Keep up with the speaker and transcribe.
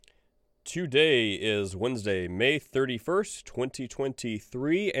Today is Wednesday, May 31st,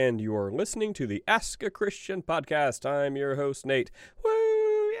 2023, and you are listening to the Ask a Christian podcast. I'm your host, Nate.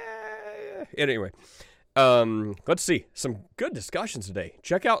 Woo, yeah! Anyway, let's see. Some good discussions today.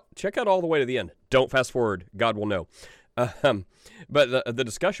 Check out all the way to the end. Don't fast forward. God will know. But the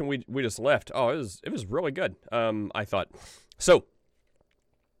discussion we just left, it was really good, I thought. So,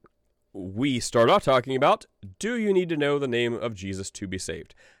 we start off talking about, do you need to know the name of Jesus to be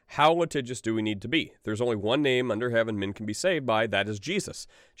saved? How litigious do we need to be? There's only one name under heaven men can be saved by, that is Jesus.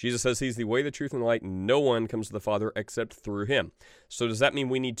 Jesus says he's the way, the truth, and the light, and no one comes to the Father except through him. So does that mean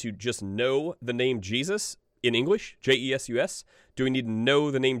we need to just know the name Jesus in English, J-E-S-U-S? Do we need to know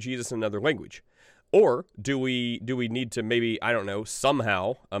the name Jesus in another language? Or do we need to maybe, I don't know,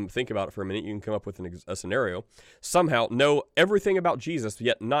 somehow, think about it for a minute, you can come up with a scenario, somehow know everything about Jesus,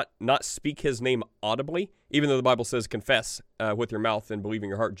 yet not speak his name audibly, even though the Bible says confess with your mouth and believe in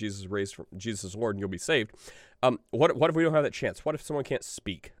your heart Jesus is Lord and you'll be saved. What if we don't have that chance? What if someone can't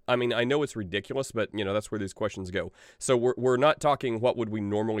speak? I mean, I know it's ridiculous, but that's where these questions go. So we're not talking what would we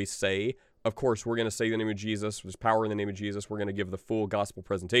normally say. Of course, we're going to say the name of Jesus. There's power in the name of Jesus. We're going to give the full gospel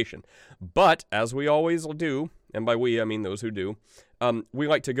presentation. But, as we always do, and by we, I mean those who do, we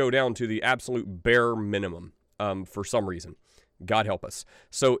like to go down to the absolute bare minimum for some reason. God help us.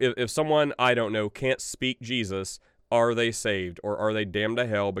 So, if someone, I don't know, can't speak Jesus, are they saved? Or are they damned to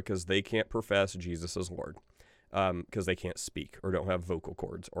hell because they can't profess Jesus as Lord? Because they can't speak or don't have vocal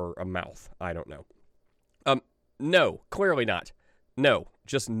cords or a mouth. I don't know. No, clearly not. No,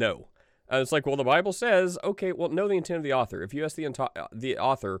 just no. It's like, well, the Bible says, okay, well, know the intent of the author. If you ask the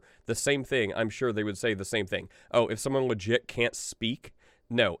author the same thing, I'm sure they would say the same thing. Oh, if someone legit can't speak,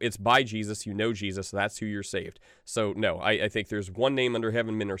 no, it's by Jesus. You know Jesus. That's who you're saved. So, no, I think there's one name under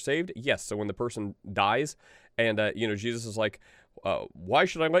heaven men are saved. Yes, so when the person dies and, Jesus is like, why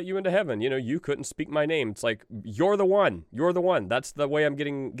should I let you into heaven? You couldn't speak my name. It's like, you're the one. You're the one. That's the way I'm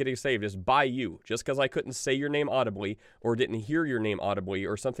getting saved, is by you. Just because I couldn't say your name audibly or didn't hear your name audibly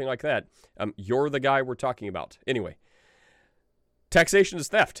or something like that, you're the guy we're talking about. Anyway, taxation is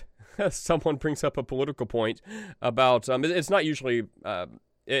theft. Someone brings up a political point about, it's not usually,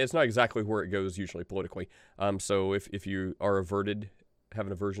 it's not exactly where it goes usually politically. So if you are have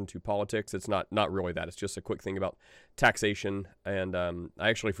an aversion to politics, it's not really that. It's just a quick thing about taxation, and I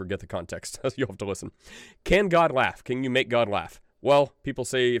actually forget the context. You'll have to listen. Can God laugh? Can you make God laugh? Well, people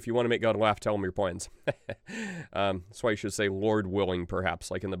say if you want to make God laugh, tell him your plans. That's why you should say Lord willing,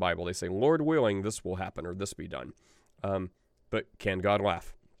 perhaps. Like in the Bible, they say, Lord willing, this will happen or this be done. But can God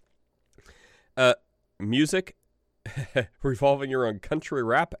laugh? Music revolving around country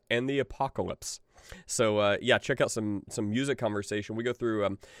rap and the apocalypse. So, check out some music conversation. We go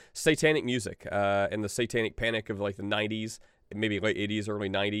through satanic music and the satanic panic of like the 90s, maybe late 80s, early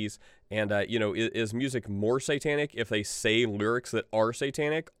 90s. And, is music more satanic if they say lyrics that are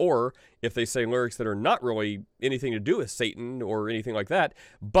satanic, or if they say lyrics that are not really anything to do with Satan or anything like that,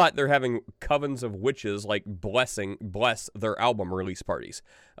 but they're having covens of witches like bless their album release parties,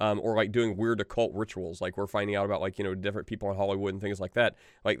 or like doing weird occult rituals like we're finding out about, like, different people in Hollywood and things like that.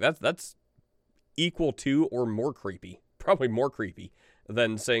 Like that's equal to or more creepy, probably more creepy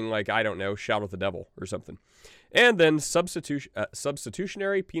than saying, like, I don't know, shout at the devil or something. And then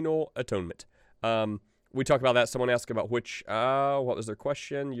substitutionary penal atonement. We talked about that. Someone asked about which, what was their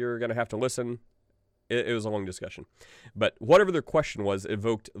question? You're going to have to listen. It was a long discussion. But whatever their question was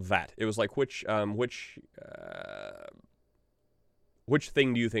evoked that. It was like, which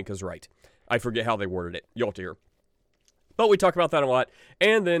thing do you think is right? I forget how they worded it. You'll have to hear. But we talk about that a lot,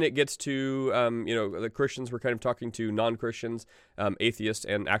 and then it gets to, the Christians. We're kind of talking to non-Christians, atheists,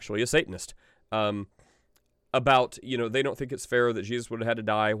 and actually a Satanist, about, they don't think it's fair that Jesus would have had to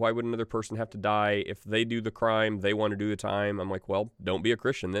die. Why would another person have to die? If they do the crime, they want to do the time. I'm like, well, don't be a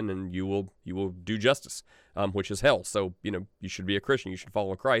Christian then, and you will do justice, which is hell. So, you should be a Christian. You should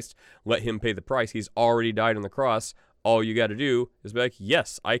follow Christ. Let him pay the price. He's already died on the cross. All you got to do is be like,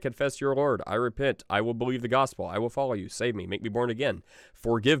 yes, I confess your Lord. I repent. I will believe the gospel. I will follow you. Save me. Make me born again.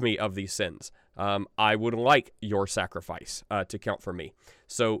 Forgive me of these sins. I would like your sacrifice to count for me.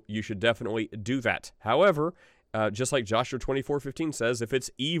 So you should definitely do that. However, just like Joshua 24:15 says, if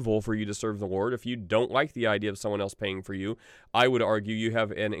it's evil for you to serve the Lord, if you don't like the idea of someone else paying for you, I would argue you have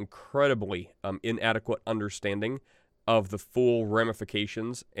an incredibly inadequate understanding of the full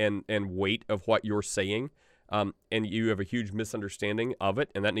ramifications and weight of what you're saying. And you have a huge misunderstanding of it,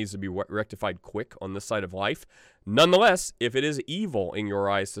 and that needs to be rectified quick on this side of life. Nonetheless, if it is evil in your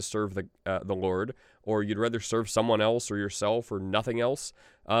eyes to serve the Lord, or you'd rather serve someone else or yourself or nothing else,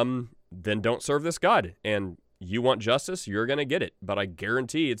 then don't serve this God. And you want justice, you're going to get it, but I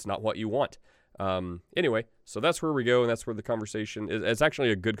guarantee it's not what you want. Anyway, so that's where we go, and that's where the conversation is. It's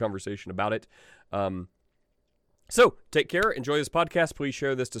actually a good conversation about it. So take care. Enjoy this podcast. Please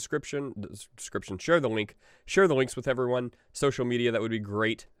share this description. Share the link. Share the links with everyone. Social media, that would be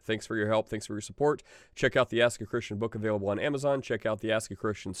great. Thanks for your help. Thanks for your support. Check out the Ask a Christian book available on Amazon. Check out the Ask a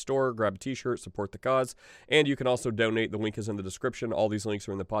Christian store. Grab a t-shirt. Support the cause. And you can also donate. The link is in the description. All these links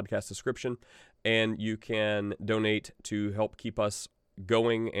are in the podcast description. And you can donate to help keep us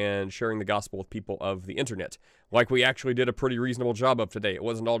going and sharing the gospel with people of the internet, like we actually did a pretty reasonable job of today. It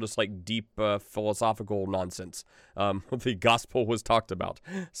wasn't all just like deep philosophical nonsense. The gospel was talked about.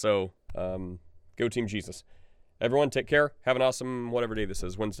 So go Team Jesus. Everyone take care. Have an awesome whatever day this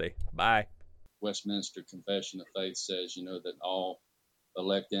is, Wednesday. Bye. Westminster Confession of Faith says, that all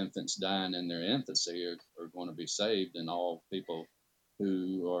elect infants dying in their infancy are going to be saved, and all people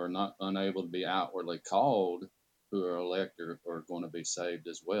who are not unable to be outwardly called, who are elect, are going to be saved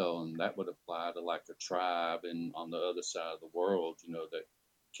as well. And that would apply to like a tribe and on the other side of the world, that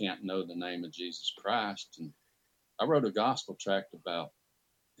can't know the name of Jesus Christ. And I wrote a gospel tract about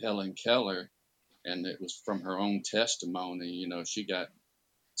Helen Keller, and it was from her own testimony. She got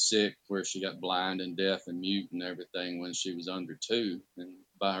sick where she got blind and deaf and mute and everything when she was under 2. And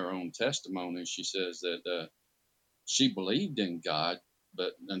by her own testimony, she says that she believed in God,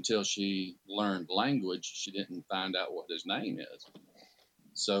 but until she learned language, she didn't find out what his name is.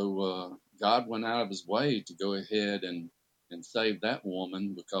 So God went out of his way to go ahead and save that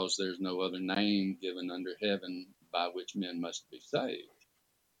woman, because there's no other name given under heaven by which men must be saved.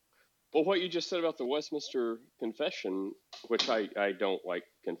 Well, what you just said about the Westminster Confession, which I don't like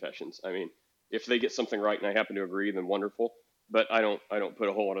confessions. I mean, if they get something right and I happen to agree, then wonderful. But I don't put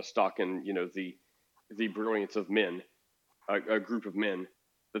a whole lot of stock in, the brilliance of men. A group of men,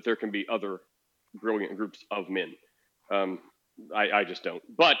 that there can be other brilliant groups of men. I just don't.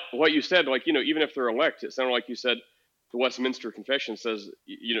 But what you said, even if they're elect, it sounded like you said the Westminster Confession says,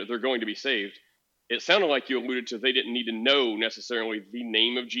 they're going to be saved. It sounded like you alluded to they didn't need to know necessarily the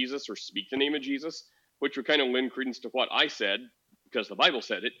name of Jesus or speak the name of Jesus, which would kind of lend credence to what I said, because the Bible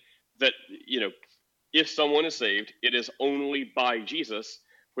said it, that, if someone is saved, it is only by Jesus,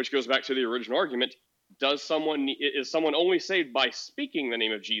 which goes back to the original argument. Is someone only saved by speaking the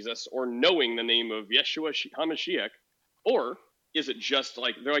name of Jesus or knowing the name of Yeshua HaMashiach? Or is it just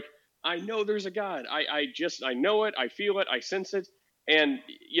like, they're like, I know there's a God. I know it. I feel it. I sense it. And,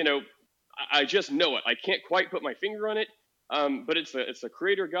 I just know it. I can't quite put my finger on it. But it's the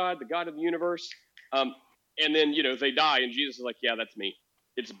creator God, the God of the universe. And then, they die and Jesus is like, yeah, that's me.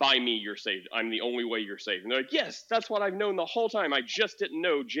 It's by me you're saved. I'm the only way you're saved. And they're like, yes, that's what I've known the whole time. I just didn't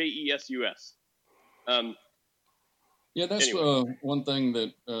know Jesus. That's anyway. one thing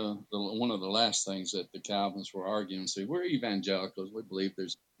that one of the last things that the Calvinists were arguing. See, we're evangelicals. We believe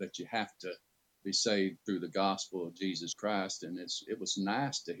that you have to be saved through the gospel of Jesus Christ, and it was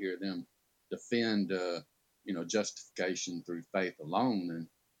nice to hear them defend justification through faith alone. And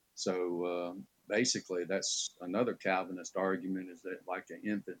so basically, that's another Calvinist argument, is that like an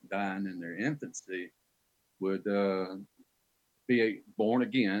infant dying in their infancy would be born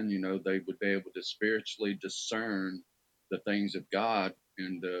again. They would be able to spiritually discern the things of God,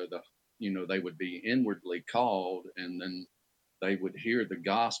 and they would be inwardly called, and then they would hear the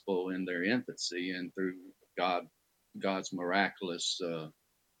gospel in their infancy, and through God's miraculous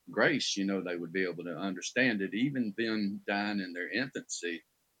grace, they would be able to understand it. Even then, dying in their infancy,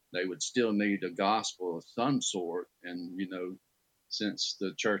 they would still need a gospel of some sort. And since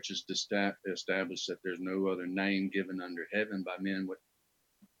the church has established that there's no other name given under heaven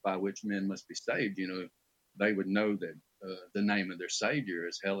by which men must be saved, they would know that the name of their Savior,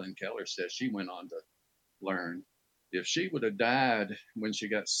 as Helen Keller says she went on to learn. If she would have died when she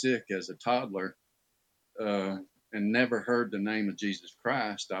got sick as a toddler and never heard the name of Jesus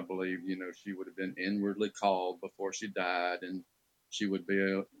Christ, I believe, she would have been inwardly called before she died, and she would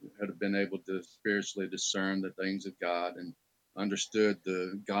have been able to spiritually discern the things of God and understood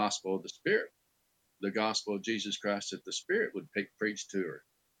the gospel of the Spirit, the gospel of Jesus Christ that the Spirit would preach to her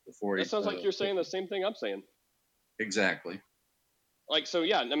before. That sounds like you're saying the same thing I'm saying. Exactly. So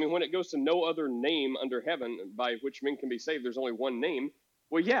yeah, I mean, when it goes to no other name under heaven by which men can be saved, there's only one name.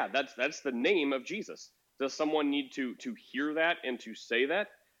 Well, yeah, that's the name of Jesus. Does someone need to hear that and to say that?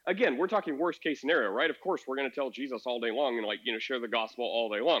 Again, we're talking worst case scenario, right? Of course, we're going to tell Jesus all day long and share the gospel all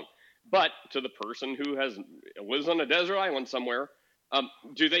day long. But to the person who lives on a desert island somewhere,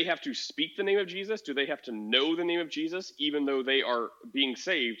 do they have to speak the name of Jesus? Do they have to know the name of Jesus, even though they are being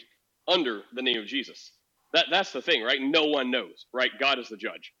saved under the name of Jesus? That's the thing, right? No one knows, right? God is the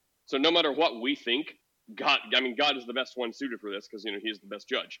judge. So no matter what we think, God is the best one suited for this because, he's the best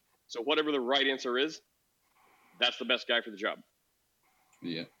judge. So whatever the right answer is, that's the best guy for the job.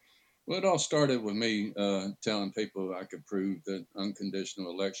 Yeah. Well, it all started with me telling people I could prove that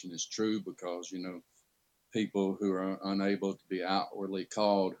unconditional election is true because, people who are unable to be outwardly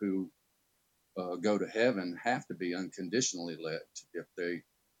called who go to heaven have to be unconditionally elect if they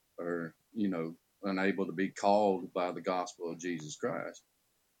are, unable to be called by the gospel of Jesus Christ.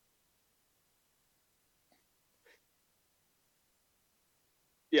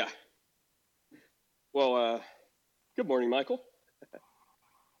 Yeah. Well, good morning, Michael.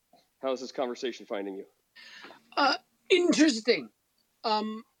 How's this conversation finding you? Interesting.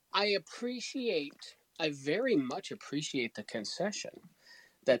 I very much appreciate the concession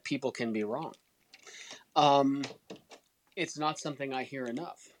that people can be wrong. It's not something I hear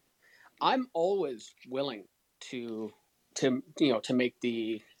enough. I'm always willing to make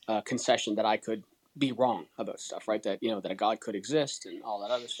the concession that I could be wrong about stuff, right? That that a God could exist and all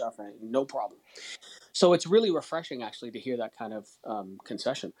that other stuff, and no problem. So it's really refreshing, actually, to hear that kind of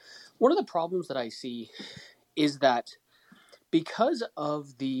concession. One of the problems that I see is that because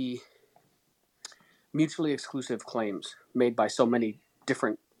of the mutually exclusive claims made by so many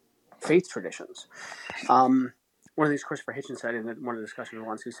different faith traditions, one of these Christopher Hitchens said in one of the discussions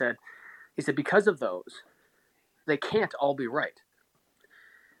once, he said because of those, they can't all be right.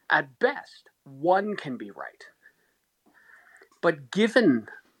 At best, one can be right. But given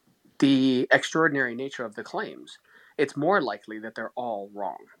the extraordinary nature of the claims, it's more likely that they're all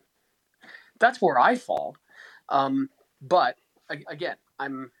wrong. That's where I fall. But again,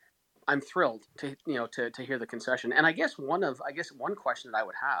 I'm thrilled to hear the concession. And I guess one question that I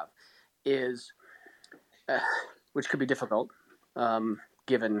would have is, which could be difficult,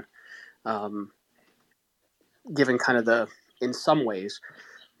 given kind of the, in some ways,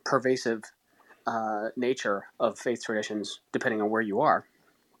 pervasive nature of faith traditions, depending on where you are.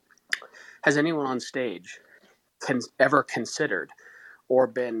 Has anyone on stage ever considered or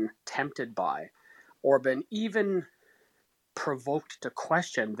been tempted by or been even provoked to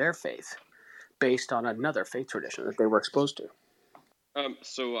question their faith based on another faith tradition that they were exposed to?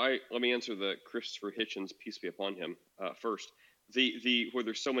 So let me answer the Christopher Hitchens, peace be upon him, first. Where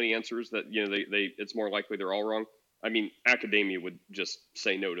there's so many answers that it's more likely they're all wrong. I mean, academia would just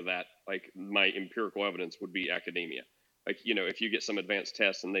say no to that. Like, my empirical evidence would be academia. Like, if you get some advanced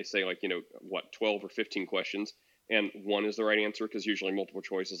tests and they say 12 or 15 questions and one is the right answer, because usually multiple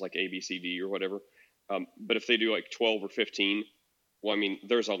choice is like A, B, C, D or whatever. But if they do 12 or 15, well, I mean,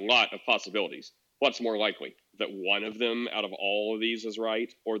 there's a lot of possibilities. What's more likely, that one of them out of all of these is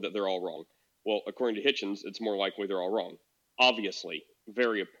right, or that they're all wrong? Well, according to Hitchens, it's more likely they're all wrong. Obviously,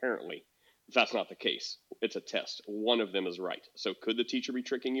 very apparently, that's not the case. It's a test. One of them is right. So could the teacher be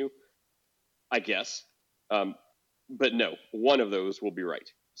tricking you? I guess. But no, one of those will be right.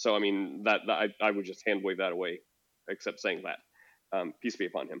 So, I mean, that I would just hand wave that away, except saying that. Peace be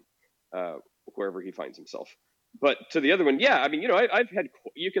upon him, wherever he finds himself. But to the other one, yeah, I mean, I've had,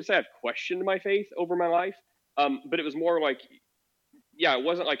 you could say I've questioned my faith over my life, but it was more like, yeah, it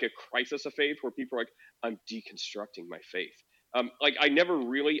wasn't like a crisis of faith where people are like, I'm deconstructing my faith. I never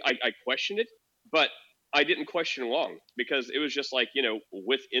really, I questioned it, but I didn't question long because it was just like,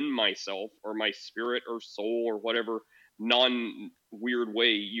 within myself or my spirit or soul or whatever non-weird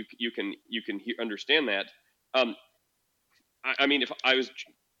way you can understand that. I mean, if I was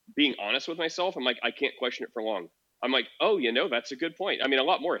being honest with myself, I'm like, I can't question it for long. I'm like, oh, that's a good point. I mean, a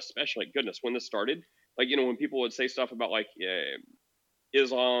lot more, especially, goodness, when this started, when people would say stuff about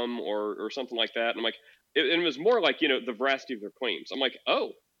Islam or something like that. And I'm like, it was more like, the veracity of their claims. I'm like,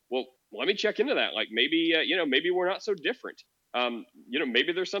 oh, well, let me check into that. Like maybe, maybe we're not so different.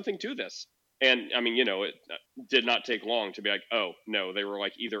 Maybe there's something to this. And I mean, it did not take long to be like, oh no, they were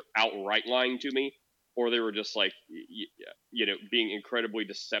like either outright lying to me or they were just like, being incredibly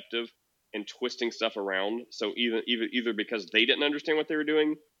deceptive and twisting stuff around. So either because they didn't understand what they were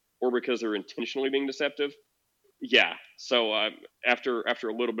doing or because they're intentionally being deceptive. Yeah. So after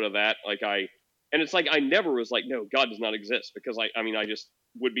a little bit of that, and it's like I never was like, no, God does not exist, because I just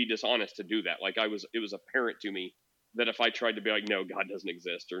would be dishonest to do that. It was apparent to me that if I tried to be like, no, God doesn't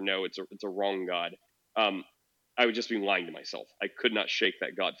exist, or no, it's a wrong God, I would just be lying to myself. I could not shake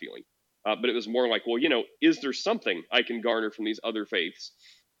that God feeling. But it was more like, well, is there something I can garner from these other faiths?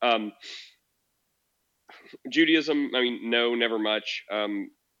 Judaism, I mean, no, never much.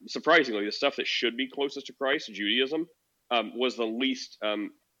 Surprisingly, the stuff that should be closest to Christ, Judaism, was the least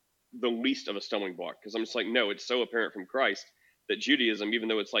of a stumbling block, because I'm just like, no, it's so apparent from Christ that Judaism, even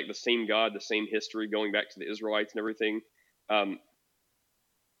though it's like the same God, the same history going back to the Israelites and everything,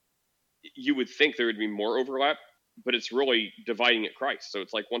 you would think there would be more overlap, but it's really dividing at Christ. So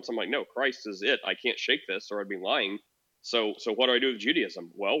it's like once I'm like, no, Christ is it. I can't shake this, or I'd be lying. So what do I do with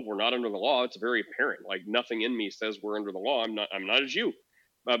Judaism? Well, we're not under the law. It's very apparent. Like nothing in me says we're under the law. I'm not a Jew.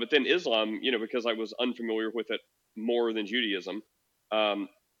 But then Islam, because I was unfamiliar with it more than Judaism.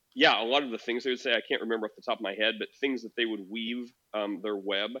 Yeah, a lot of the things they would say, I can't remember off the top of my head, but things that they would weave their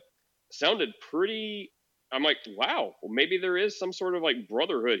web sounded pretty. I'm like, wow, well, maybe there is some sort of like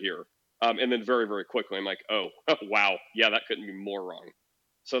brotherhood here. And then very, very quickly, I'm like, oh, wow, yeah, that couldn't be more wrong.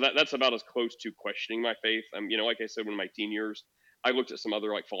 So that's about as close to questioning my faith. Like I said, in my teen years, I looked at some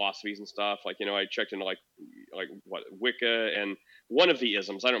other like philosophies and stuff. Like, I checked into like what Wicca and one of the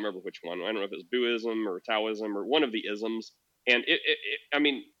isms. I don't remember which one. I don't know if it's Buddhism or Taoism or one of the isms. And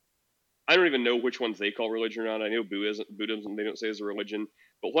I don't even know which ones they call religion or not. I know Buddhism they don't say is a religion,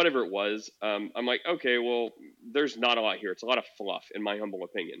 but whatever it was, I'm like, okay, well, there's not a lot here. It's a lot of fluff, in my humble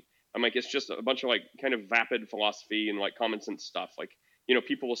opinion. I'm like, it's just a bunch of like kind of vapid philosophy and like common sense stuff. Like,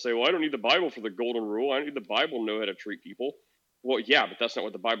 people will say, well, I don't need the Bible for the golden rule. I don't need the Bible to know how to treat people. Well, yeah, but that's not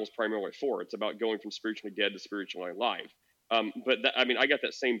what the Bible's primarily for. It's about going from spiritually dead to spiritually alive. I got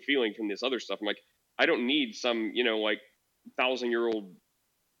that same feeling from this other stuff. I'm like, I don't need some, like 1,000-year-old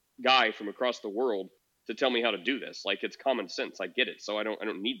guy from across the world to tell me how to do this. Like, it's common sense. I get it. So I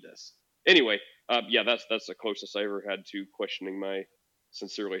don't need this. Anyway, yeah, that's the closest I ever had to questioning my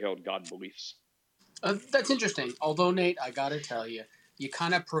sincerely held God beliefs. That's interesting. Although, Nate, I got to tell you, you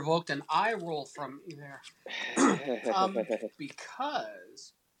kind of provoked an eye roll from me there.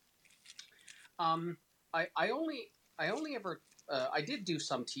 Because I only ever I did do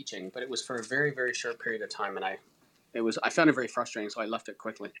some teaching, but it was for a very, very short period of time, and I found it very frustrating, so I left it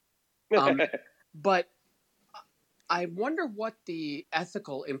quickly. But I wonder what the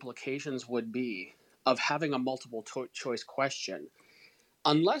ethical implications would be of having a multiple choice question,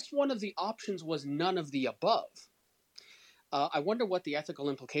 unless one of the options was none of the above. I wonder what the ethical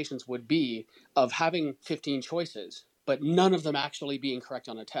implications would be of having 15 choices, but none of them actually being correct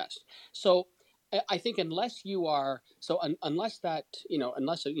on a test. So I think unless this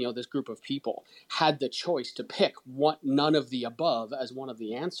group of people had the choice to pick none of the above as one of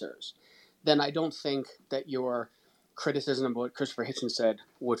the answers, then I don't think that your criticism of what Christopher Hitchens said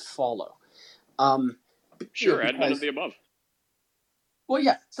would follow. Sure, add none of the above. Well,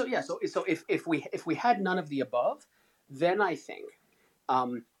 yeah. So if we had none of the above, then I think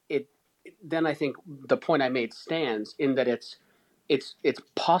the point I made stands in that it's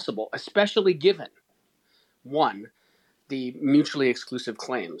possible, especially given one, the mutually exclusive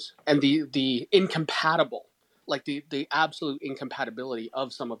claims and the incompatible, like the absolute incompatibility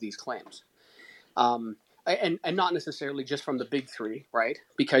of some of these claims. And not necessarily just from the big three, right?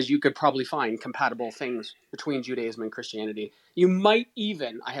 Because you could probably find compatible things between Judaism and Christianity. You might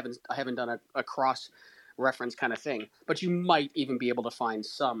even, I haven't done a cross reference kind of thing, but you might even be able to find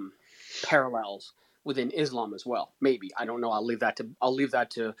some parallels within Islam as well. Maybe, I don't know. I'll leave that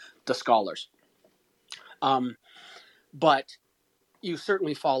to the scholars. But you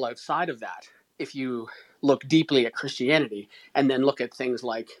certainly fall outside of that if you look deeply at Christianity and then look at things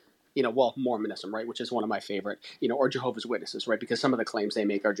like, Mormonism, right, which is one of my favorite, or Jehovah's Witnesses, right, because some of the claims they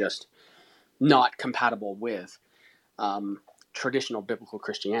make are just not compatible with traditional biblical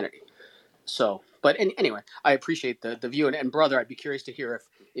Christianity. So, but anyway, I appreciate the view, and brother, I'd be curious to hear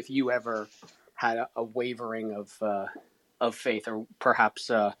if you ever had a wavering of faith, or perhaps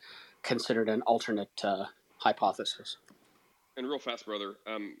considered an alternate hypothesis. And real fast, brother,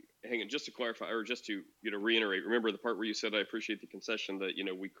 hang on, just to clarify, or just to reiterate, remember the part where you said I appreciate the concession that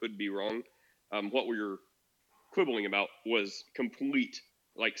we could be wrong. What we were quibbling about was complete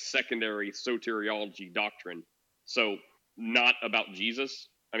secondary soteriology doctrine. So not about Jesus.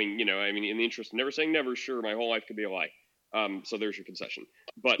 In the interest of never saying never, sure, my whole life could be a lie. So there's your concession.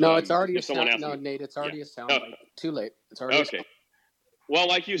 But no, it's already a sound. No, Nate, it's already a sound. Too late. It's already okay. Well,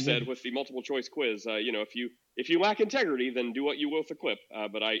 like you said, with the multiple choice quiz, if you lack integrity, then do what you will with the clip.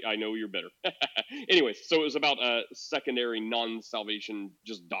 But I know you're better. Anyways, so it was about secondary non-salvation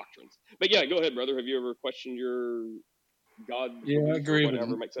just doctrines. But yeah, go ahead, brother. Have you ever questioned your God? Yeah, I agree with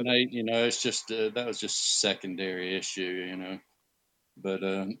Nate. It's just that was just a secondary issue. But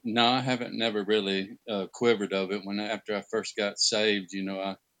no, I haven't never really quivered of it. After I first got saved,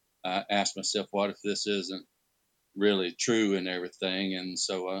 I asked myself, what if this isn't really true and everything? And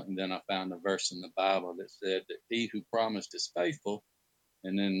so and then I found a verse in the Bible that said that he who promised is faithful.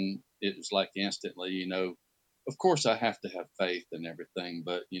 And then it was like instantly, of course I have to have faith and everything,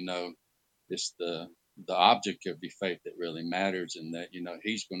 but it's the object of your faith that really matters, and that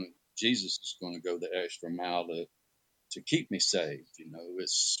Jesus is going to go the extra mile to keep me saved.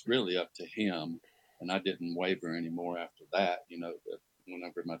 It's really up to Him, and I didn't waver anymore after that. That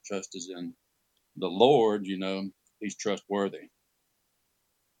whenever my trust is in the Lord, He's trustworthy.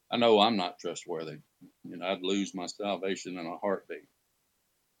 I know I'm not trustworthy. I'd lose my salvation in a heartbeat.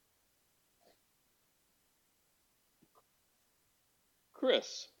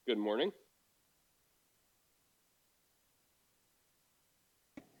 Chris, good morning.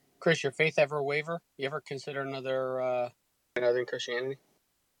 Chris, your faith ever waver? You ever consider another than Christianity?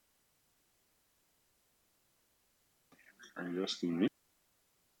 Are you asking me?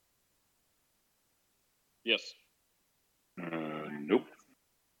 Yes. Nope.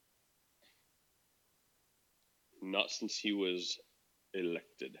 Not since he was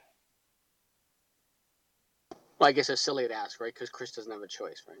elected. Well, I guess it's silly to ask, right? Because Chris doesn't have a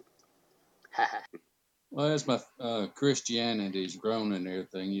choice, right? Well, as my Christianity's grown and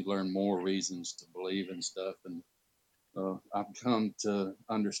everything, you learn more reasons to believe in stuff. And I've come to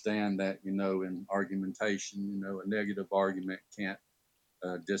understand that, in argumentation, a negative argument can't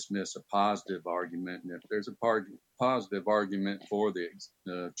dismiss a positive argument. And if there's a positive argument for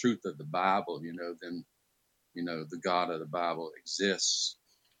the truth of the Bible, then, the God of the Bible exists.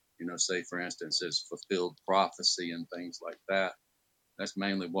 Say, for instance, it's fulfilled prophecy and things like that. That's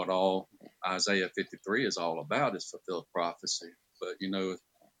mainly what all Isaiah 53 is all about, is fulfilled prophecy. But,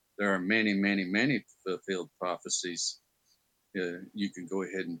 there are many, many, many fulfilled prophecies. You can go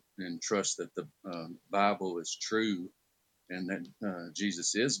ahead and trust that the Bible is true, and that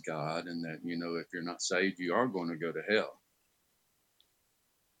Jesus is God, and that, if you're not saved, you are going to go to hell.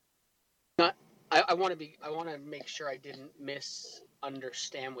 I want to make sure I didn't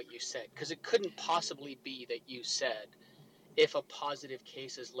misunderstand what you said, because it couldn't possibly be that you said if a positive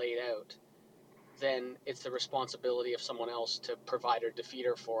case is laid out, then it's the responsibility of someone else to provide or defeat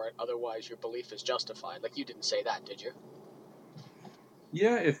her for it. Otherwise, your belief is justified. Like, you didn't say that, did you?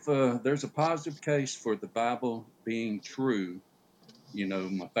 Yeah, if there's a positive case for the Bible being true,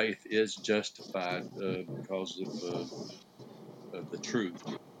 my faith is justified because of the truth.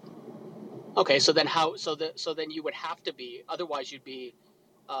 Okay, so then how? So then you would have to be. Otherwise, you'd be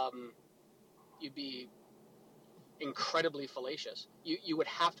incredibly fallacious. You would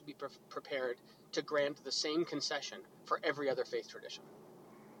have to be prepared to grant the same concession for every other faith tradition,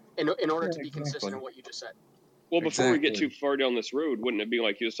 in order to be consistent in what you just said. Well, before we get too far down this road, wouldn't it be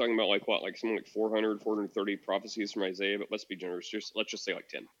like he was talking about, like something like 400, 430 prophecies from Isaiah? But let's be generous. Let's just say like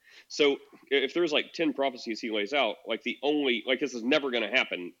 10. So if there's like 10 prophecies he lays out, this is never going to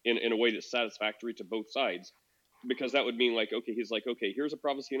happen in a way that's satisfactory to both sides, because that would mean he's like, okay, here's a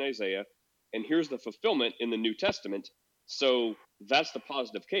prophecy in Isaiah, and here's the fulfillment in the New Testament. So that's the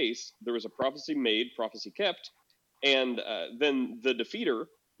positive case. There was a prophecy made, prophecy kept, and then the defeater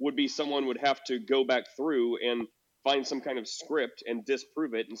would be someone would have to go back through and find some kind of script and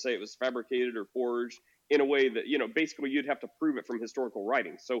disprove it and say it was fabricated or forged in a way that, basically you'd have to prove it from historical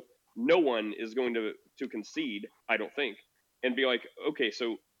writings. So no one is going to concede, I don't think, and be like, okay,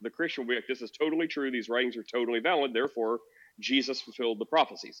 so the Christian will be like, this is totally true. These writings are totally valid. Therefore, Jesus fulfilled the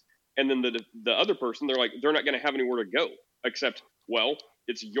prophecies. And then the other person, they're not going to have anywhere to go except, well,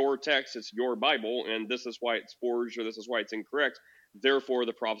 it's your text, it's your Bible, and this is why it's forged, or this is why it's incorrect. Therefore,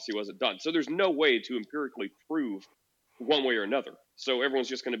 the prophecy wasn't done. So there's no way to empirically prove one way or another. So everyone's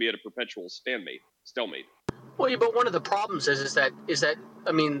just going to be at a perpetual stalemate. Well, yeah, but one of the problems is that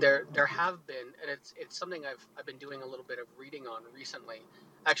I mean, there have been, and it's something I've been doing a little bit of reading on recently,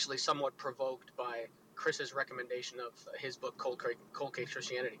 actually somewhat provoked by Chris's recommendation of his book Cold Case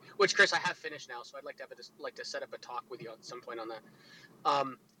Christianity, which, Chris, I have finished now, so I'd like to set up a talk with you at some point on that.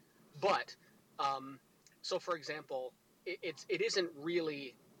 So for example, it isn't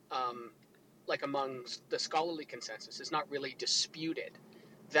really like among the scholarly consensus, it's not really disputed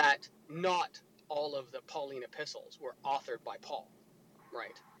that not all of the Pauline epistles were authored by Paul,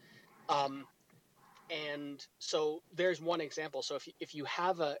 right? And so there's one example. So if you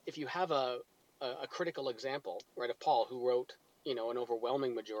have a critical example, right, of Paul, who wrote, an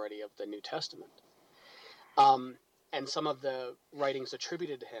overwhelming majority of the New Testament, and some of the writings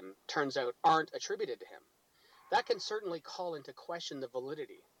attributed to him turns out aren't attributed to him, that can certainly call into question the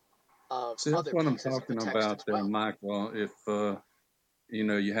validity of other pieces of the text as well. See, that's what I'm talking about there, Michael. If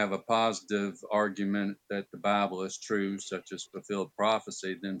you have a positive argument that the Bible is true, such as fulfilled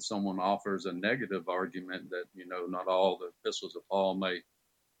prophecy, then someone offers a negative argument that, not all the epistles of Paul may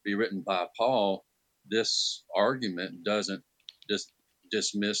be written by Paul. This argument doesn't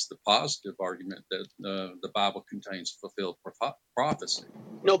dismiss the positive argument that the Bible contains fulfilled prophecy.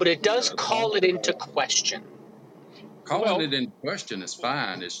 No, but it does call it into question. Calling it into question is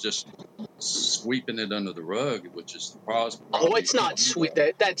fine. It's just sweeping it under the rug, which is the problem. Oh, it's not sweet.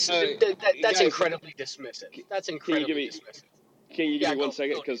 That's guys, incredibly dismissive. That's incredibly dismissive. Can you give me 1 go,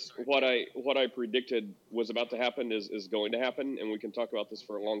 second? go, Because sorry. what I predicted was about to happen is going to happen, and we can talk about this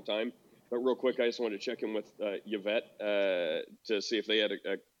for a long time. But real quick, I just wanted to check in with Yvette to see if they had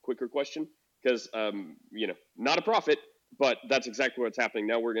a quicker question. Because, not a prophet, but that's exactly what's happening.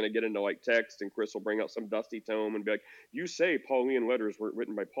 Now we're going to get into like text, and Chris will bring out some dusty tome and be like, you say Pauline letters were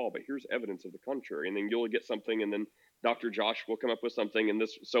written by Paul, but here's evidence of the contrary. And then you'll get something, and then Dr. Josh will come up with something, and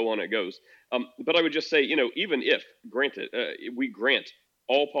this so on it goes. But I would just say, even if, granted, we grant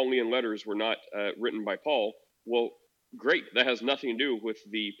all Pauline letters were not written by Paul, well, great. That has nothing to do with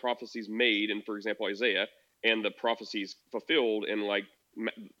the prophecies made in, for example, Isaiah, and the prophecies fulfilled in like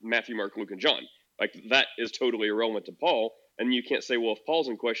Matthew, Mark, Luke, and John. Like that is totally irrelevant to Paul. And you can't say, well, if Paul's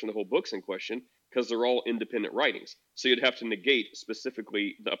in question, the whole book's in question, because they're all independent writings. So you'd have to negate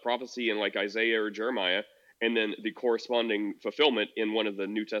specifically the prophecy in like Isaiah or Jeremiah, and then the corresponding fulfillment in one of the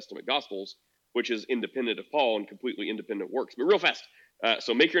New Testament Gospels, which is independent of Paul and completely independent works. But real fast,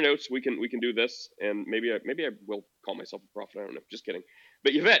 so make your notes. We can do this, and maybe I will call myself a prophet. I don't know. Just kidding.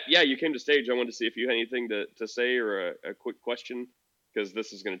 But Yvette, yeah, you came to stage. I wanted to see if you had anything to say or a quick question, because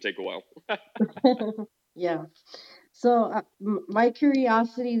this is going to take a while. Yeah. So my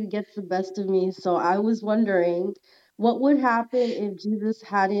curiosity gets the best of me. So I was wondering what would happen if Jesus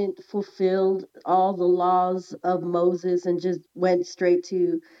hadn't fulfilled all the laws of Moses and just went straight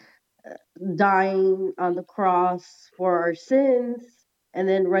to dying on the cross for our sins and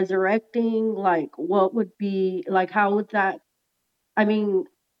then resurrecting. Like, what would be, like, how would that, I mean,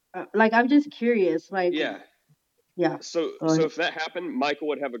 like, I'm just curious. Like, Yeah. yeah. So Go ahead. if that happened, Michael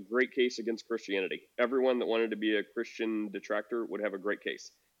would have a great case against Christianity. Everyone that wanted to be a Christian detractor would have a great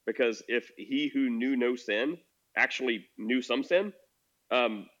case, because if he who knew no sin actually knew some sin,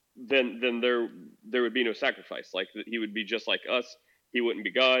 then there would be no sacrifice. Like he would be just like us. He wouldn't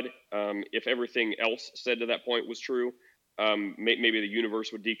be God. If everything else said to that point was true, maybe the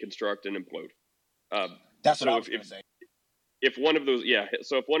universe would deconstruct and implode. That's so what I was going to say. If one of those,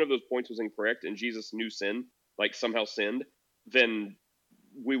 so if one of those points was incorrect and Jesus knew sin, like somehow sinned, then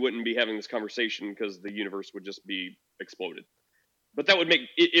we wouldn't be having this conversation, because the universe would just be exploded. But that would make,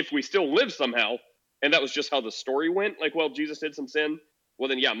 if we still live somehow, and that was just how the story went, like, well, Jesus did some sin, well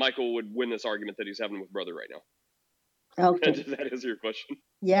then, yeah, Michael would win this argument that he's having with brother right now. Okay. Does that answer your question?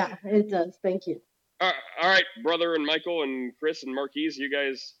 Yeah, it does. Thank you. All right, brother and Michael and Chris and Marquise, you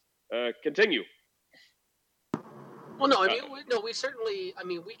guys continue. Well, no, we certainly,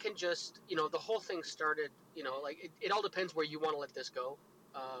 we can just, the whole thing started, like, it all depends where you want to let this go.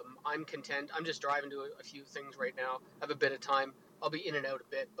 I'm content. I'm just driving to a few things right now. I have a bit of time. I'll be in and out a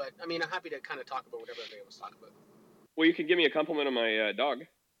bit, but, I'm happy to kind of talk about whatever everybody wants to talk about. Well, you can give me a compliment on my dog.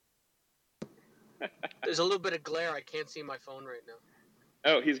 There's a little bit of glare. I can't see my phone right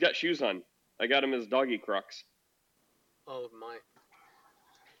now. Oh, he's got shoes on. I got him his doggy Crocs. Oh, my.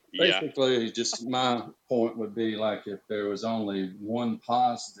 Yeah. Basically, just my point would be, like, if there was only one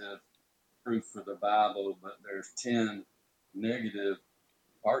positive proof for the Bible, but there's 10 negative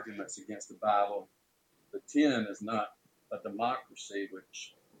arguments against the Bible, the 10 is not a democracy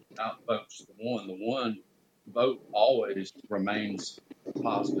which outvotes the one. The one vote always remains a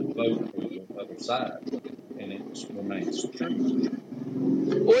positive vote for the other side, and it remains true.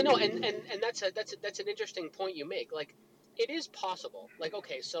 Well, no, and that's an interesting point you make. Like, it is possible. Like,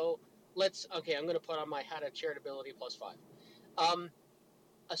 okay, so I'm going to put on my hat of charitability +5.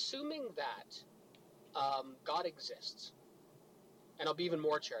 Assuming that God exists, and I'll be even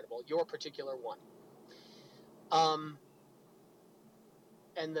more charitable, your particular one,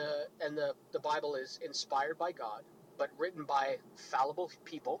 and the Bible is inspired by God, but written by fallible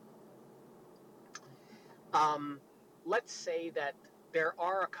people. Let's say that there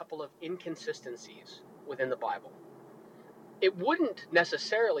are a couple of inconsistencies within the Bible. It wouldn't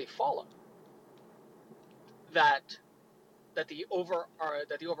necessarily follow that the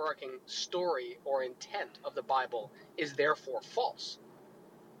overarching story or intent of the Bible is therefore false.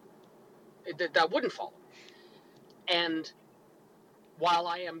 That wouldn't follow. And while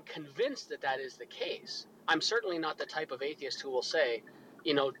I am convinced that that is the case, I'm certainly not the type of atheist who will say,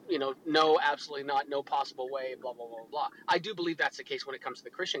 no, absolutely not, no possible way, blah blah blah blah. I do believe that's the case when it comes to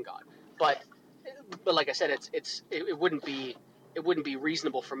the Christian God, but like I said, it wouldn't be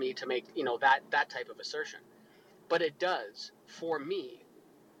reasonable for me to make that type of assertion. But it does for me.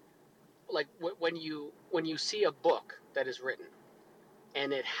 Like when you see a book that is written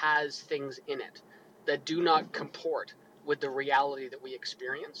and it has things in it that do not comport with the reality that we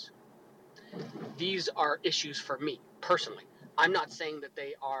experience, these are issues for me personally. I'm not saying that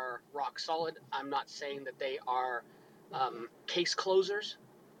they are rock solid. I'm not saying that they are case closers,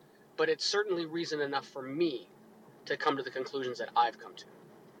 but it's certainly reason enough for me to come to the conclusions that I've come to.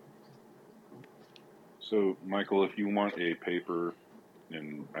 So, Michael, if you want a paper,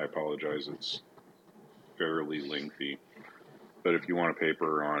 and I apologize, it's fairly lengthy, but if you want a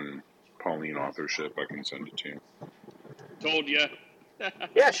paper on Pauline authorship, I can send it to you. Told you.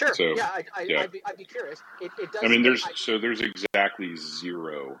 Yeah, sure. So, yeah, yeah. I'd be curious. It does. I mean, there's exactly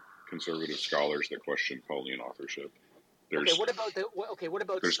zero conservative scholars that question Pauline authorship. Okay, what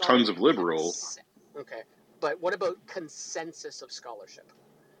about there's tons of liberal. Okay, but what about consensus of scholarship?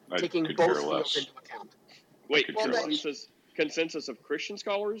 I Taking could both care less. fields into account. Wait, could care less. consensus of Christian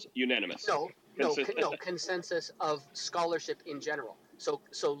scholars? Unanimous. No, consensus of scholarship in general. So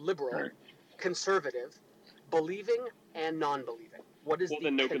liberal, Right. conservative, believing, and non-believing. What is the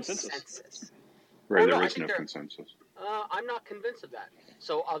no consensus? Right, there is no consensus. I'm not convinced of that.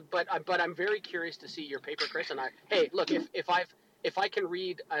 So, but I'm very curious to see your paper, Chris. And look, if I can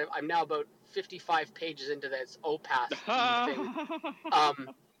read, I'm now about 55 pages into this OPATH thing.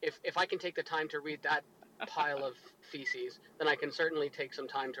 If I can take the time to read that pile of feces, then I can certainly take some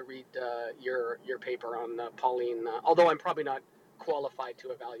time to read your paper on Pauline. Although I'm probably not qualified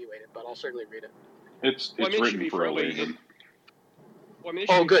to evaluate it, but I'll certainly read it. It's written for a layman.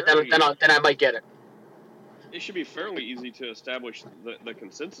 Good. Then I might get it. It should be fairly easy to establish the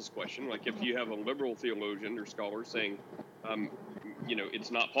consensus question. Like if you have a liberal theologian or scholar saying,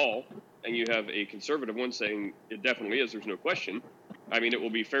 it's not Paul, and you have a conservative one saying it definitely is, there's no question. I mean, it will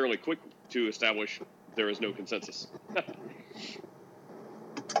be fairly quick to establish there is no consensus.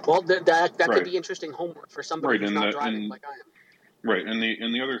 Well, that right. could be interesting homework for somebody who's not driving like I am. Right, and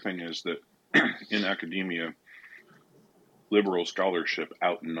the other thing is that in academia, liberal scholarship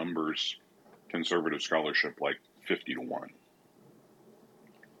outnumbers conservative scholarship like 50-1.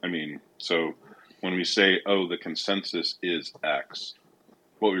 I mean, so when we say, the consensus is X,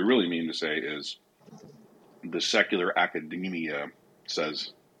 what we really mean to say is the secular academia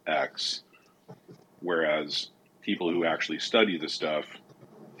says X, whereas people who actually study the stuff,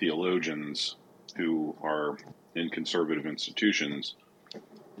 theologians who are in conservative institutions,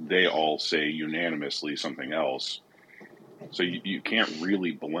 they all say unanimously something else. So you can't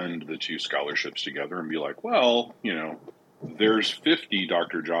really blend the two scholarships together and be like, well, there's 50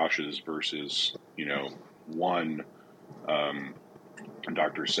 Dr. Joshes versus, one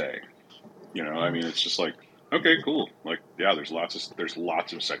Dr. Say. I mean, it's just like, okay, cool. Like, yeah, there's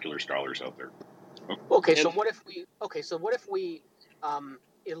lots of secular scholars out there. Okay, so what if we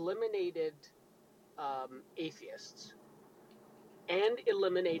eliminated atheists and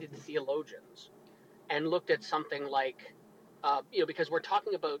eliminated theologians and looked at something like because we're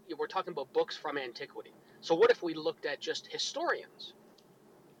talking about books from antiquity. So what if we looked at just historians?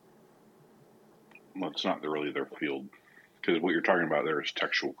 Well, it's not really their field, because what you're talking about there is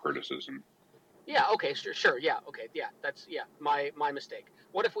textual criticism. Yeah. Okay. Sure. Yeah. Okay. Yeah. That's my mistake.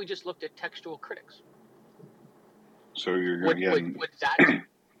 What if we just looked at textual critics? So you're would that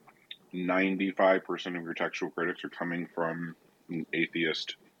 95% of your textual critics are coming from an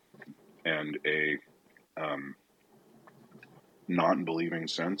atheist and a non-believing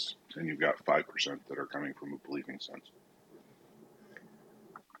sense, and you've got 5% that are coming from a believing sense.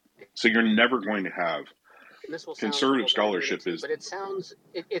 So you're never going to have conservative scholarship is. But it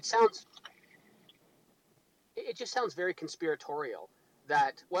just sounds very conspiratorial.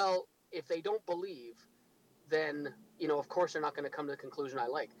 That if they don't believe, then of course they're not going to come to the conclusion I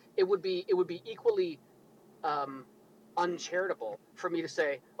like. It would be equally uncharitable for me to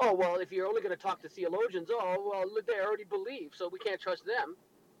say, if you're only going to talk to theologians, they already believe, so we can't trust them.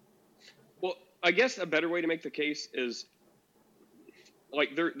 Well, I guess a better way to make the case is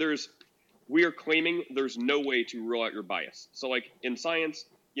like we are claiming there's no way to rule out your bias. So like in science,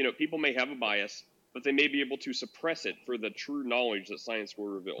 people may have a bias, but they may be able to suppress it for the true knowledge that science will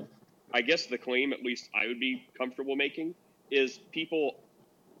reveal. I guess the claim, at least I would be comfortable making, is people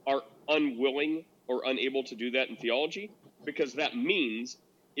are unwilling or unable to do that in theology, because that means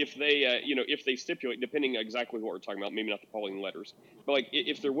if they stipulate, depending exactly what we're talking about, maybe not the Pauline letters, but like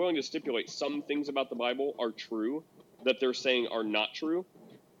if they're willing to stipulate some things about the Bible are true that they're saying are not true,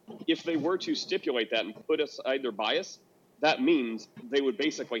 if they were to stipulate that and put aside their bias, that means they would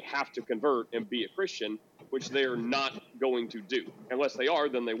basically have to convert and be a Christian, which they're not going to do. Unless they are,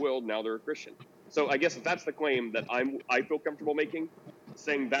 then they will. Now they're a Christian. So I guess that's the claim that I feel comfortable making,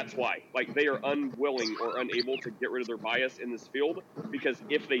 saying that's why. Like they are unwilling or unable to get rid of their bias in this field, because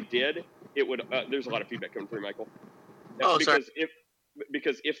if they did, it would. There's a lot of feedback coming through, Michael. Sorry.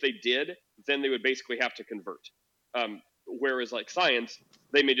 Because if they did, then they would basically have to convert. whereas like science,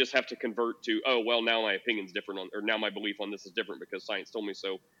 they may just have to convert to, oh, well, now my opinion's different or now my belief on this is different because science told me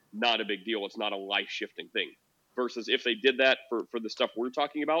so. Not a big deal. It's not a life-shifting thing. Versus if they did that for the stuff we're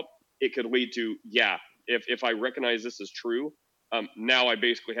talking about, it could lead to, if I recognize this is true, now I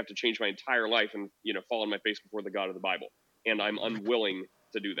basically have to change my entire life and, fall on my face before the God of the Bible. And I'm unwilling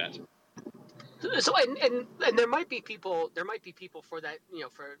to do that. So and there might be people for that,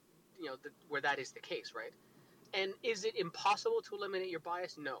 where that is the case, right? And is it impossible to eliminate your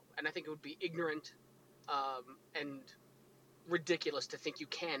bias? No. And I think it would be ignorant and ridiculous to think you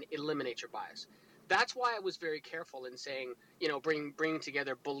can eliminate your bias. That's why I was very careful in saying, bringing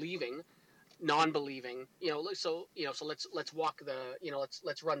together believing, non-believing, so let's walk the,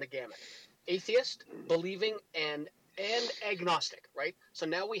 let's run the gamut. Atheist, believing, and agnostic, right? So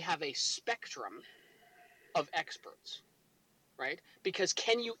now we have a spectrum of experts, right? Because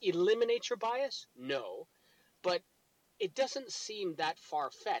can you eliminate your bias? No. But it doesn't seem that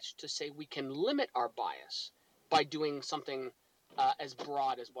far-fetched to say we can limit our bias by doing something as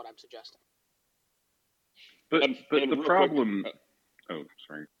broad as what I'm suggesting. But the problem...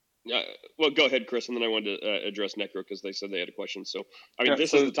 sorry. Well, go ahead, Chris, and then I wanted to address Necro because they said they had a question. So,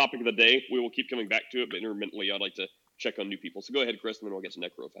 this is the topic of the day. We will keep coming back to it, but intermittently, I'd like to check on new people. So go ahead, Chris, and then we'll get to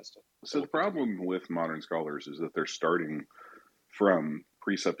Necro Festa. So the problem with modern scholars is that they're starting from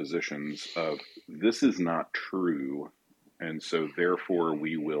presuppositions of this is not true, and so therefore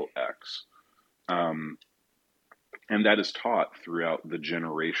we will X. And that is taught throughout the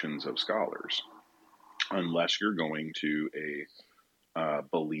generations of scholars, unless you're going to a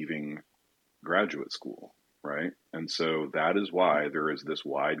believing graduate school, right? And so that is why there is this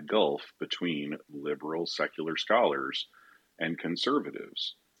wide gulf between liberal secular scholars and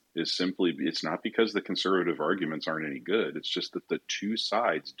conservatives. It's not because the conservative arguments aren't any good. It's just that the two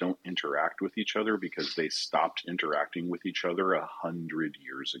sides don't interact with each other because they stopped interacting with each other 100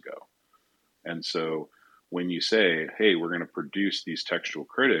 years ago. And so when you say, hey, we're going to produce these textual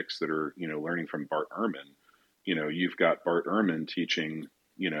critics that are, learning from Bart Ehrman, you've got Bart Ehrman teaching,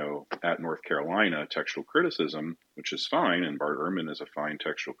 at North Carolina textual criticism, which is fine. And Bart Ehrman is a fine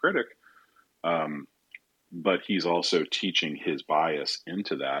textual critic. But he's also teaching his bias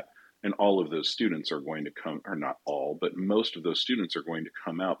into that. And all of those students are going to come, or not all, but most of those students are going to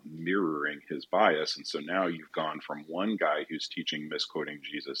come out mirroring his bias. And so now you've gone from one guy who's teaching misquoting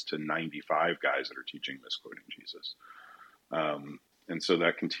Jesus to 95 guys that are teaching misquoting Jesus. And so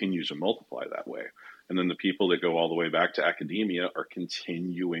that continues to multiply that way. And then the people that go all the way back to academia are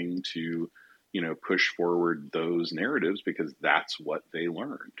continuing to, push forward those narratives because that's what they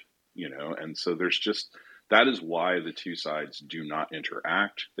learned, and so there's just, that is why the two sides do not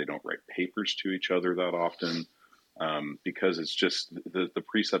interact. They don't write papers to each other that often because it's just the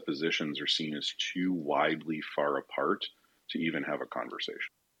presuppositions are seen as too widely far apart to even have a conversation.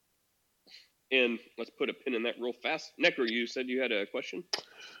 And let's put a pin in that real fast. Necro, you said you had a question?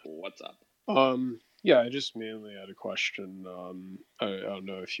 What's up? Yeah, I just mainly had a question. I don't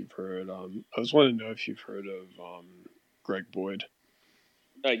know if you've heard. I was wanting to know if you've heard of Greg Boyd.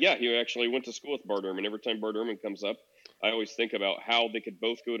 Yeah, he actually went to school with Bart Ehrman. Every time Bart Ehrman comes up, I always think about how they could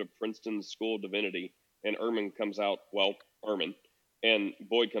both go to Princeton School of Divinity, and Ehrman comes out, Ehrman, and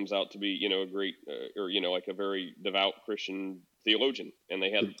Boyd comes out to be, a great, like a very devout Christian theologian, and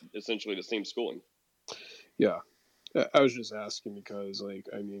they had essentially the same schooling. Yeah. I was just asking because,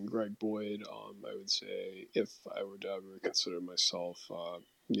 Greg Boyd, I would say if I were to ever consider myself,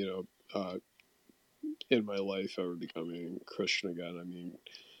 in my life ever becoming Christian again,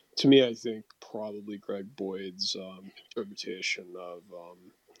 to me, I think probably Greg Boyd's interpretation of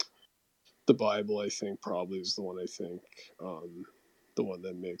the Bible, I think probably is the one the one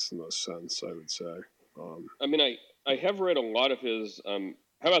that makes the most sense, I would say. I have read a lot of his... how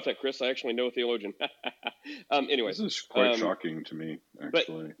about that, Chris? I actually know a theologian. Anyways, this is quite shocking to me,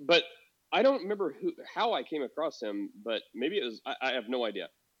 actually. But I don't remember how I came across him. But maybe it was. I have no idea.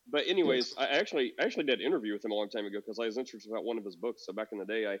 But anyways, yes. I actually did an interview with him a long time ago because I was interested about one of his books. So back in the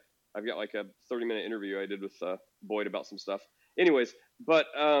day, I've got like a 30-minute interview I did with Boyd about some stuff. Anyways, but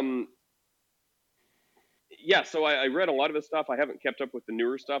yeah. So I read a lot of his stuff. I haven't kept up with the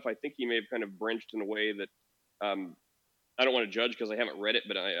newer stuff. I think he may have kind of branched in a way that. I don't want to judge because I haven't read it,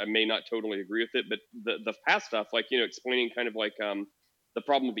 but I may not totally agree with it. But the past stuff, explaining kind of like the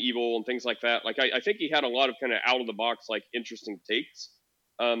problem of evil and things like that. I think he had a lot of kind of out of the box, interesting takes.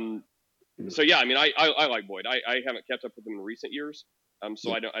 So yeah, I like Boyd. I haven't kept up with him in recent years.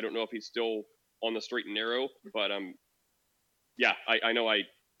 So I don't know if he's still on the straight and narrow, but yeah, I know I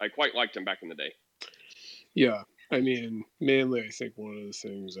quite liked him back in the day. Yeah. Mainly I think one of the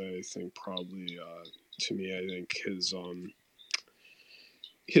things I think probably to me. I think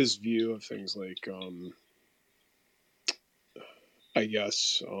his view of things like I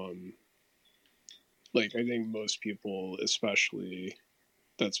guess like I think most people, especially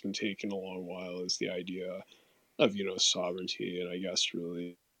that's been taken a long while, is the idea of sovereignty, and I guess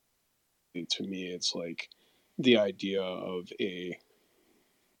really to me it's like the idea of a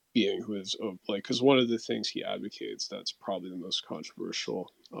being who is like, because one of the things he advocates that's probably the most controversial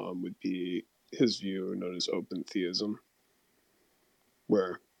would be his view known as open theism,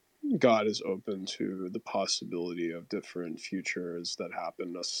 where God is open to the possibility of different futures that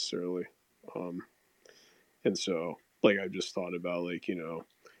happen necessarily. And so, like, I just thought about, like,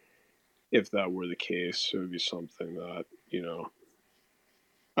 if that were the case, it would be something that,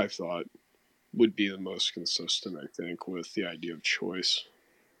 I thought would be the most consistent, I think, with the idea of choice.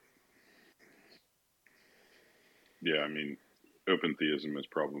 Yeah, I mean, open theism is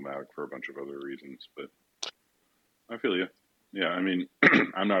problematic for a bunch of other reasons, but I feel you. Yeah, I mean,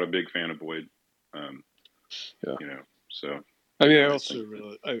 I'm not a big fan of Boyd. Yeah. So. I mean, I also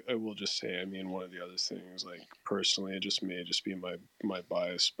really, I will just say, I mean, one of the other things, like, personally, it just may just be my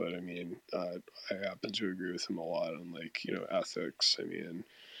bias, but I mean, I happen to agree with him a lot on, like, ethics. I mean,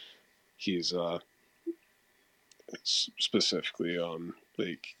 he's specifically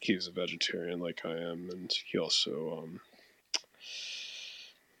like, he's a vegetarian like I am, and he also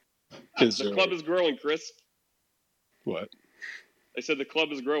the club is growing, Chris. What? I said the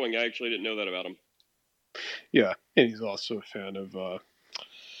club is growing. I actually didn't know that about him. Yeah, and he's also a fan of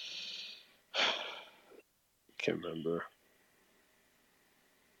can't remember.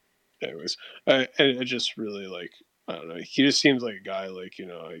 Anyways, I just really, like, I don't know. He just seems like a guy, like,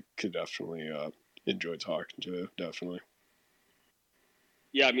 I could definitely enjoy talking to. Definitely.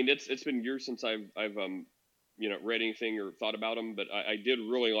 Yeah, I mean, it's been years since I've read anything or thought about him, but I did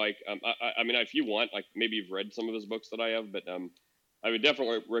really like. I mean, if you want, like, maybe you've read some of his books that I have, but I would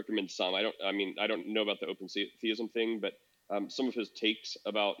definitely recommend some. I don't know about the open theism thing, but some of his takes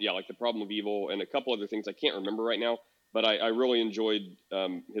about, like, the problem of evil and a couple other things I can't remember right now. But I really enjoyed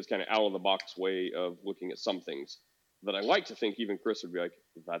his kind of out of the box way of looking at some things that I like to think even Chris would be like,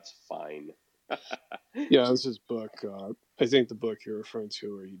 that's fine. Yeah, it was his book. I think the book you're referring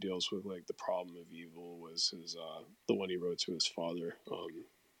to, where he deals with, like, the problem of evil, was his the one he wrote to his father,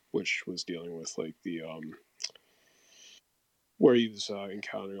 which was dealing with, like, the where he was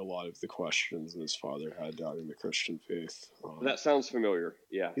encountering a lot of the questions that his father had doubting the Christian faith. That sounds familiar.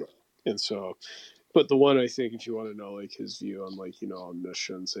 Yeah. And so, but the one, I think, if you want to know, like, his view on, like,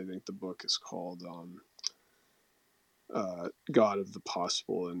 omniscience, I think the book is called God of the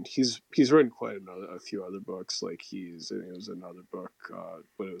Possible, and he's written quite a few other books. Like, I think it was another book,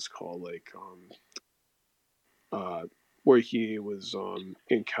 but it was called, like, where he was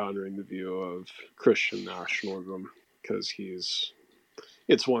encountering the view of Christian nationalism, because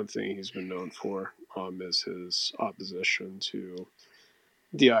it's one thing he's been known for, is his opposition to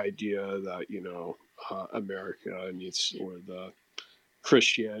the idea that America needs, or the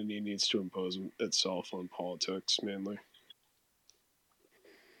Christianity needs to impose itself on politics mainly.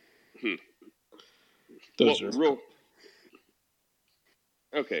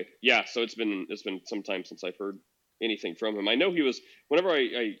 Okay, yeah. So it's been some time since I've heard anything from him. I know he was, whenever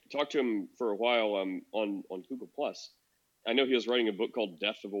I talked to him for a while on Google Plus. I know he was writing a book called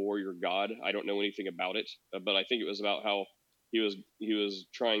Death of a Warrior God. I don't know anything about it, but I think it was about how he was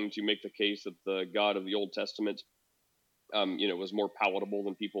trying to make the case that the God of the Old Testament, was more palatable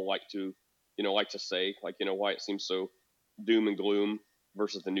than people like to say, like, why it seems so doom and gloom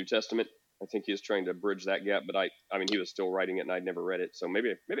versus the New Testament. I think he was trying to bridge that gap, but I mean, he was still writing it, and I'd never read it, so maybe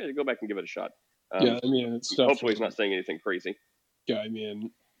I should go back and give it a shot. Yeah, I mean, it's hopefully he's not saying anything crazy. Yeah, I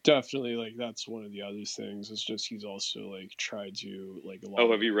mean, definitely, like, that's one of the other things. It's just he's also, like, tried to, like, a lot.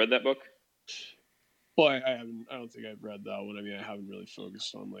 Oh, have you read that book? Well, I haven't. I don't think I've read that one. I mean, I haven't really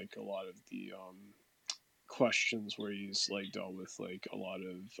focused on, like, a lot of the questions where he's, like, dealt with, like, a lot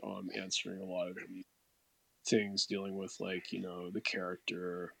of answering a lot of the things dealing with, like, the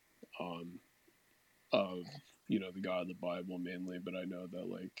character of the God of the Bible mainly. But I know that,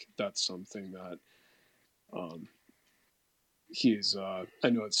 like, that's something that he's I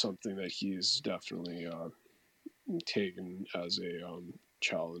know it's something that he's definitely taken as a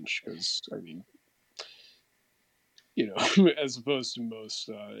challenge, because I mean, as opposed to most,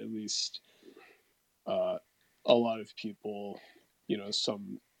 at least a lot of people,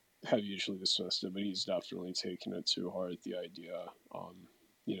 some have usually dismissed it, but he's definitely taken it to heart, the idea.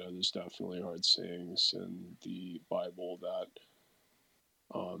 There's definitely hard sayings in the Bible that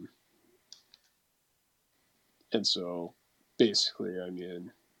and so basically, I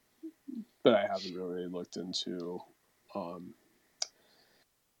mean, but I haven't really looked into.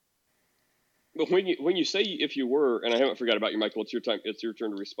 But when you say if you were, and I haven't forgot about you, Michael. It's your time. It's your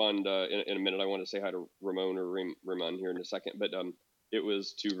turn to respond in a minute. I want to say hi to Ramon or Ramon here in a second. But it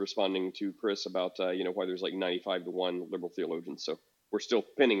was to responding to Chris about why there's like 95-1 liberal theologians. So we're still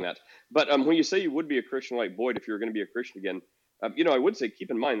pinning that. But when you say you would be a Christian like Boyd if you were going to be a Christian again, I would say keep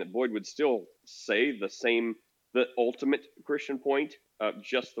in mind that Boyd would still say the ultimate Christian point,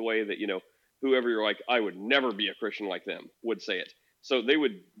 just the way that whoever you're like, I would never be a Christian like them would say it. So they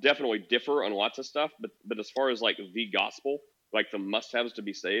would definitely differ on lots of stuff, but as far as like the gospel, like the must-haves to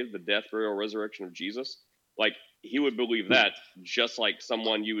be saved, the death, burial, resurrection of Jesus, like he would believe that just like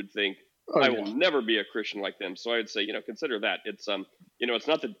someone you would think, I will never be a Christian like them. So I would say, consider that. It's it's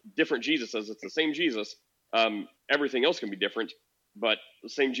not the different Jesuses, it's the same Jesus. Everything else can be different, but the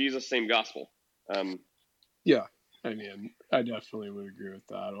same Jesus, same gospel. Yeah. I mean, I definitely would agree with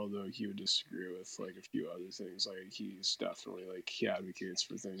that, although he would disagree with, like, a few other things. Like, he's definitely, like, he advocates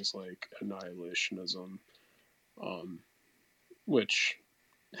for things like annihilationism, which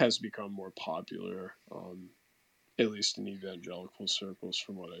has become more popular, at least in evangelical circles,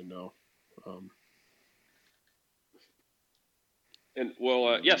 from what I know. And,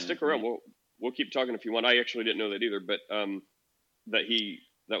 stick around. We'll keep talking if you want. I actually didn't know that either, but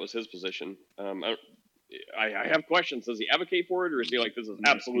that was his position. I have questions. Does he advocate for it, or is he like, this is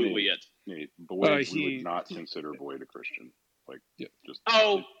absolutely it? Boyd, we would not consider Boyd a Christian.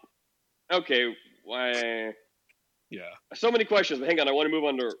 Okay. Why? Yeah. So many questions. But hang on, I want to move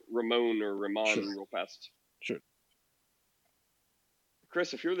on to Ramon real fast. Sure.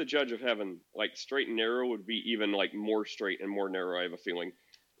 Chris, if you're the judge of heaven, like straight and narrow would be even like more straight and more narrow, I have a feeling.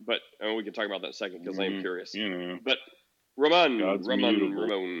 But we can talk about that in a second because I am curious. But Ramon.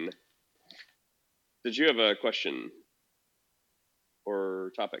 Did you have a question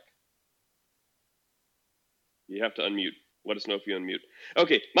or topic? You have to unmute. Let us know if you unmute.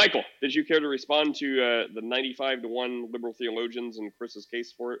 Okay, Michael, did you care to respond to the 95-1 liberal theologians and Chris's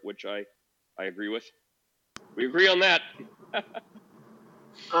case for it, which I agree with? We agree on that.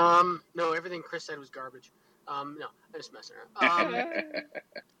 No, everything Chris said was garbage. No, I'm just messing around.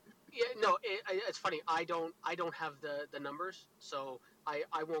 Yeah, no, it's funny. I don't have the numbers, so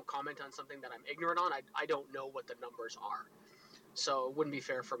I won't comment on something that I'm ignorant on. I don't know what the numbers are, so it wouldn't be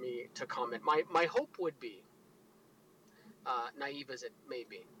fair for me to comment. My hope would be, naive as it may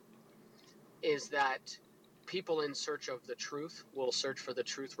be, is that people in search of the truth will search for the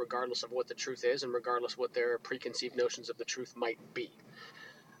truth regardless of what the truth is and regardless what their preconceived notions of the truth might be.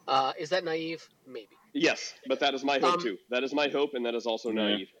 Is that naive? Maybe. Yes, but that is my hope too. That is my hope, and that is also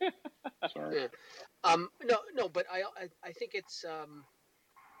naive. Sorry. Yeah. No, but I think it's.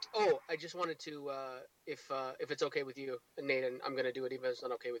 I just wanted to, if it's okay with you, Nate, and I'm going to do it even if it's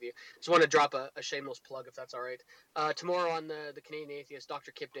not okay with you. Just want to drop a shameless plug, if that's all right. Tomorrow on the Canadian Atheist,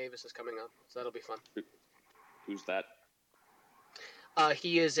 Dr. Kip Davis is coming on, so that'll be fun. Who's that?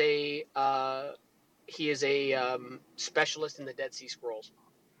 He is a specialist in the Dead Sea Scrolls.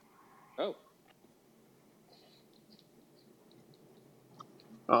 Oh.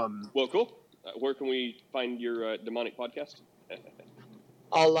 Well, cool. Where can we find your demonic podcast?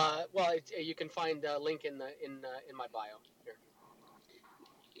 You can find a link in my bio here.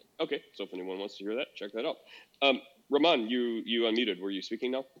 Okay, so if anyone wants to hear that, check that out. Ramon, you unmuted. Were you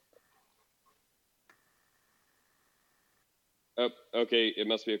speaking now? Oh, okay, it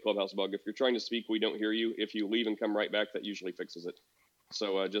must be a Clubhouse bug. If you're trying to speak, we don't hear you. If you leave and come right back, that usually fixes it.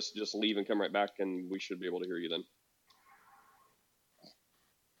 So just leave and come right back, and we should be able to hear you then.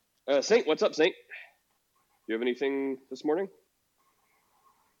 Saint, what's up, Saint? Do you have anything this morning?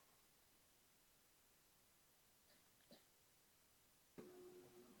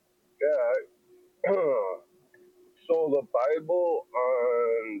 Yeah. So the Bible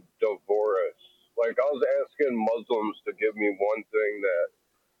on divorce, like I was asking Muslims to give me one thing that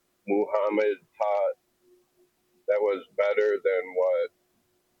Muhammad taught that was better than what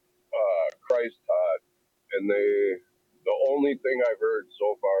Christ taught, and the only thing I've heard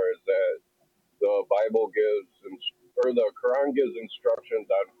so far is that the Bible the Quran gives instructions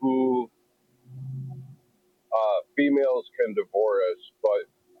on who females can divorce, but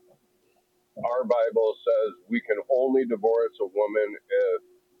our Bible says we can only divorce a woman if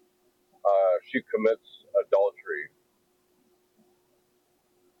she commits adultery.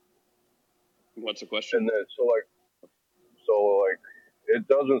 What's the question? And then, so it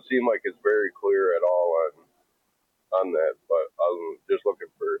doesn't seem like it's very clear at all on that, but I'm just looking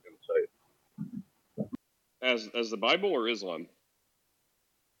for insight. As the Bible or Islam?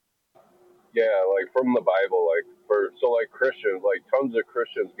 Yeah, like from the Bible, like like Christians, like tons of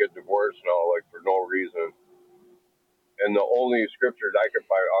Christians get divorced now, like for no reason. And the only scriptures I can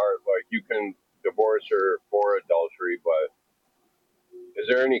find are like you can divorce her for adultery, but is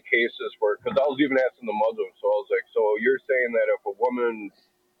there any cases for? Because I was even asking the Muslims, so I was like, so you're saying that if a woman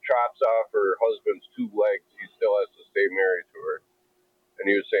chops off her husband's two legs, he still has to stay married to her? And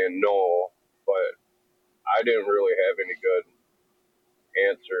he was saying no, but I didn't really have any good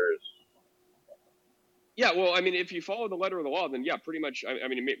answers. Yeah, well, I mean, if you follow the letter of the law, then yeah, pretty much. I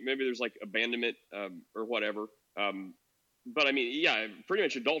mean, maybe there's like abandonment or whatever. But I mean, yeah, pretty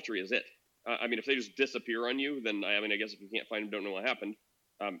much adultery is it. I mean, if they just disappear on you, then I mean, I guess if you can't find them, don't know what happened,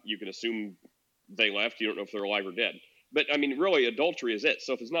 you can assume they left. You don't know if they're alive or dead. But I mean, really, adultery is it.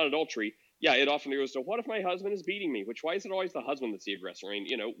 So if it's not adultery, yeah, it often goes to what if my husband is beating me? Why is it always the husband that's the aggressor? I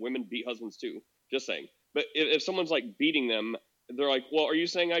mean, women beat husbands too. Just saying. But if someone's like beating them, they're like, well, are you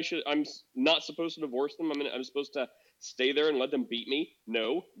saying I'm not supposed to divorce them? I'm supposed to stay there and let them beat me?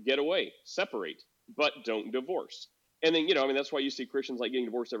 No, get away, separate, but don't divorce. And then, I mean, that's why you see Christians like getting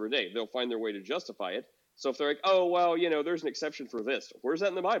divorced every day. They'll find their way to justify it. So if they're like, oh, well, there's an exception for this. Where's that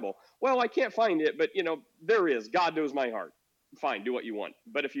in the Bible? Well, I can't find it, but, there is. God knows my heart. Fine, do what you want.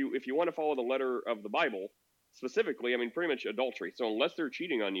 But if you want to follow the letter of the Bible, specifically, I mean, pretty much adultery. So unless they're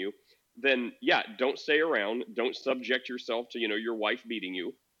cheating on you, then yeah, don't stay around. Don't subject yourself to, your wife beating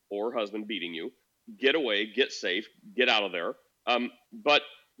you or husband beating you. Get away, get safe, get out of there. But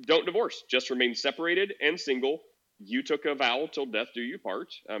don't divorce. Just remain separated and single. You took a vow till death do you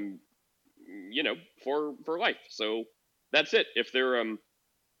part. For life. So that's it. If they're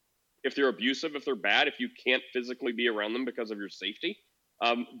abusive, if they're bad, if you can't physically be around them because of your safety,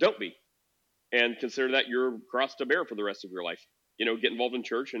 don't be. And consider that your cross to bear for the rest of your life. Get involved in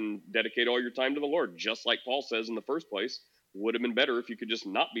church and dedicate all your time to the Lord, just like Paul says in the first place. Would have been better if you could just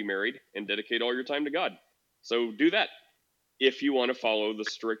not be married and dedicate all your time to God. So do that if you want to follow the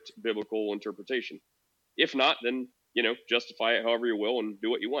strict biblical interpretation. If not, then, justify it however you will and do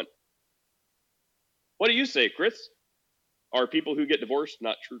what you want. What do you say, Chris? Are people who get divorced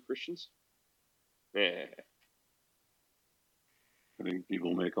not true Christians? I think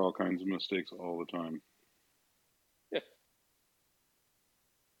people make all kinds of mistakes all the time. Yeah.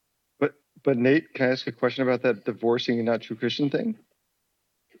 But Nate, can I ask a question about that divorcing and not true Christian thing?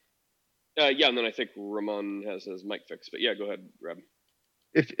 Yeah, and then I think Ramon has his mic fixed. But yeah, go ahead, Rob.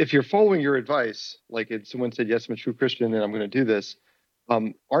 If you're following your advice, like if someone said, yes, I'm a true Christian and I'm going to do this,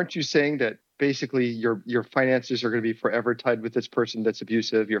 aren't you saying that basically your finances are going to be forever tied with this person that's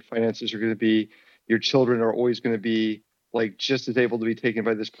abusive? Your finances are going to be, your children are always going to be like just as able to be taken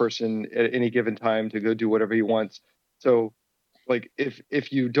by this person at any given time to go do whatever he wants. So like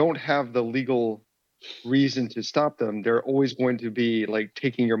if you don't have the legal reason to stop them, they're always going to be like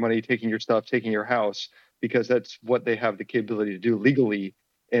taking your money, taking your stuff, taking your house, because that's what they have the capability to do legally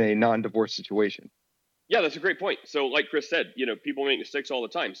in a non-divorce situation. Yeah, that's a great point. So like Chris said, people make mistakes all the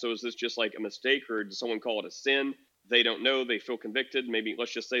time. So is this just like a mistake, or does someone call it a sin? They don't know, they feel convicted. Maybe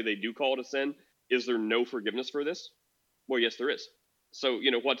let's just say they do call it a sin. Is there no forgiveness for this? Well, yes, there is. So,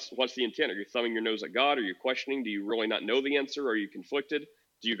 what's the intent? Are you thumbing your nose at God? Are you questioning? Do you really not know the answer? Are you conflicted?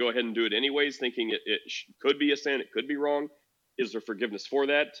 Do you go ahead and do it anyways, thinking it could be a sin, it could be wrong? Is there forgiveness for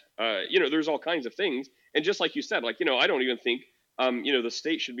that? There's all kinds of things. And just like you said, I don't even think, the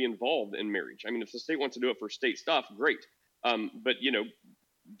state should be involved in marriage. I mean, if the state wants to do it for state stuff, great. But,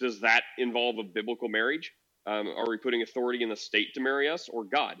 does that involve a biblical marriage? Are we putting authority in the state to marry us, or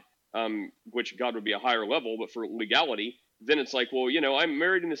God? Which God would be a higher level, but for legality, then it's like, well, I'm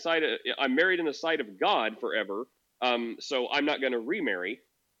married in the sight of God forever. So I'm not going to remarry.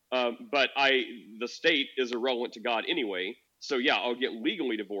 But the state is irrelevant to God anyway. So yeah, I'll get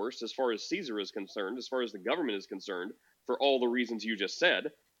legally divorced as far as Caesar is concerned, as far as the government is concerned, for all the reasons you just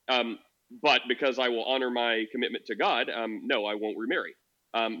said. But because I will honor my commitment to God, no, I won't remarry.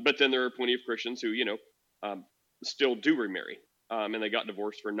 But then there are plenty of Christians who, still do remarry. And they got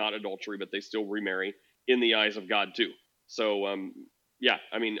divorced for not adultery, but they still remarry in the eyes of God too. So, yeah,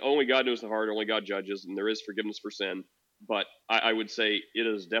 I mean, only God knows the heart, only God judges, and there is forgiveness for sin. But I would say it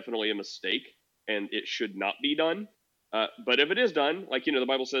is definitely a mistake, and it should not be done. But if it is done, like, the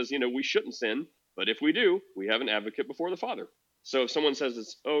Bible says, we shouldn't sin. But if we do, we have an advocate before the Father. So if someone says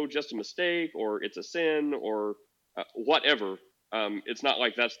it's, just a mistake, or it's a sin, or whatever, it's not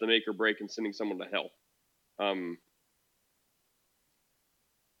like that's the make or break in sending someone to hell.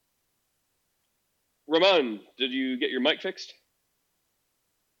 Ramon, did you get your mic fixed?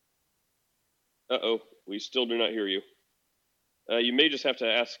 Uh-oh, we still do not hear you. You may just have to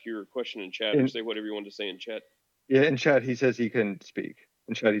ask your question in chat, or say whatever you want to say in chat. Yeah, in chat he says he can speak.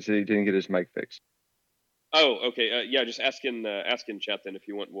 in chat. He said he didn't get his mic fixed. Oh, okay. Yeah, just ask in chat then if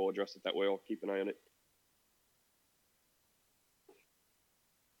you want. We'll address it that way. I'll keep an eye on it.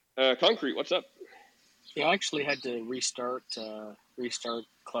 Concrete, what's up? Yeah, I actually had to restart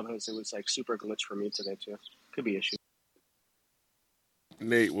Clubhouse. It was like super glitch for me today too. Could be issue.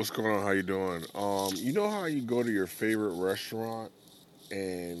 Nate, what's going on? How you doing? You know how you go to your favorite restaurant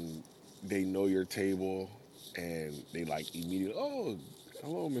and they know your table and they like immediately, oh,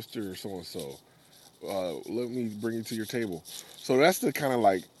 hello, Mr. So-and-so. Let me bring you to your table. So that's the kind of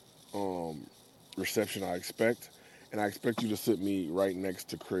like reception I expect. And I expect you to sit me right next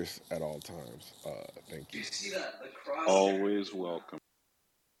to Chris at all times. Thank you. You see that? Always welcome.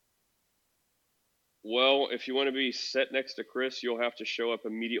 Well, if you want to be set next to Chris, you'll have to show up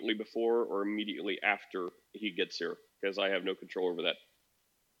immediately before or immediately after he gets here, because I have no control over that.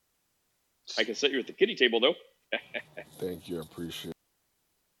 I can sit you at the kiddie table, though. Thank you. I appreciate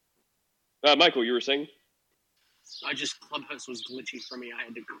it. Michael, you were saying? Clubhouse was glitchy for me. I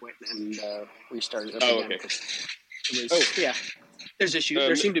had to quit and restart it up again. Okay. Yeah. There's issues.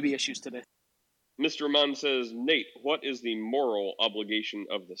 There seem to be issues today. Mr. Rahman says, Nate, what is the moral obligation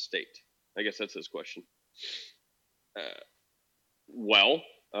of the state? I guess that's his question.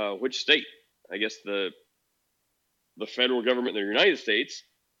 Which state? I guess the federal government in the United States,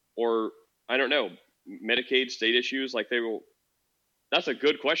 or I don't know, Medicaid, state issues, like they will. That's a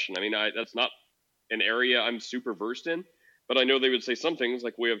good question. I mean, that's not an area I'm super versed in, but I know they would say some things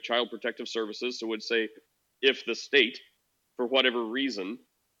like we have Child Protective Services, so would say if the state, for whatever reason,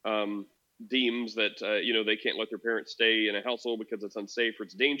 deems that they can't let their parents stay in a household because it's unsafe or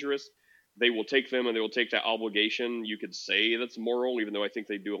it's dangerous, they will take them and they will take that obligation. You could say that's moral, even though I think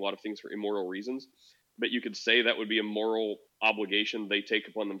they do a lot of things for immoral reasons. But you could say that would be a moral obligation they take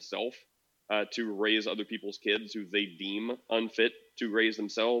upon themselves to raise other people's kids who they deem unfit to raise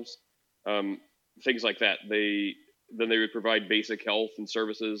themselves. Things like that. They would provide basic health and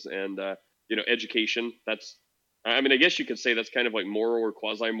services and education. I guess you could say that's kind of like moral or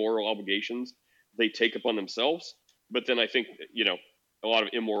quasi-moral obligations they take upon themselves. But then I think a lot of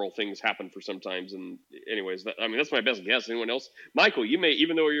immoral things happen for sometimes. And anyways, that's my best guess. Anyone else? Michael, you may,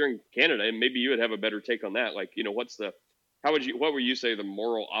 even though you're in Canada, and maybe you would have a better take on that. Like, what would you say the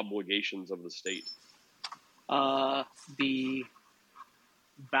moral obligations of the state? The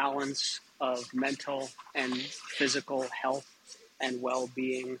balance of mental and physical health and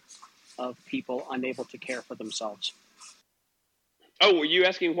well-being of people unable to care for themselves. Oh, were you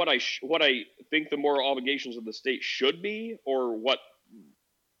asking what I think the moral obligations of the state should be, or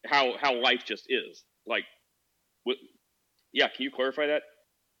how life just is? Like, yeah, can you clarify that?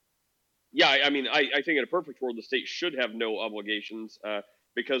 Yeah, I think in a perfect world, the state should have no obligations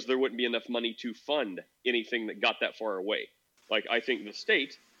because there wouldn't be enough money to fund anything that got that far away. Like, I think the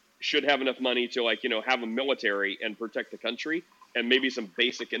state should have enough money to, have a military and protect the country and maybe some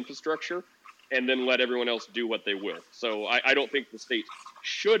basic infrastructure, and then let everyone else do what they will. So I don't think the state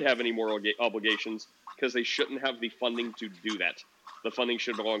should have any moral obligations because they shouldn't have the funding to do that. The funding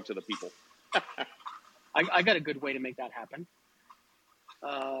should belong to the people. I got a good way to make that happen.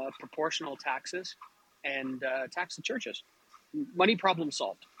 Proportional taxes and tax the churches. Money problem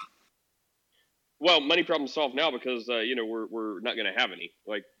solved. Well, money problem solved now because we're not going to have any.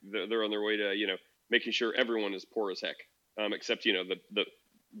 Like they're on their way to making sure everyone is poor as heck, except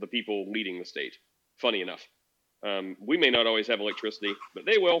the people leading the state. Funny enough, we may not always have electricity, but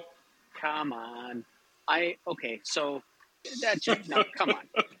they will. Come on, so that's just no. Come on,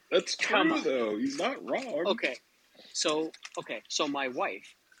 that's true though. He's not wrong. Okay, so my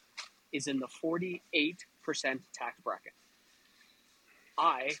wife is in the 48% tax bracket.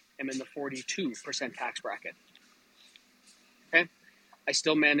 I am in the 42% tax bracket. Okay, I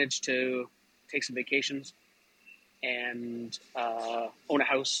still manage to take some vacations and own a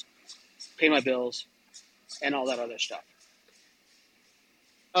house, pay my bills, and all that other stuff.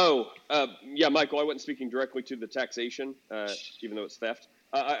 Yeah, Michael, I wasn't speaking directly to the taxation, even though it's theft.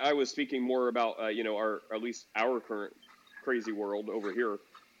 I was speaking more about, at least our current crazy world over here. It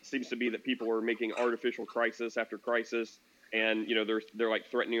seems to be that people are making artificial crisis after crisis, and, they're like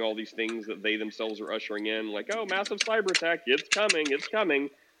threatening all these things that they themselves are ushering in, like, oh, massive cyber attack, it's coming.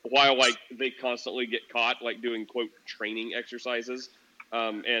 While they constantly get caught doing quote training exercises,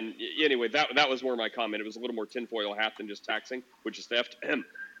 and anyway, that was more my comment. It was a little more tinfoil hat than just taxing, which is theft.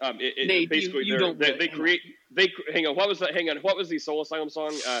 Nate, basically, hang on. What was that? Hang on. What was the Soul Asylum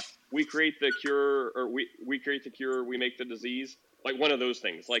song? We create the cure, or we create the cure. We make the disease. Like one of those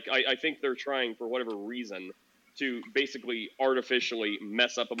things. Like I think they're trying for whatever reason to basically artificially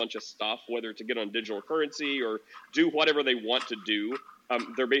mess up a bunch of stuff, whether to get on digital currency or do whatever they want to do.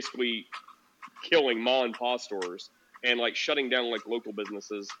 they're basically killing ma and pa stores and like shutting down like local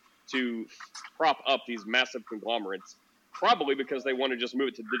businesses to prop up these massive conglomerates, probably because they want to just move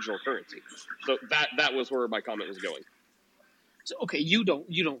it to digital currency. So that was where my comment was going. So, okay, you don't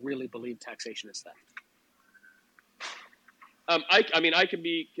really believe taxation is theft? I mean, I can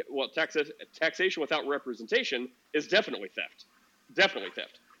be, well, taxation without representation is definitely theft. Definitely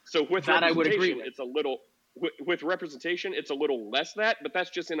theft. So with That I would agree representation, with. it's a little, with representation, it's a little less that, but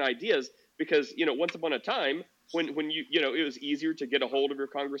that's just in ideas because, you know, once upon a time when you know, it was easier to get a hold of your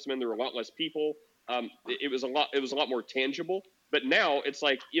congressman, there were a lot less people. It was a lot more tangible, but now it's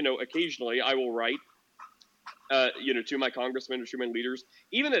like, you know, occasionally I will write, you know, to my congressmen or to my leaders,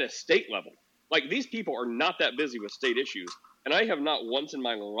 even at a state level. Like, these people are not that busy with state issues. And I have not once in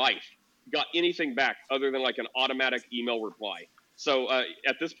my life got anything back other than like an automatic email reply. So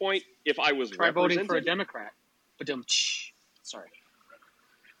at this point, if I was Try voting for a Democrat. Sorry.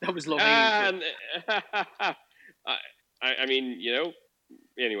 That was low hanging fruit. I mean, you know,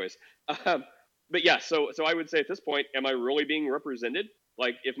 anyways. But yeah, so I would say at this point, am I really being represented?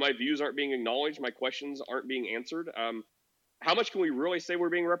 Like, if my views aren't being acknowledged, my questions aren't being answered, how much can we really say we're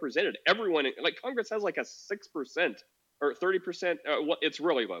being represented? Everyone, like Congress has like a 6% or 30%, it's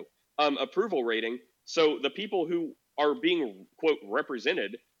really low, approval rating. So the people who are being, quote,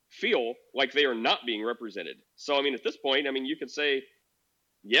 represented feel like they are not being represented. So, I mean, at this point, I mean, you could say,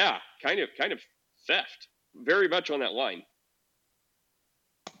 yeah, kind of theft, very much on that line.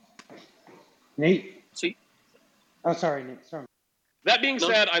 Nate? See? Oh, sorry, Nate. Sorry. That being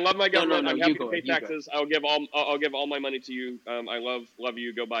said, I love my government. No, I'm you happy go to pay ahead, you go taxes. I'll give all my money to you. I love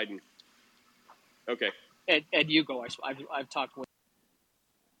you. Go Biden. Okay. Ed, you go. I've talked with.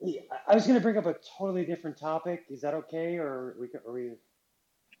 Yeah, I was going to bring up a totally different topic. Is that okay, or are we?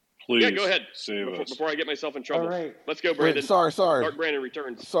 Please. Yeah, go ahead. Save us. Before I get myself in trouble. All right. Let's go, Brandon. Wait, sorry. Dark Brandon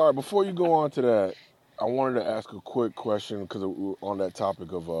returns. Sorry, before you go on to that, I wanted to ask a quick question because we're on that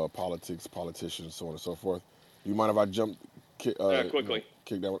topic of politics, politicians, so on and so forth. Do you mind if I jump? Quickly.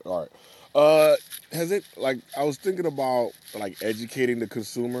 Kick that one? All right. Has it, like, I was thinking about, like, educating the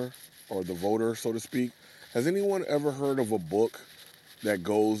consumer or the voter, so to speak. Has anyone ever heard of a book that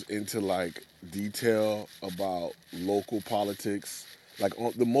goes into, like, detail about local politics, like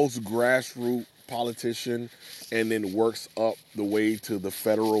on the most grassroots politician, and then works up the way to the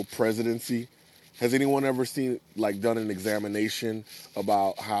federal presidency? Has anyone ever seen, like, done an examination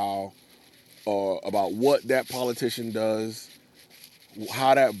about how, about what that politician does,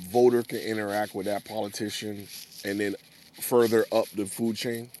 how that voter can interact with that politician, and then further up the food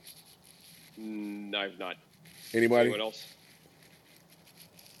chain? I've not. Anybody? Anyone else?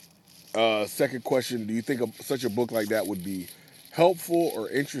 Second question, do you think such a book like that would be helpful or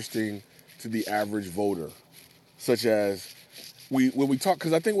interesting to the average voter? Such as, when we talk,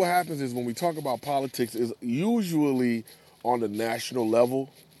 because I think what happens is when we talk about politics is usually on the national level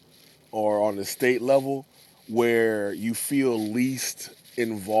or on the state level where you feel least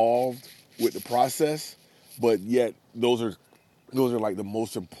involved with the process, but yet those are like the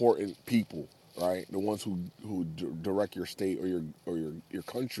most important people, right? The ones who direct your state or your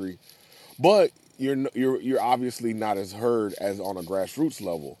country. But you're obviously not as heard as on a grassroots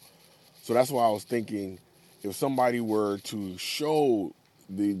level. So that's why I was thinking, if somebody were to show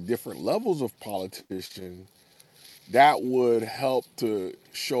the different levels of politician, that would help to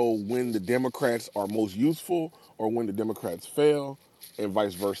show when the Democrats are most useful or when the Democrats fail, and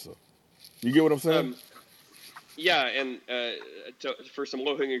vice versa. You get what I'm saying? Yeah, and for some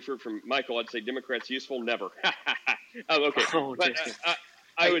low-hanging fruit from Michael, I'd say Democrats useful, never. Okay. But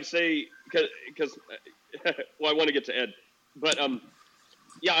I would say, because well, I want to get to Ed. But,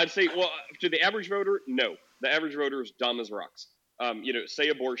 yeah, I'd say, well, to the average voter, no. The average voter is dumb as rocks. You know, say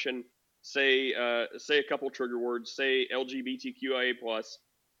abortion, say a couple trigger words, say LGBTQIA+,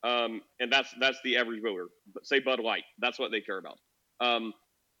 and that's the average voter. Say Bud Light, that's what they care about.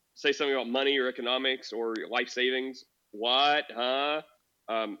 Say something about money or economics or life savings. What? Huh?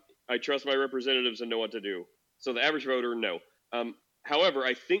 I trust my representatives and know what to do. So the average voter, no. However,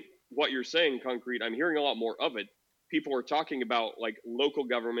 I think what you're saying, Concrete, I'm hearing a lot more of it. People are talking about like local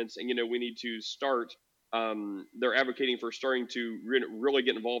governments, and we need to start. They're advocating for starting to really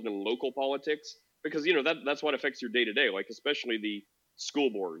get involved in local politics because that's what affects your day to day. Like especially the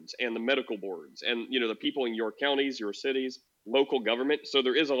school boards and the medical boards, and the people in your counties, your cities, local government. So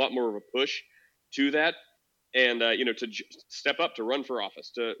there is a lot more of a push to that, and to step up, to run for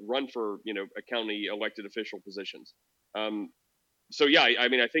office, to run for a county elected official positions. So yeah, I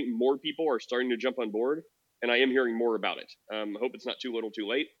mean, I think more people are starting to jump on board, and I am hearing more about it. I hope it's not too little, too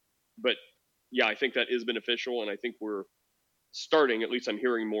late, but yeah, I think that is beneficial, and I think we're starting. At least I'm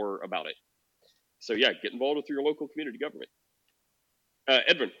hearing more about it. So yeah, get involved with your local community government.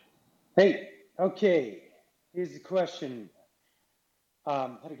 Edwin. Hey, okay. Here's the question.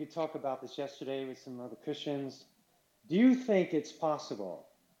 Had a good talk about this yesterday with some other Christians. Do you think it's possible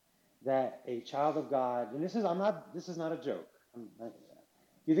that a child of God, and this is not a joke. Do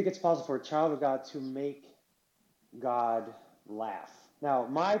you think it's possible for a child of God to make God laugh? Now,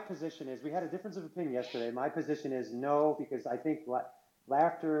 my position is, we had a difference of opinion yesterday. My position is no, because I think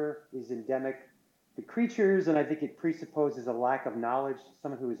laughter is endemic to creatures, and I think it presupposes a lack of knowledge.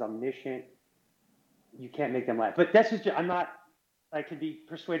 Someone who is omniscient, you can't make them laugh. But that's just, I can be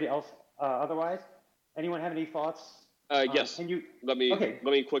persuaded else otherwise. Anyone have any thoughts? Yes. Can you? Let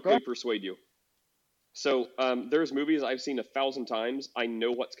me quickly persuade you. So there's movies I've seen 1,000 times. I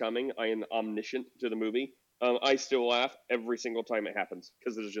know what's coming. I am omniscient to the movie. I still laugh every single time it happens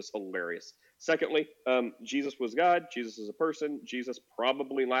because it is just hilarious. Secondly, Jesus was God. Jesus is a person. Jesus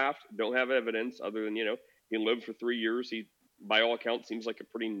probably laughed. Don't have evidence other than, he lived for 3 years. He, by all accounts, seems like a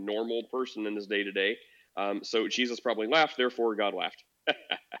pretty normal person in his day-to-day. So Jesus probably laughed. Therefore, God laughed.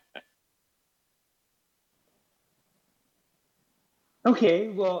 Okay,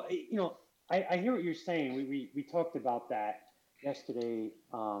 well, I hear what you're saying. We talked about that yesterday,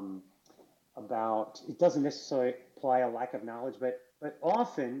 about it doesn't necessarily imply a lack of knowledge, but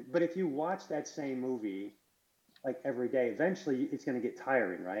if you watch that same movie like every day, eventually it's going to get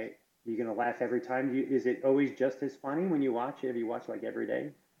tiring, right? You're going to laugh every time. Is it always just as funny when you watch it? If you watch like every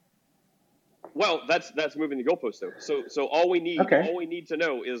day? Well, that's moving the goalpost though. So all we need to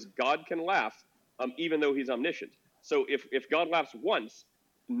know is God can laugh, even though He's omniscient. So if God laughs once,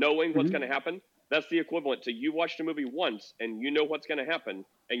 knowing what's going to happen, that's the equivalent to you watched a movie once and you know what's going to happen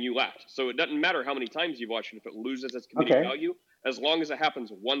and you laughed. So it doesn't matter how many times you've watched it if it loses its comedic value. As long as it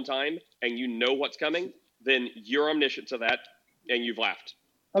happens one time and you know what's coming, then you're omniscient to that and you've laughed.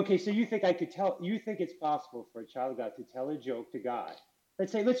 Okay, so you think you think it's possible for a child of God to tell a joke to God?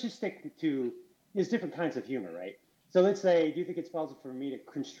 Let's just stick to, there's different kinds of humor, right? So let's say, do you think it's possible for me to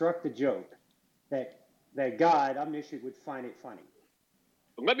construct a joke that God, omniscient, would find it funny?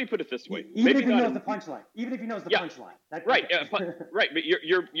 Let me put it this way: even if he knows the punchline. Punchline. Right. Right. But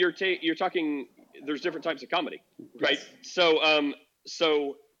you're talking. There's different types of comedy, right? Yes.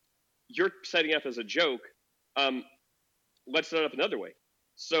 So you're setting up as a joke. Let's set it up another way.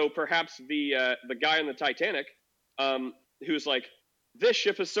 So perhaps the guy on the Titanic, who's like, this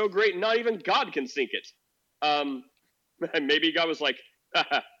ship is so great, not even God can sink it. Maybe God was like,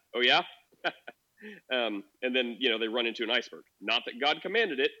 oh yeah. And then they run into an iceberg. Not that God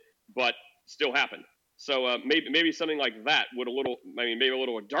commanded it, but still happened. So maybe something like that maybe a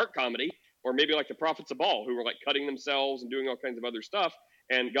little dark comedy, or maybe like the prophets of Baal who were like cutting themselves and doing all kinds of other stuff,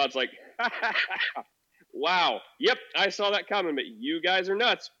 and God's like, wow, yep, I saw that coming, but you guys are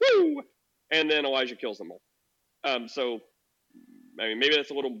nuts, woo! And then Elijah kills them all. So maybe that's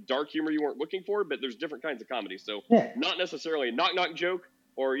a little dark humor you weren't looking for, but there's different kinds of comedy. So not necessarily a knock joke.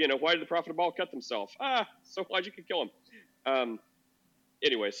 Or, why did the prophet of Baal cut themselves? So Elijah could kill him.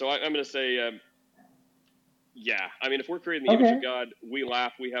 Anyway, so I'm going to say, yeah. I mean, if we're creating the image of God, we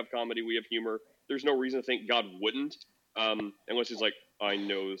laugh, we have comedy, we have humor. There's no reason to think God wouldn't, unless He's like, I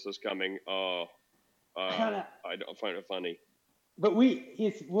know this is coming. I don't find it funny. But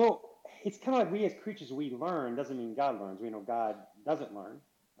it's kind of like we as creatures, we learn. Doesn't mean God learns. We know God doesn't learn,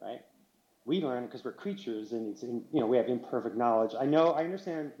 right? We learn because we're creatures, and we have imperfect knowledge. I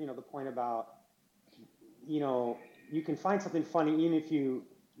understand, the point about, you can find something funny even if you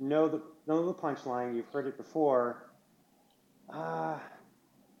know the punchline, you've heard it before. But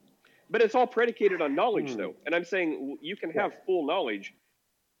it's all predicated on knowledge, though. And I'm saying you can have full knowledge.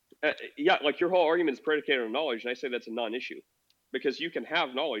 Like your whole argument is predicated on knowledge, and I say that's a non-issue because you can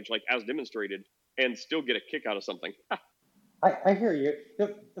have knowledge, like as demonstrated, and still get a kick out of something. I hear you.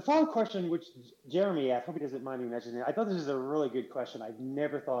 The final question, which Jeremy asked, I hope he doesn't mind me mentioning it. I thought this is a really good question. I've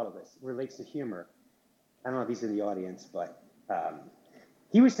never thought of this. It relates to humor. I don't know if he's in the audience, but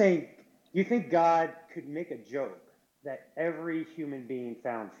he was saying, you think God could make a joke that every human being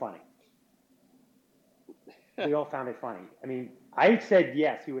found funny? We all found it funny. I mean, I said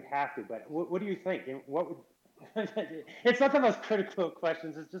yes, he would have to, but what do you think? What would? It's not the most critical of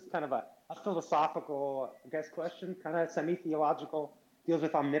questions. It's just kind of a philosophical, I guess, question, kind of semi-theological, deals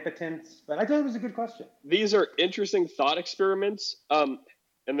with omnipotence. But I thought it was a good question. These are interesting thought experiments. And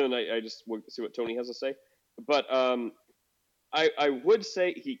then I just will see what Tony has to say. But I would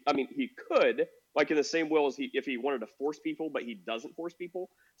say he could, like in the same way as if he wanted to force people, but he doesn't force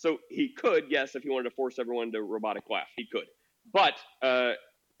people. So he could, yes, if he wanted to force everyone to robotic laugh, he could. But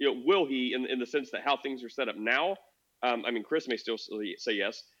will he, in the sense that how things are set up now, I mean, Chris may still say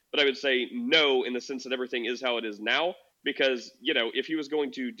yes, but I would say no in the sense that everything is how it is now. Because, you know, if he was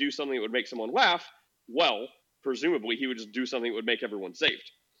going to do something that would make someone laugh, well, presumably he would just do something that would make everyone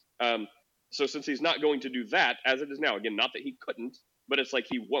saved. So since he's not going to do that as it is now, again, not that he couldn't, but it's like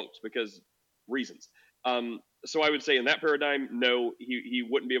he won't because reasons. So I would say in that paradigm, no, he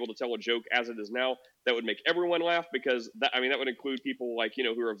wouldn't be able to tell a joke as it is now that would make everyone laugh, because that would include people like, you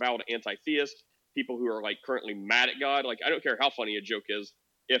know, who are avowed anti-theist, people who are like currently mad at God. Like, I don't care how funny a joke is.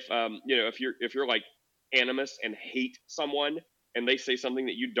 If you know, if you're like animus and hate someone and they say something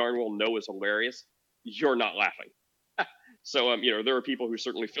that you darn well know is hilarious, you're not laughing. So you know, there are people who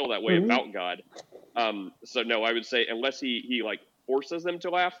certainly feel that way about God. So no, I would say unless he like forces them to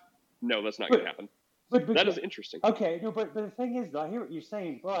laugh, no, that's not going to happen. But that is interesting. Okay, no, but the thing is, though, I hear what you're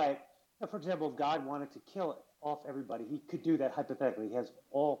saying, but for example, if God wanted to kill off everybody, he could do that hypothetically. He has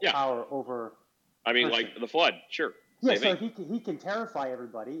all power over. I mean, like the flood, sure. Yeah, so he can terrify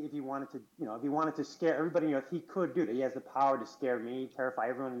everybody if he wanted to. You know, if he wanted to scare everybody, you know, he could do that. He has the power to scare me, terrify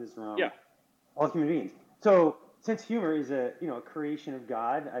everyone in this room. Yeah. All human beings. So since humor is a creation of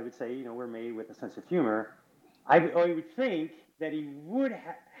God, I would say, you know, we're made with a sense of humor. I would think that he would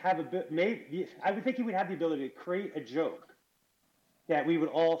have a bit. Maybe I would think he would have the ability to create a joke that we would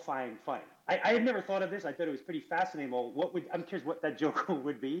all find funny. I had never thought of this. I thought it was pretty fascinating. Well, I'm curious what that joke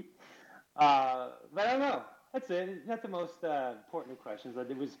would be. But I don't know. That's it. It's not the most important of questions,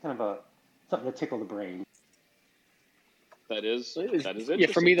 but it was kind of something to tickle the brain. That is interesting. Yeah,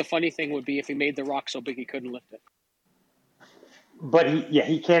 for me, the funny thing would be if he made the rock so big he couldn't lift it. But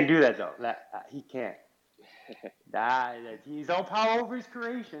he can't do that though. He can't. He's all power over his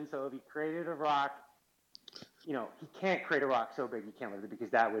creation. So if he created a rock, you know, he can't create a rock so big he can't lift it,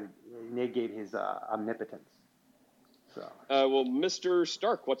 because that would negate his omnipotence. So. Well, Mr.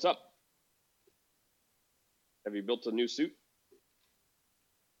 Stark, what's up? Have you built a new suit?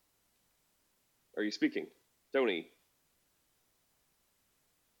 Are you speaking? Tony.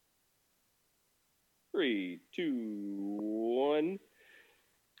 3, 2, 1.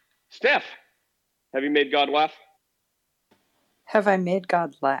 Steph, have you made God laugh? Have I made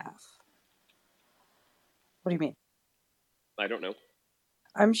God laugh? What do you mean? I don't know.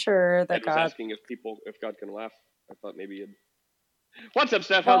 I'm sure that Ed was God... asking if God can laugh. I thought maybe you'd... What's up,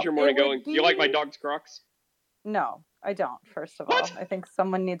 Steph? How's your morning going? You like my dog's Crocs? No, I don't, first of all. I think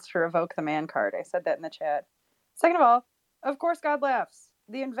someone needs to revoke the man card. I said that in the chat. Second of all, of course God laughs.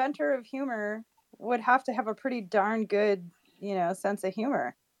 The inventor of humor would have to have a pretty darn good, you know, sense of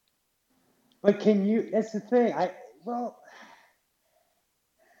humor. But that's the thing.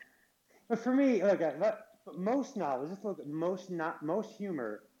 But for me, look, most novels, just look at most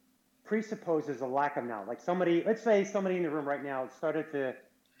humor presupposes a lack of knowledge. Like let's say somebody in the room right now started to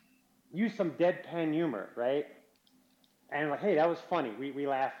use some deadpan humor, right? And like, hey, that was funny. We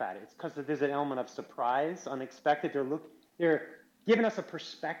laugh at it. It's because there's an element of surprise, unexpected. They're giving us a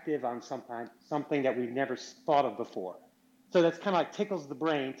perspective on something that we've never thought of before. So that's kind of like tickles the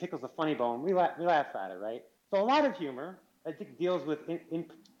brain, tickles the funny bone. We laugh at it, right? So a lot of humor, I think, deals with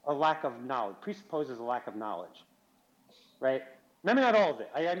a lack of knowledge, presupposes a lack of knowledge, right? Maybe not all of it.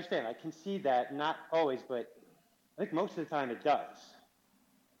 I understand. I concede that, not always, but I think most of the time it does.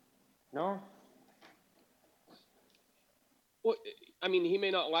 No? Well, I mean, he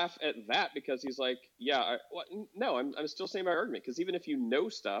may not laugh at that because he's like, no, I'm still saying my argument, because even if you know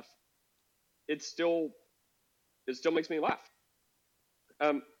stuff, it still makes me laugh.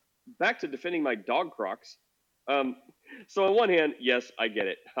 Back to defending my dog Crocs. So on one hand, yes, I get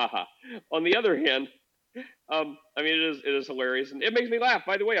it. Haha. On the other hand, I mean, it is hilarious, and it makes me laugh.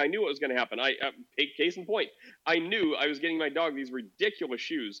 By the way, I knew what was going to happen. Case in point, I knew I was getting my dog these ridiculous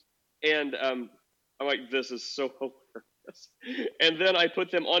shoes, and I'm like, this is so hilarious. And then I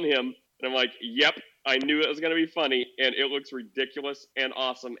put them on him, and I'm like, yep, I knew it was going to be funny, and it looks ridiculous and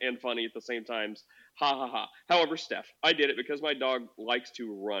awesome and funny at the same times. Ha ha ha. However, Steph, I did it because my dog likes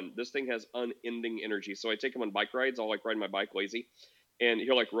to run. This thing has unending energy, so I take him on bike rides. I'll like ride my bike lazy, and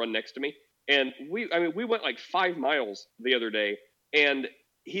he'll like run next to me. And we went like 5 miles the other day, and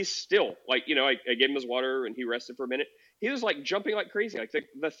he's still like, you know, I gave him his water and he rested for a minute. He was like jumping like crazy. Like the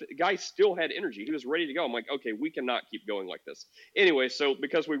guy still had energy. He was ready to go. I'm like, okay, we cannot keep going like this. Anyway, so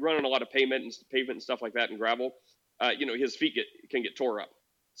because we run on a lot of pavement and stuff like that and gravel, you know, his feet can get tore up.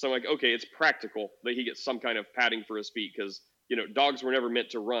 So I'm like, okay, it's practical that he gets some kind of padding for his feet, because, you know, dogs were never meant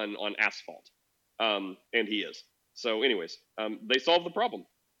to run on asphalt. And he is. So anyways, they solved the problem.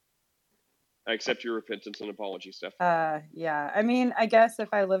 I accept your repentance and apology, Steph. Yeah. I mean, I guess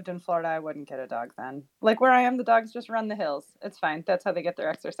if I lived in Florida, I wouldn't get a dog then. Like where I am, the dogs just run the hills. It's fine. That's how they get their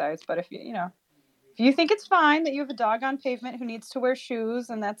exercise. But if you know, If you think it's fine that you have a dog on pavement who needs to wear shoes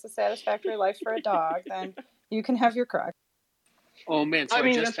and that's a satisfactory life for a dog, then you can have your Crocs. Oh man! So I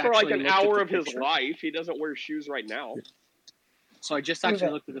mean, just that's for like actually an looked at hour the of his picture. life. He doesn't wear shoes right now. So I just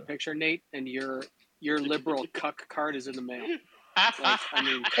actually looked at the picture, Nate, and your liberal cuck card is in the mail. Like, I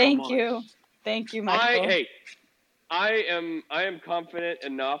mean, Thank you, Michael. I am confident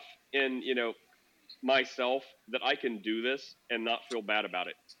enough in myself that I can do this and not feel bad about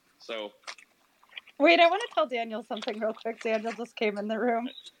it. So. Wait, I want to tell Daniel something real quick. Daniel just came in the room.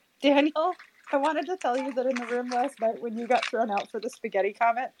 Daniel, I wanted to tell you that in the room last night when you got thrown out for the spaghetti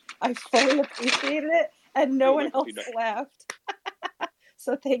comment, I fully appreciated it, and no one else laughed.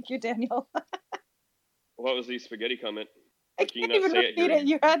 So thank you, Daniel. What was the spaghetti comment? I can't even repeat it.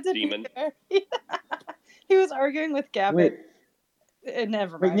 You had to be there. He was arguing with Gavin. Wait.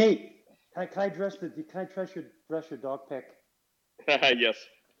 Never mind. Wait, Nate. Can I address your dog pick? Yes.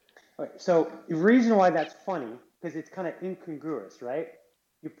 Okay, so the reason why that's funny, because it's kind of incongruous, right?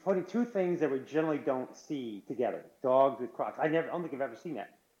 You're putting two things that we generally don't see together. Dogs with Crocs. I don't think I've ever seen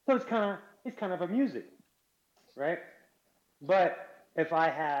that. So it's kind of amusing, right? But if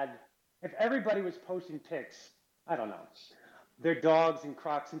everybody was posting pics, I don't know, their dogs and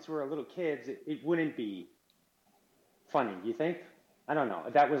Crocs since we were little kids, it wouldn't be funny, you think? I don't know.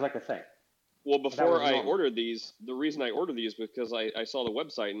 That was like a thing. Well, before I ordered these, the reason I ordered these was because I saw the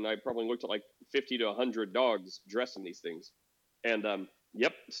website and I probably looked at like 50 to 100 dogs dressed in these things. And,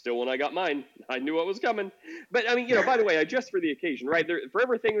 yep, still when I got mine, I knew what was coming. But, I mean, by the way, I dressed for the occasion, right? For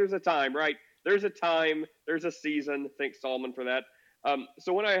everything, there's a time, right? There's a time, there's a season. Thanks, Solomon, for that.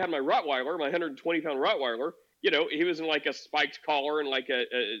 So when I had my Rottweiler, my 120-pound Rottweiler, he was in like a spiked collar and like a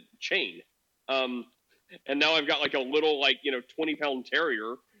chain. And now I've got like a little 20-pound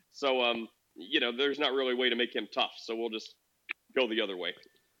terrier. So, there's not really a way to make him tough. So we'll just go the other way.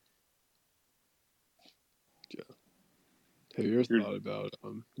 Yeah. Have you ever thought about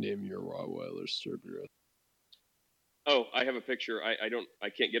naming your Rottweiler Cerberus? Oh, I have a picture. I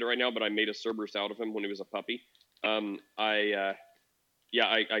can't get it right now, but I made a Cerberus out of him when he was a puppy. I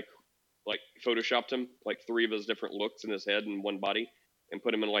photoshopped him, like 3 of his different looks in his head and one body, and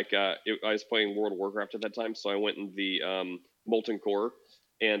put him in I was playing World of Warcraft at that time, so I went in the Molten Core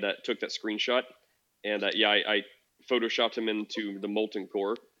and took that screenshot, and I photoshopped him into the Molten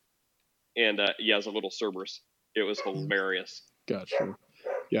Core, and as a little Cerberus. It was hilarious. Gotcha.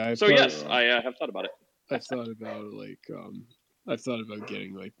 Yeah. I have thought about it. I've thought about I've thought about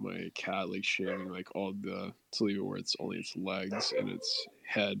getting my cat shaving all the to leave it where it's only its legs and its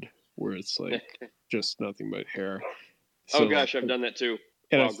head where it's just nothing but hair. So, oh gosh, I've done that too.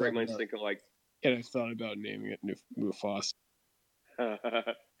 And wow, great minds think alike. And I thought about naming it Mufasa.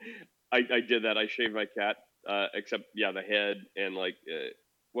 I did that. I shaved my cat, except the head and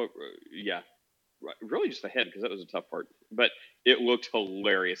really just the head because that was a tough part. But it looked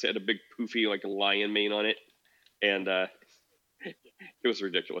hilarious. It had a big poofy lion mane on it, and it was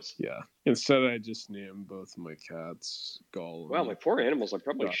ridiculous. Yeah. Instead, I just named both of my cats Gollum. Wow, my poor animals. I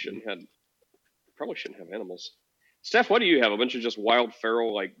probably shouldn't have animals. Steph, what do you have? A bunch of just wild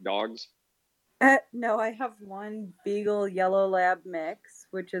feral dogs? No, I have one Beagle Yellow Lab mix,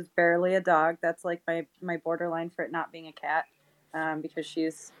 which is barely a dog. That's my borderline for it not being a cat, because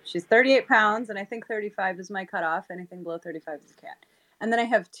she's 38 pounds, and I think 35 is my cutoff. Anything below 35 is a cat. And then I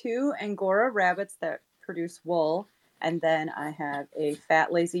have 2 Angora rabbits that produce wool, and then I have a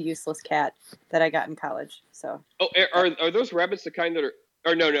fat, lazy, useless cat that I got in college. So. Oh, are those rabbits the kind that are?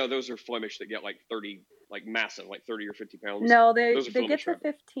 Or no, those are Flemish that get 30. Massive, 30 or 50 pounds. No, they get to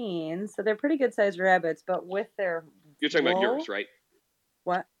 15, so they're pretty good sized rabbits. But with their you're talking about yours, right?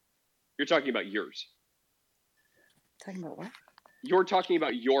 What? You're talking about yours. Talking about what? You're talking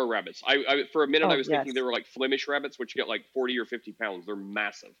about your rabbits. I for a minute I was thinking they were Flemish rabbits, which get 40 or 50 pounds. They're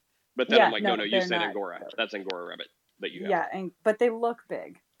massive. But then I'm no, you said Angora. That's Angora rabbit that you have. Yeah, but they look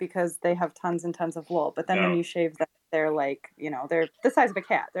big because they have tons and tons of wool. But then when you shave them, they're they're the size of a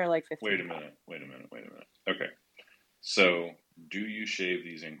cat. They're 15. Wait a minute. Okay. So, do you shave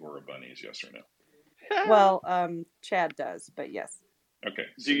these Angora bunnies, yes or no? Well, Chad does, but yes. Okay.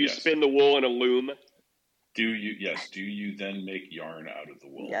 So do you spin the wool in a loom? Do you then make yarn out of the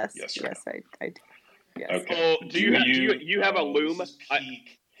wool? Yes. Yes, I do. Yes. Okay. Oh, do you have a loom?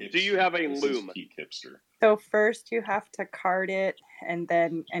 Do you have a loom? Peak hipster. So first you have to card it and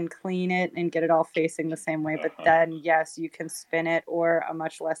clean it and get it all facing the same way. But then, yes, you can spin it, or a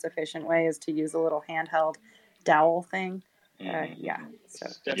much less efficient way is to use a little handheld dowel thing. Yeah. So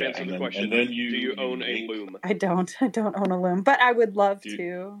answer the question. And then do you own a loom? I don't own a loom, but I would love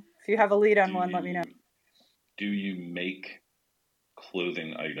to. If you have a lead on one, let me know. Do you make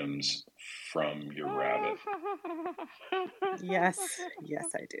clothing items from your rabbit. Yes,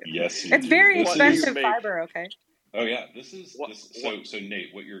 I do. Yes, you It's do. very This expensive is, fiber. Okay. oh yeah, so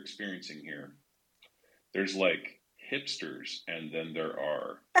Nate, what you're experiencing here, there's like hipsters, and then there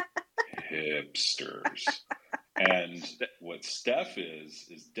are hipsters. And what Steph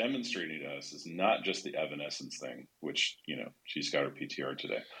is demonstrating to us is not just the Evanescence thing, which, you know, she's got her PTR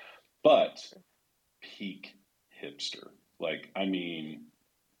today, but peak hipster. Like, I mean,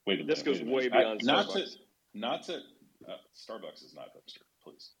 wait a minute. This goes way beyond Starbucks. Not to Starbucks is not hipster,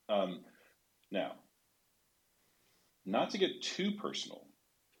 please. Now, not to get too personal,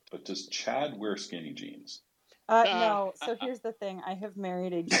 but does Chad wear skinny jeans? No. So here's the thing. I have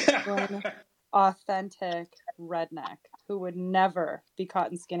married a genuine, authentic redneck who would never be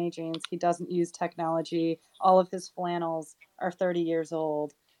caught in skinny jeans. He doesn't use technology. All of his flannels are 30 years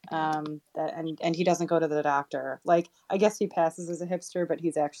old. And he doesn't go to the doctor. Like, I guess he passes as a hipster, but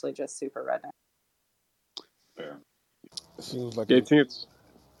he's actually just super redneck. Fair. It seems like I think it's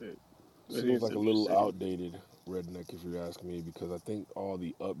a little outdated redneck, if you ask me, because I think all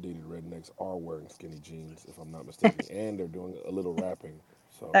the updated rednecks are wearing skinny jeans, if I'm not mistaken, and they're doing a little rapping.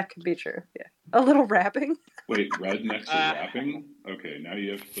 So that could be true. Yeah, a little rapping. Wait, rednecks are rapping? Okay, now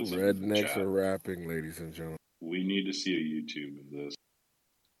you have to put something in the rednecks chat. are rapping, ladies and gentlemen. We need to see a YouTube of this.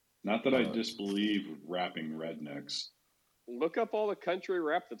 Not that I disbelieve rapping rednecks. Look up all the country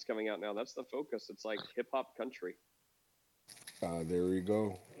rap that's coming out now. That's the focus. It's like hip hop country. There we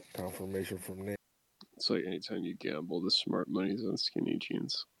go. Confirmation from Nate. It's like anytime you gamble, the smart money's on skinny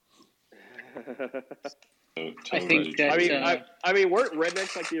jeans. I think that. I mean, weren't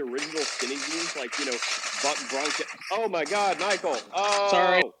rednecks like the original skinny jeans? Like, you know, Bronco. Oh my God, Michael. Oh,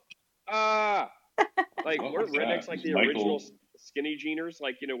 sorry. Like, weren't rednecks like the Michael. Original skinny jeaners?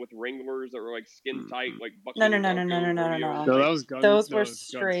 Like, you know, with Wranglers that were like skin tight, like No. that was Those were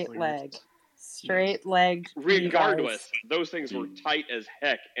straight leg. Straight legged. Regardless, those things were tight as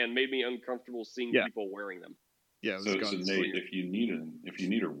heck and made me uncomfortable seeing people wearing them. Yeah. So Nate, if you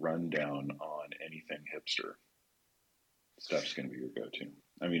need a rundown on anything hipster, Steph's going to be your go-to.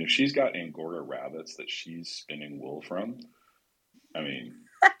 I mean, if she's got Angora rabbits that she's spinning wool from, I mean,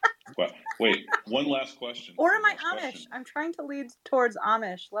 wait, one last question. Or am I Amish? I'm trying to lead towards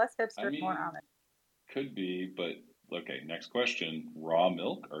Amish, less hipster, more Amish. Could be, but okay. Next question: raw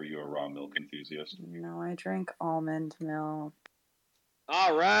milk? Are you a raw milk enthusiast? No, I drink almond milk.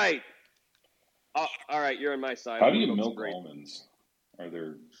 All right. All right, you're on my side. How do you milk almonds? Are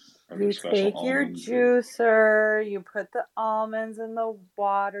there You special take your almonds? juicer, you put the almonds in the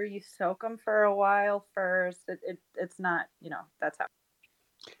water, you soak them for a while first. It's not, that's how.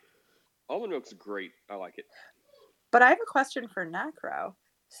 Almond milk's great. I like it. But I have a question for Necro.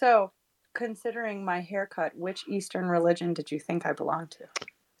 So, considering my haircut, which Eastern religion did you think I belonged to?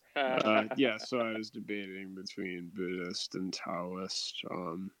 Yeah, so I was debating between Buddhist and Taoist,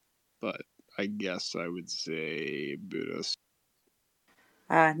 but I guess I would say Buddhist.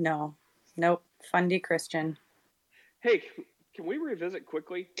 No. Nope. Fundy Christian. Hey, can we revisit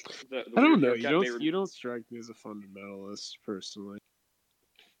quickly? The I don't know. haircut You don't strike me as a fundamentalist, personally.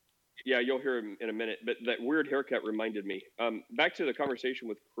 Yeah, you'll hear him in a minute. But that weird haircut reminded me. Back to the conversation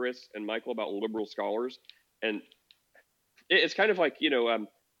with Chris and Michael about liberal scholars, and it's kind of like,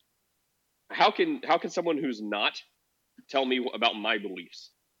 how can someone who's not tell me about my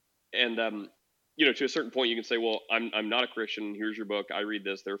beliefs? And to a certain point, you can say, well, I'm not a Christian. Here's your book. I read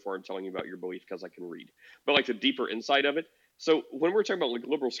this. Therefore, I'm telling you about your belief because I can read. But like the deeper insight of it. So when we're talking about like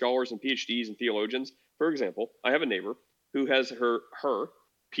liberal scholars and PhDs and theologians, for example, I have a neighbor who has her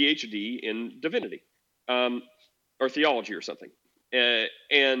PhD in divinity or theology or something. And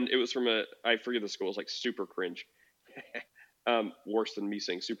it was from I forget the school. It's like super cringe. Worse than me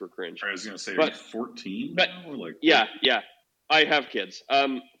saying super cringe. I was going to say, are you 14? But, now, or like, yeah. I have kids.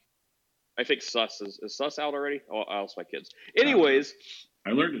 I think Sus is Sus out already? I'll ask my kids. Anyways,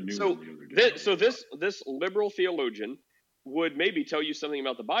 I learned a new one the other day. This liberal theologian would maybe tell you something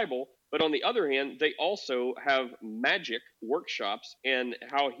about the Bible, but on the other hand, they also have magic workshops and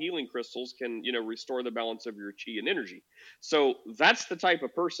how healing crystals can, restore the balance of your chi and energy. So that's the type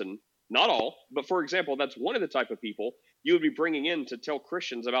of person, not all, but for example, that's one of the type of people you would be bringing in to tell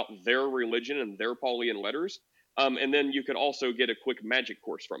Christians about their religion and their Pauline letters. And then you could also get a quick magic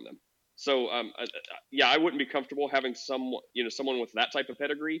course from them. So, I wouldn't be comfortable having someone with that type of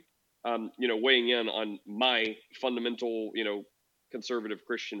pedigree, weighing in on my fundamental, conservative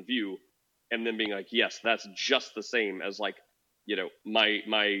Christian view, and then being like, yes, that's just the same as like,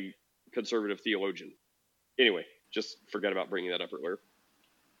 my conservative theologian. Anyway, just forget about bringing that up earlier.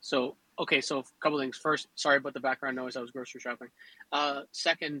 So a couple things. First, sorry about the background noise. I was grocery shopping.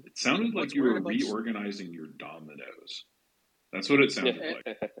 Second, it sounded like you were reorganizing your dominoes. That's what it sounded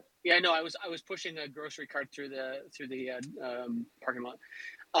like. Yeah, no, I was pushing a grocery cart through the parking lot.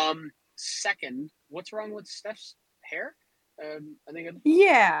 Second, what's wrong with Steph's hair? I think.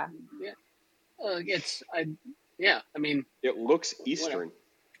 Yeah. Yeah. I mean, it looks Eastern, whatever.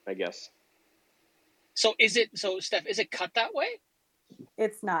 I guess. So Steph, is it cut that way?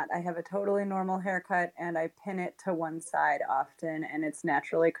 It's not. I have a totally normal haircut, and I pin it to one side often, and it's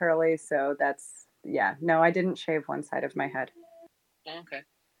naturally curly. So that's No, I didn't shave one side of my head. Oh, okay.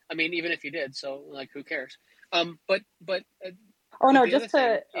 I mean, even if you did, so like, who cares? But Oh no,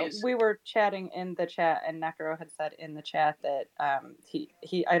 we were chatting in the chat, and Necro had said in the chat that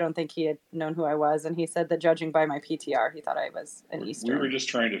he I don't think he had known who I was, and he said that judging by my PTR, he thought I was an Eastern. We were just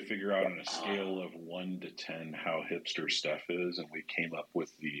trying to figure out on a scale of 1 to 10 how hipster Steph is, and we came up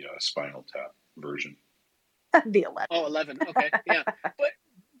with the Spinal Tap version. The 11. Oh, 11. Okay, yeah.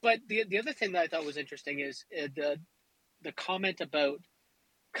 But the other thing that I thought was interesting is the comment about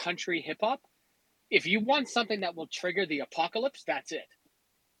country hip hop. If you want something that will trigger the apocalypse, that's it.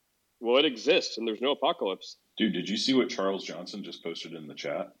 Well, it exists, and there's no apocalypse. Dude, did you see what Charles Johnson just posted in the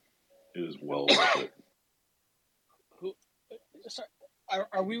chat? It is well worth it. Who? Sorry,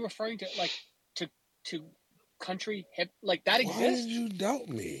 are we referring to like to country hip like that exists? Why did you doubt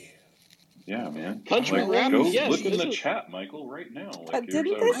me? Yeah, man. Country rap. Go yes, look in the chat, Michael, right now.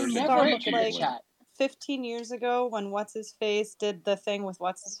 Didn't this start like 15 years ago when What's His Face did the thing with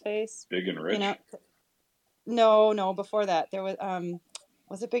What's His Face? Big and Rich? No, before that. There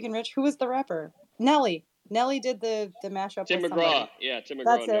was it Big and Rich? Who was the rapper? Nelly. Nelly did the mashup Tim with McGraw. somebody. Yeah, Tim McGraw.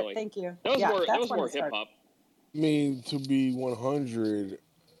 That's it. Nelly. Thank you. That was more hip hip-hop. I mean, to be 100,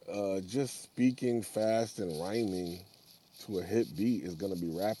 just speaking fast and rhyming to a hit beat is going to be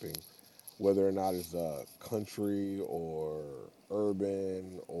rapping. Whether or not it's country or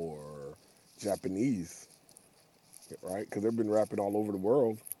urban or Japanese, right? Because they've been rapping all over the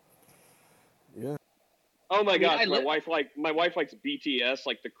world. Yeah. Oh my gosh, my wife likes BTS,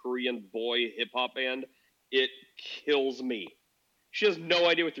 like the Korean boy hip hop band. It kills me. She has no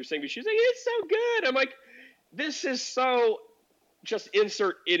idea what they're saying, but she's like, "It's so good." I'm like, "This is so." Just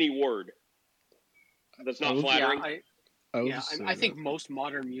insert any word that's not flattering. I think most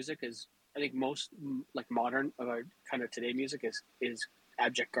modern music is. I think most like modern kind of today music is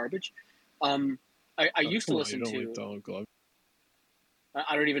abject garbage. I used to listen to. Like Donald Glover?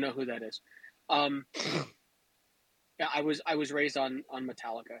 I don't even know who that is. Yeah, I was raised on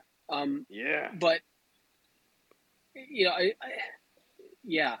Metallica. But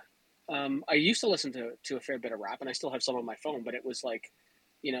I used to listen to a fair bit of rap, and I still have some on my phone. But it was like,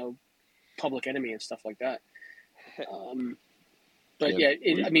 Public Enemy and stuff like that. But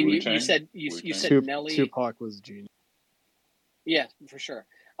you said Nelly. Tupac was genius. Yeah, for sure.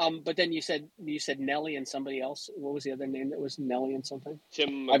 But then you said Nelly and somebody else. What was the other name that was Nelly and something?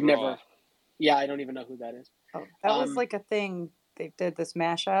 Tim McGraw. I don't even know who that is. Oh, that was like a thing. They did this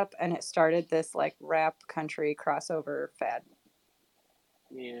mashup, and it started this like rap country crossover fad.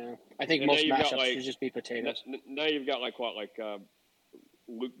 Yeah, I think most mashups should just be potatoes. Now you've got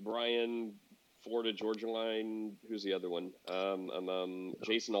Luke Bryan, Florida Georgia Line. Who's the other one?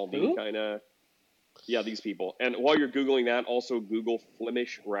 Jason Aldean, kind of. Yeah, these people. And while you're Googling that, also Google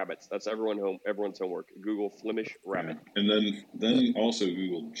Flemish rabbits. That's everyone's homework. Google Flemish rabbit. Yeah. And then also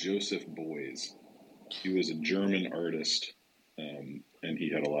Google Joseph Beuys. He was a German artist, and he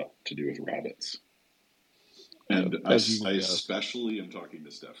had a lot to do with rabbits. And I especially am talking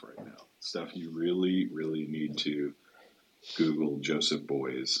to Steph right now. Steph, you really, really need to Google Joseph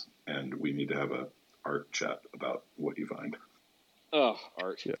Beuys, and we need to have a art chat about what you find. Oh,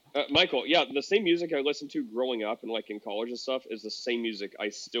 art. Yeah. Michael, the same music I listened to growing up and in college and stuff is the same music I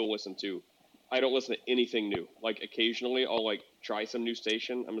still listen to. I don't listen to anything new. Occasionally I'll try some new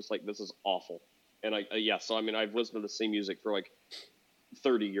station. I'm just like, this is awful. And I've listened to the same music for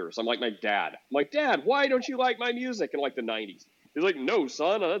 30 years. I'm like my dad. I'm like, Dad, why don't you like my music in the 90s? He's like, no,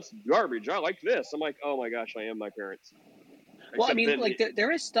 son, that's garbage. I like this. I'm like, oh my gosh, I am my parents. Well,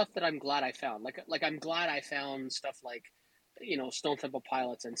 there is stuff that I'm glad I found. I'm glad I found stuff Stone Temple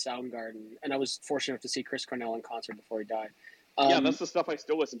Pilots and Soundgarden, and I was fortunate enough to see Chris Cornell in concert before he died. That's the stuff I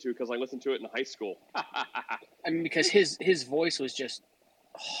still listen to because I listened to it in high school. I mean, because his voice was just,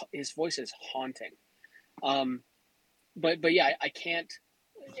 his voice is haunting. But yeah, I can't.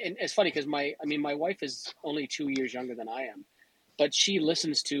 And it's funny because my wife is only 2 years younger than I am, but she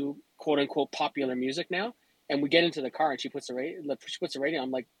listens to quote unquote popular music now. And we get into the car and she puts the radio.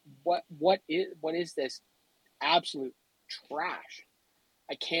 I'm like, what is this absolute trash?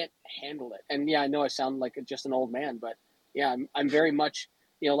 can't handle it. And yeah, I know I sound like just an old man, but yeah, I'm very much,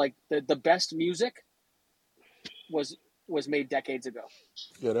 like the best music was made decades ago.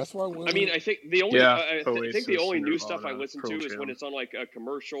 Yeah, that's why I mean, I think the only I think the only new Nirvana, stuff I listen to is when it's on like a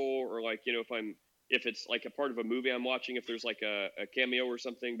commercial or like if it's like a part of a movie I'm watching, if there's like a cameo or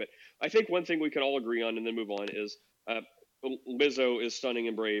something. But I think one thing we can all agree on and then move on is Lizzo is stunning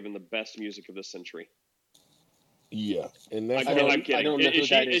and brave and the best music of this century. Yeah, and that's I'm kidding. I don't know who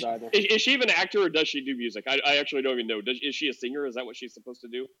that is either. Is she even an actor or does she do music? I actually don't even know. Is she a singer? Is that what she's supposed to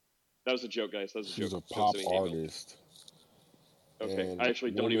do? That was a joke, guys. That was a she's joke. a pop artist. Okay, I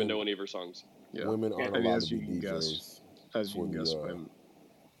actually don't even know any of her songs. Yeah. Women aren't allowed to be DJs. As you can guess by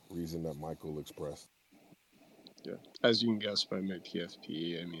reason that Michael expressed. Yeah, as you can guess by my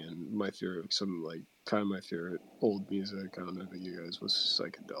PFP, I mean, my favorite, my favorite old music. I don't know if you guys was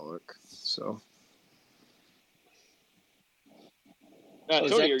psychedelic. So,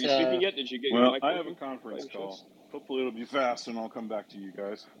 Tony, are you speaking yet? Did you get your mic? I have a conference call. Hopefully, it'll be fast, and I'll come back to you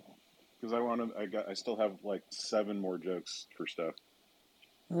guys because I still have like 7 more jokes for stuff.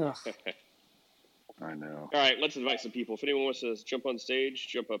 I know. All right, let's invite some people. If anyone wants to jump on stage,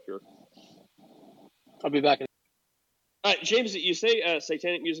 jump up here. I'll be back. James, you say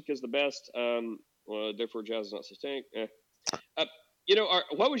satanic music is the best. Well, therefore, jazz is not satanic.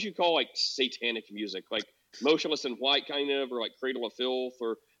 What would you call like satanic music? Like Motionless in White, kind of, or like Cradle of Filth,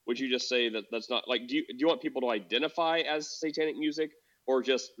 or would you just say that that's not like? Do you want people to identify as satanic music, or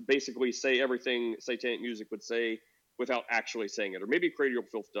just basically say everything satanic music would say without actually saying it? Or maybe Cradle of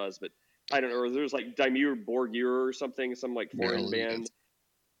Filth does, but I don't know. Or there's like Dimir Borgir or something, some like foreign band.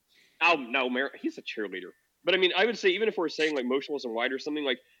 Oh no, he's a cheerleader. But I mean, I would say even if we're saying like Motionless in White or something,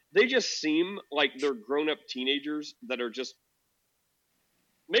 like they just seem like they're grown-up teenagers that are just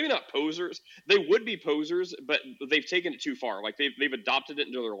maybe not posers. They would be posers, but they've taken it too far. Like they've adopted it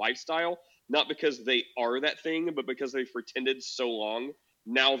into their lifestyle, not because they are that thing, but because they've pretended so long.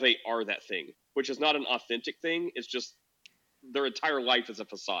 Now they are that thing, which is not an authentic thing. It's just their entire life is a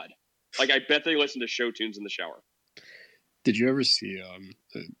facade. Like I bet they listen to show tunes in the shower. Did you ever see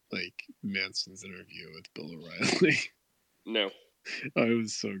Manson's interview with Bill O'Reilly? No. Oh, it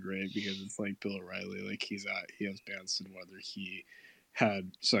was so great because it's like Bill O'Reilly, like he has Manson whether he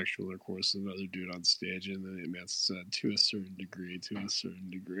had sexual intercourse with another dude on stage, and then Manson said to a certain degree.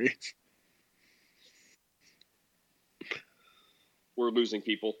 We're losing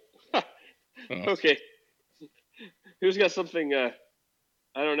people. Okay. Who's got something? I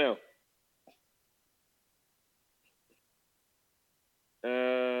don't know.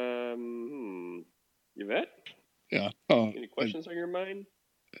 Yvette? Yeah. Any questions on your mind?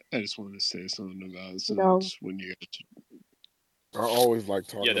 I just wanted to say something about when you guys. I always like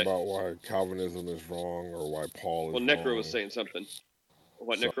talking about why Calvinism is wrong or why Paul is wrong. Well, Necro was saying something.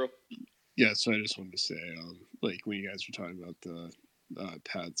 What, Necro? Yeah, so I just wanted to say, when you guys were talking about the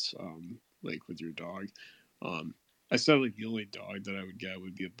pets, with your dog, I said the only dog that I would get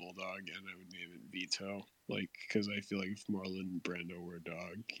would be a bulldog, and I would name it Vito, because I feel like if Marlon Brando were a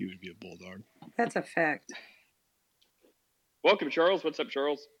dog, he would be a bulldog. That's a fact. Welcome, Charles. What's up,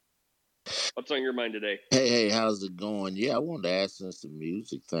 Charles? What's on your mind today? Hey, how's it going? Yeah, I wanted to ask, since the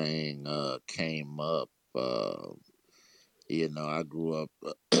music thing came up. I grew up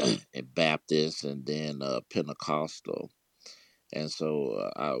in Baptist and then Pentecostal. And so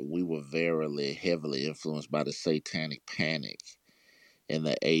we were very heavily influenced by the Satanic Panic in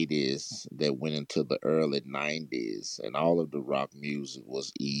the 80s that went into the early 90s. And all of the rock music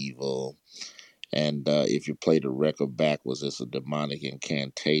was evil. And if you play the record backwards, it's a demonic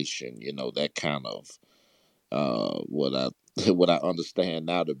incantation. That kind of what I understand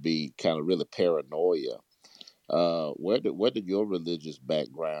now to be kind of really paranoia. Where did your religious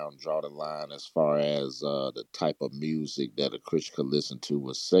background draw the line as far as the type of music that a Christian could listen to?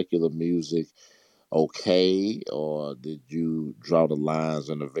 Was secular music okay, or did you draw the lines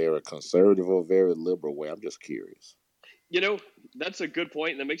in a very conservative or very liberal way? I'm just curious. That's a good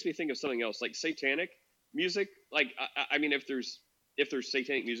point, and that makes me think of something else, like satanic music. Like, I mean, if there's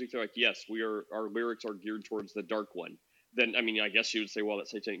satanic music, they're like, yes, our lyrics are geared towards the dark one. Then, I mean, I guess you would say, well,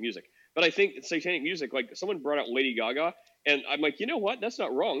 that's satanic music. But I think satanic music, like someone brought out Lady Gaga, and I'm like, you know what? That's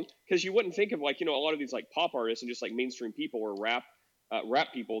not wrong, because you wouldn't think of a lot of these like pop artists and just like mainstream people or rap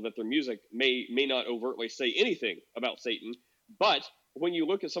people that their music may not overtly say anything about Satan, but when you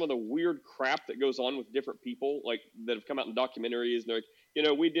look at some of the weird crap that goes on with different people, like that have come out in documentaries, and they're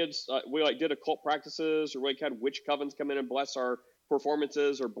like, we did occult practices, or we had witch covens come in and bless our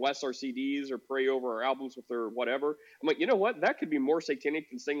performances, or bless our CDs, or pray over our albums with their whatever. I'm like, you know what? That could be more satanic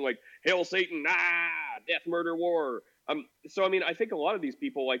than saying like, "Hail Satan, death, murder, war," So I mean, I think a lot of these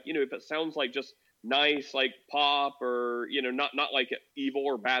people, like, if it sounds like just nice, like pop, or not like evil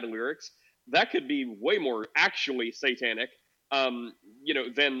or bad lyrics, that could be way more actually satanic,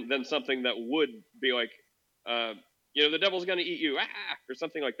 than something that would be like, the devil's gonna eat you, or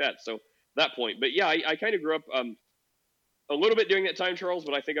something like that. So that point, but yeah, I kind of grew up a little bit during that time, Charles,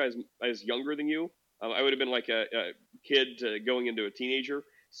 but I think I was younger than you. I would have been like a kid going into a teenager.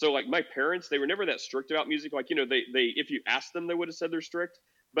 So like my parents, they were never that strict about music. Like, they if you asked them, they would have said they're strict.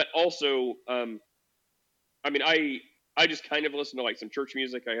 But also, I mean, I just kind of listened to like some church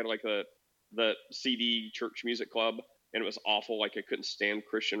music. I had like the CD church music club, and it was awful. Like I couldn't stand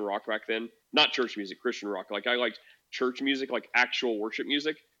Christian rock back then. Not church music, Christian rock. Like I liked church music, like actual worship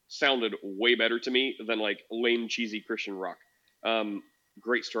music, sounded way better to me than like lame, cheesy Christian rock.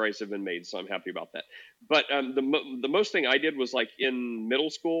 Great strides have been made, so I'm happy about that. But the most thing I did was like in middle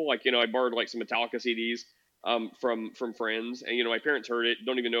school, like, I borrowed like some Metallica CDs from friends, and my parents heard it,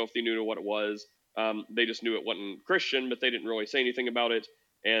 don't even know if they knew what it was. They just knew it wasn't Christian, but they didn't really say anything about it.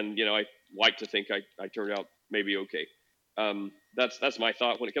 And I like to think I turned out maybe okay. That's my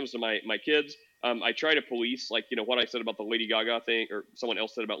thought when it comes to my kids. I try to police, like, what I said about the Lady Gaga thing, or someone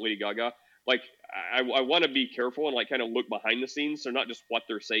else said about Lady Gaga. Like, I want to be careful and like kind of look behind the scenes, so not just what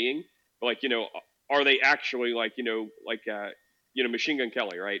they're saying, but like, are they actually like, Machine Gun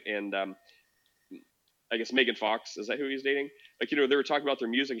Kelly, right? And I guess Megan Fox, is that who he's dating? Like, they were talking about their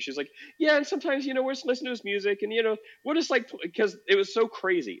music, and she's like, yeah, and sometimes, we're just listening to his music, and we'll just like, because it was so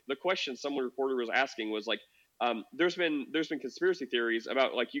crazy. The question some reporter was asking was like, there's been conspiracy theories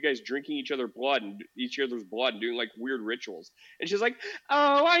about like you guys drinking each other's blood and doing like weird rituals. And she's like,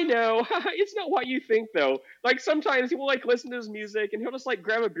 oh, I know. It's not what you think though. Like sometimes he will like listen to his music and he'll just like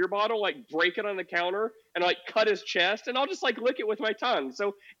grab a beer bottle, like break it on the counter and like cut his chest, and I'll just like lick it with my tongue.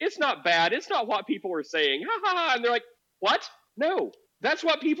 So it's not bad. It's not what people are saying. Ha ha ha. And they're like, what? No, that's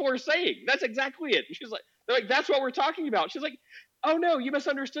what people are saying. That's exactly it. And they're like, that's what we're talking about. She's like, oh no, you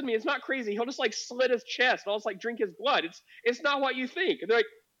misunderstood me. It's not crazy. He'll just like slit his chest and I'll just like drink his blood. It's not what you think. And they're like,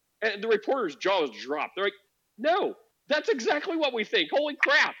 and the reporter's jaws dropped. They're like, no, that's exactly what we think. Holy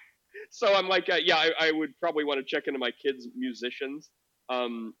crap. So I'm like, I would probably want to check into my kids' musicians a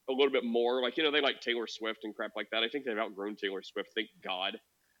little bit more. Like, they like Taylor Swift and crap like that. I think they've outgrown Taylor Swift, thank God.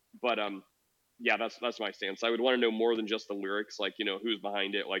 But yeah, that's my stance. I would want to know more than just the lyrics, like, who's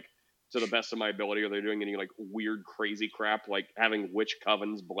behind it, like, to the best of my ability. Are they doing any like weird, crazy crap, like having witch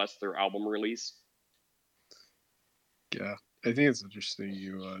covens bless their album release? Yeah, I think it's interesting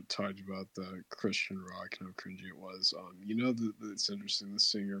you talked about the Christian rock and how cringy it was. It's interesting. The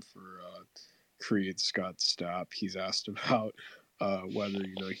singer for Creed, Scott Stapp, he's asked about whether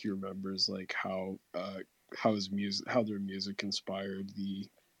he remembers like how his music, how their music inspired the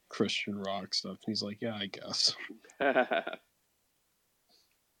Christian rock stuff. And he's like, yeah, I guess.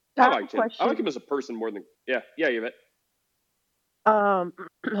 I like him. I like him as a person more than Yvette. I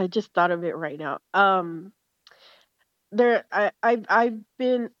just thought of it right now. I've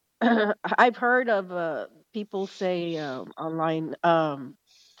been I've heard of people say online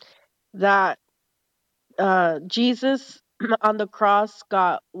that Jesus on the cross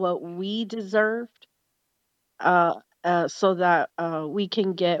got what we deserved, so that we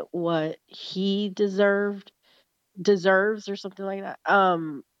can get what he deserves or something like that.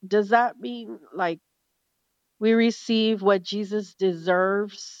 Does that mean like we receive what Jesus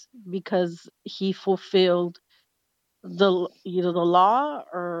deserves because he fulfilled the law,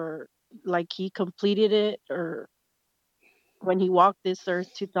 or like he completed it, or when he walked this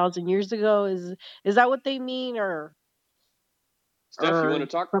earth 2,000 years ago? Is that what they mean, or Steph, you want to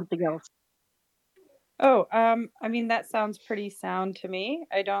talk? Something else? Oh, I mean, that sounds pretty sound to me.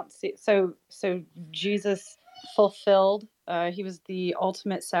 I don't see. So Jesus fulfilled. He was the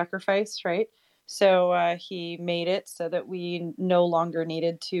ultimate sacrifice, right? So he made it so that we no longer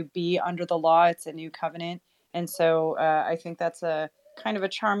needed to be under the law. It's a new covenant. And so I think that's a kind of a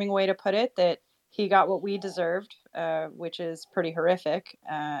charming way to put it, that he got what we deserved, which is pretty horrific.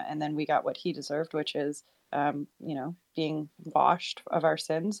 And then we got what he deserved, which is, being washed of our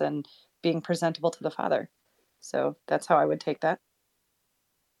sins and being presentable to the Father. So that's how I would take that.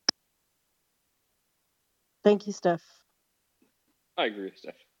 Thank you, Steph. I agree with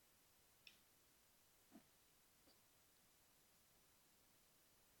Steph.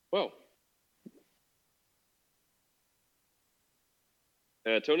 Well,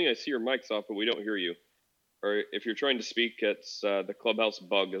 Tony, I see your mic's off, but we don't hear you. Or if you're trying to speak, it's the Clubhouse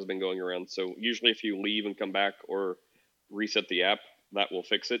bug has been going around. So usually if you leave and come back or reset the app, that will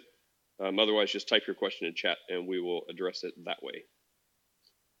fix it. Otherwise, just type your question in chat and we will address it that way.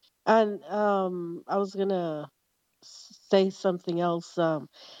 And I was gonna say something else.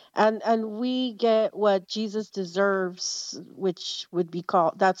 And we get what Jesus deserves, which would be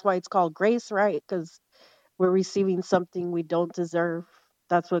called. That's why it's called grace, right? Because we're receiving something we don't deserve.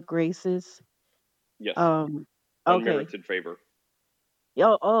 That's what grace is. Yes. Okay. Unmerited favor.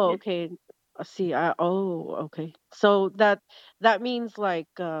 Oh, What? okay. I see. Okay. So that means like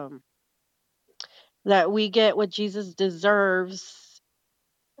that we get what Jesus deserves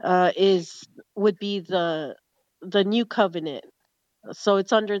is would be the new covenant. So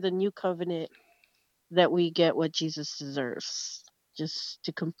it's under the new covenant that we get what Jesus deserves. Just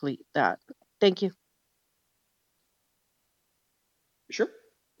to complete that. Thank you. Sure.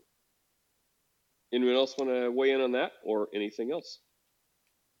 Anyone else want to weigh in on that or anything else?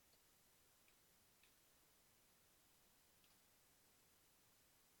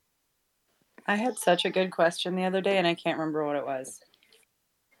 I had such a good question the other day, and I can't remember what it was.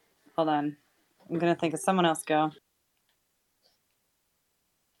 Hold on. I'm going to think of someone else go.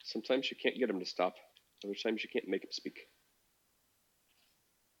 Sometimes you can't get them to stop. Other times you can't make them speak.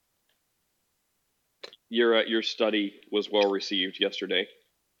 Your study was well received yesterday.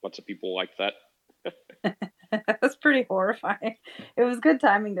 Lots of people liked that. That was pretty horrifying. It was good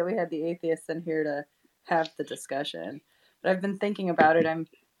timing that we had the atheists in here to have the discussion. But I've been thinking about it.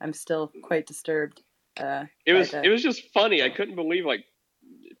 I'm still quite disturbed. It was just funny. I couldn't believe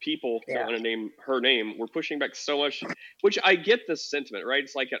people, don't want to name her name, were pushing back so much, which I get the sentiment, right?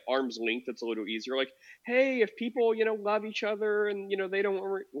 It's like at arm's length, it's a little easier. Like, hey, if people, love each other and, they don't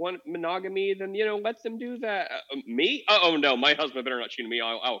want monogamy, then, let them do that. Me? Oh, no, my husband better not cheat on me.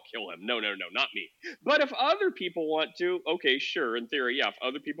 I'll kill him. No, not me. But if other people want to, okay, sure, in theory, yeah, if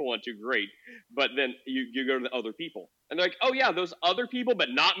other people want to, great. But then you go to the other people. And they're like, oh, yeah, those other people, but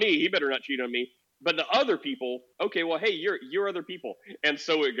not me. He better not cheat on me. But the other people, okay, well, hey, you're other people, and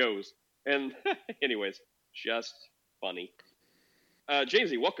so it goes. And anyways, just funny.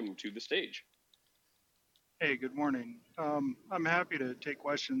 Jamesy, welcome to the stage. Hey, good morning. I'm happy to take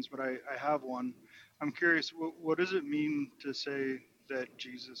questions, but I have one. I'm curious, what does it mean to say that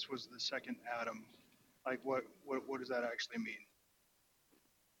Jesus was the second Adam? Like, what does that actually mean?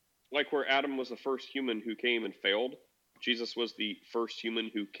 Like where Adam was the first human who came and failed, Jesus was the first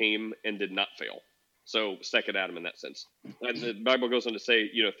human who came and did not fail. So second Adam in that sense. And the Bible goes on to say,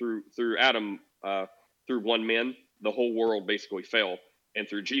 through Adam, through one man, the whole world basically fell. And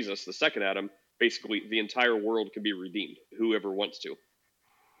through Jesus, the second Adam, basically the entire world can be redeemed, whoever wants to.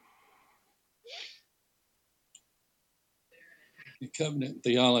 The covenant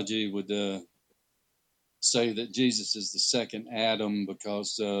theology would say that Jesus is the second Adam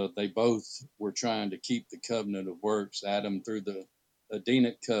because they both were trying to keep the covenant of works. Adam through the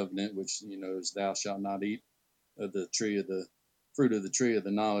Edenic covenant, which is thou shalt not eat of the fruit of the tree of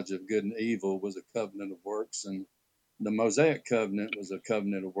the knowledge of good and evil, was a covenant of works, and the Mosaic covenant was a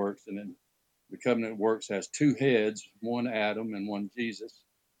covenant of works. And then the covenant of works has two heads, one Adam and one Jesus.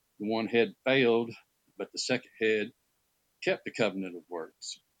 The one head failed, but the second head kept the covenant of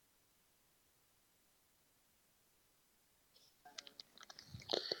works.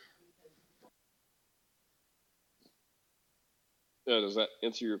 Does that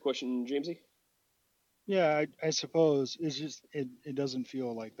answer your question, Jamesy? Yeah, I suppose it's just it doesn't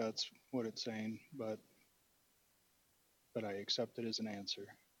feel like that's what it's saying, but I accept it as an answer.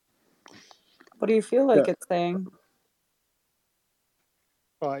 What do you feel like it's saying?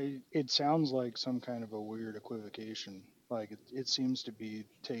 Well, it sounds like some kind of a weird equivocation. Like it seems to be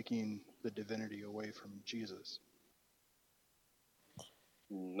taking the divinity away from Jesus.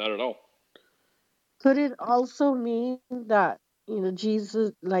 Not at all. Could it also mean that,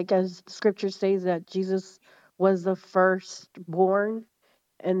 Jesus, like as scripture says, that Jesus was the firstborn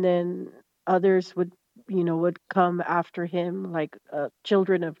and then others would come after him, like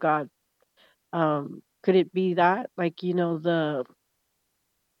children of God? Could it be that? Like, the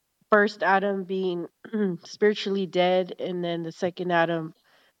first Adam being spiritually dead and then the second Adam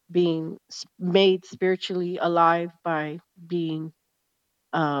being made spiritually alive by being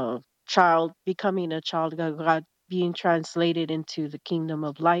becoming a child of God, being translated into the kingdom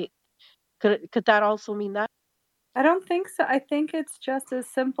of light. Could that also mean that? I don't think so. I think it's just as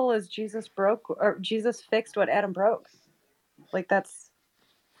simple as Jesus fixed what Adam broke. Like that's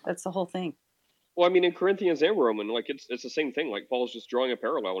the whole thing. Well, I mean, in Corinthians and Roman, it's the same thing. Like Paul's just drawing a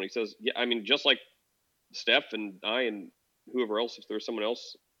parallel when he says, yeah, I mean, just like Steph and I and whoever else, if there's someone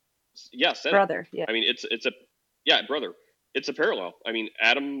else, brother. Yeah. I mean, brother. It's a parallel. I mean,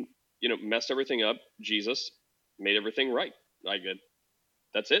 Adam, messed everything up. Jesus made everything right.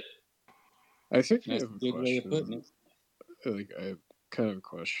 That's it. I think I That's have a good way of putting it. Like kind of a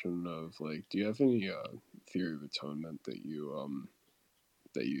question of like, do you have any theory of atonement that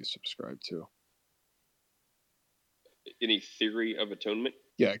you subscribe to? Any theory of atonement?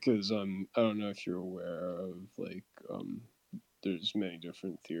 Yeah, because I don't know if you're aware of like there's many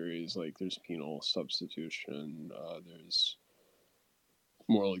different theories. Like there's penal substitution. There's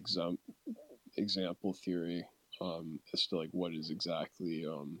moral example theory. As to like what is exactly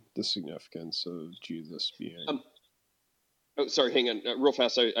the significance of Jesus being. Oh, sorry, hang on, real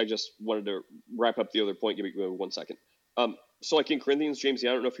fast. I just wanted to wrap up the other point. Give me 1 second. So like in Corinthians, James, I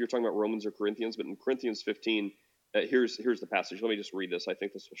don't know if you're talking about Romans or Corinthians, but in Corinthians 15, here's the passage. Let me just read this. I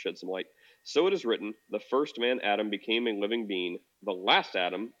think this will shed some light. So it is written, the first man, Adam, became a living being. The last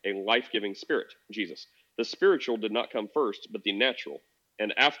Adam, a life-giving spirit, Jesus. The spiritual did not come first, but the natural.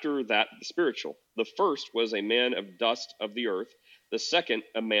 And after that, the spiritual. The first was a man of dust of the earth. The second,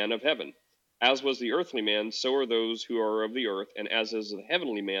 a man of heaven. As was the earthly man, so are those who are of the earth. And as is the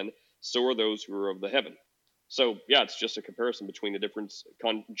heavenly man, so are those who are of the heaven. So, yeah, it's just a comparison between the difference,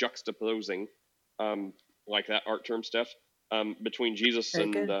 juxtaposing, like that art term stuff, between Jesus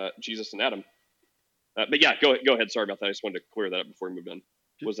and Adam. But yeah, go ahead. Sorry about that. I just wanted to clear that up before we moved on.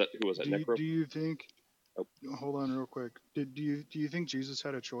 Who was that? Necro? Do you think? Oh. Hold on, real quick. Do you think Jesus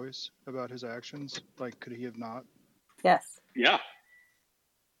had a choice about his actions? Like, could he have not? Yes. Yeah.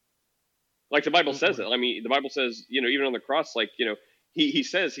 Like the Bible says it. I mean, the Bible says, even on the cross, like, he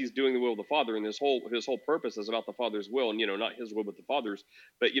says he's doing the will of the Father, and his whole purpose is about the Father's will, and not his will but the Father's.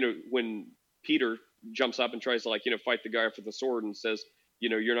 But when Peter jumps up and tries to fight the guy with the sword and says,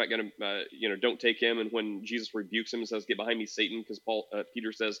 you're not going to, don't take him. And when Jesus rebukes him and says, get behind me, Satan, because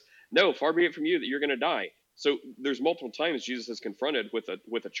Peter says, no, far be it from you that you're going to die. So there's multiple times Jesus is confronted with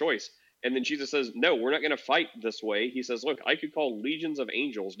a choice. And then Jesus says, no, we're not going to fight this way. He says, look, I could call legions of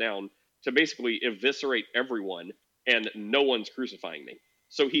angels down to basically eviscerate everyone, and no one's crucifying me.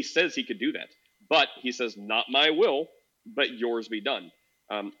 So he says he could do that. But he says, not my will, but yours be done.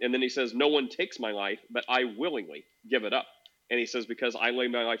 And then he says, no one takes my life, but I willingly give it up. And he says, because I lay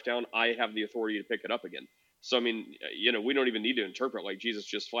my life down, I have the authority to pick it up again. So, I mean, we don't even need to interpret, like Jesus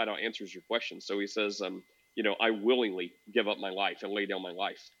just flat out answers your question. So he says, I willingly give up my life and lay down my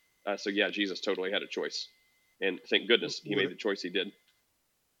life. So yeah, Jesus totally had a choice. And thank goodness he made the choice he did.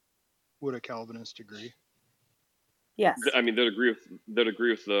 Would a Calvinist agree? Yes. I mean, they'd agree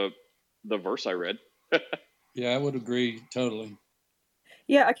with the verse I read. Yeah, I would agree totally.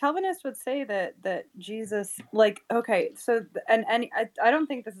 Yeah, a Calvinist would say that Jesus, like, okay, so and I don't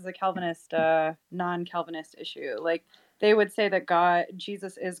think this is a Calvinist non-Calvinist issue. Like, they would say that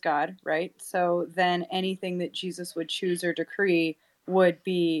Jesus is God, right? So then anything that Jesus would choose or decree would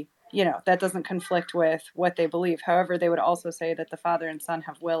be, that doesn't conflict with what they believe. However, they would also say that the Father and Son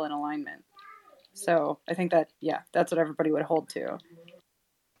have will and alignment. So I think that, that's what everybody would hold to.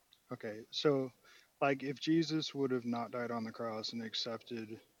 Okay, so like if Jesus would have not died on the cross and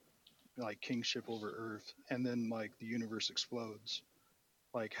accepted like kingship over earth, and then like the universe explodes,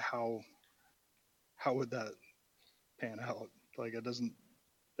 like how would that pan out? Like that doesn't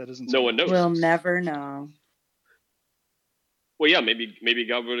no one knows. We'll never know. Well, yeah, maybe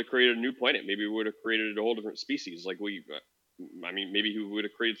God would have created a new planet. Maybe we would have created a whole different species. Like maybe he would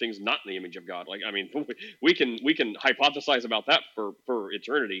have created things not in the image of God. Like, I mean, we can hypothesize about that for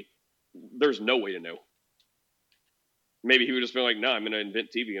eternity. There's no way to know. Maybe he would just be like, no, I'm going to invent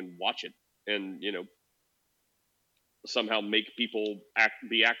TV and watch it, and somehow make people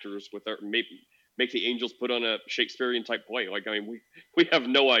be actors with their make the angels put on a Shakespearean type play. Like, I mean, we have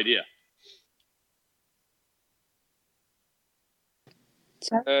no idea.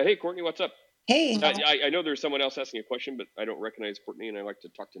 Hey, Courtney, what's up? Hey. I know there's someone else asking a question, but I don't recognize Courtney, and I like to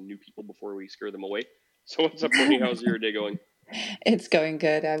talk to new people before we scare them away. So what's up, Courtney? How's your day going? It's going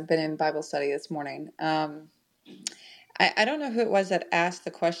good. I've been in Bible study this morning. I don't know who it was that asked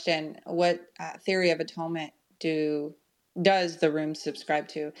the question, what theory of atonement does the room subscribe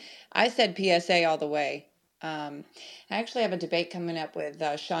to? I said PSA all the way. I actually have a debate coming up with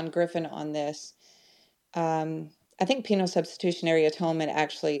Sean Griffin on this. I think penal substitutionary atonement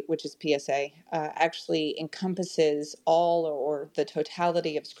actually, which is PSA, actually encompasses all or the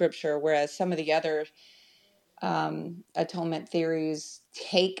totality of Scripture, whereas some of the other atonement theories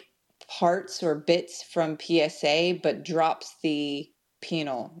take parts or bits from PSA, but drops the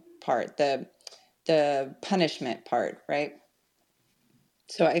penal part, the punishment part, right?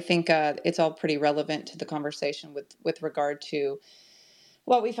 So I think it's all pretty relevant to the conversation with regard to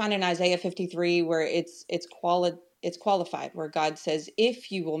what we find in Isaiah 53, where it's qualified, where God says,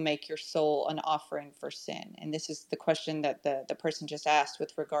 if you will make your soul an offering for sin. And this is the question that the person just asked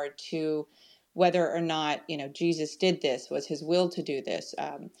with regard to whether or not, Jesus did this, was his will to do this.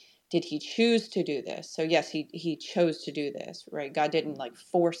 Did he choose to do this? So yes, he chose to do this, right? God didn't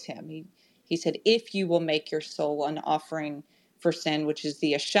force him. He said, if you will make your soul an offering for sin, which is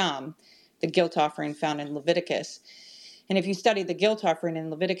the asham, the guilt offering found in Leviticus. And if you study the guilt offering in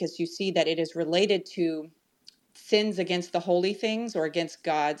Leviticus, you see that it is related to sins against the holy things or against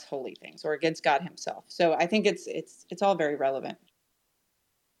God's holy things or against God himself. So I think it's all very relevant.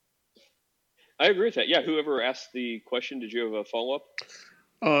 I agree with that. Yeah, whoever asked the question, did you have a follow-up?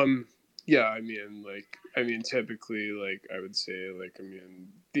 Yeah, typically, I would say,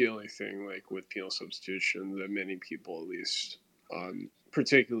 the only thing, with penal substitution that many people, at least,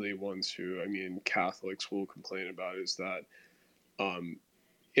 particularly ones who, Catholics will complain about is that,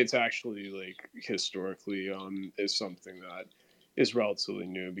 it's actually, historically, is something that is relatively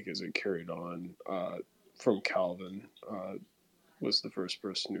new because it carried on, from Calvin, was the first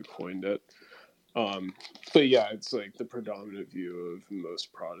person who coined it. But yeah, it's the predominant view of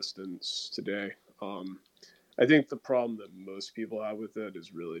most Protestants today. I think the problem that most people have with it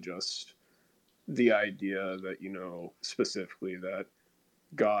is really just the idea that, specifically that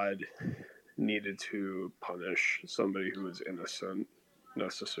God needed to punish somebody who was innocent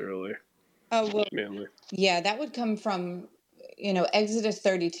necessarily. Oh, well, Mainly. Yeah, that would come from, Exodus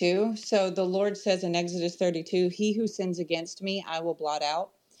 32. So the Lord says in Exodus 32, he who sins against me, I will blot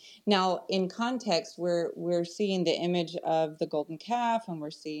out. Now, in context, we're seeing the image of the golden calf, and we're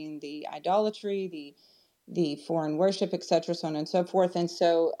seeing the idolatry, the foreign worship, etc., so on and so forth. And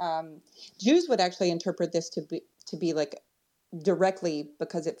so Jews would actually interpret this to be directly,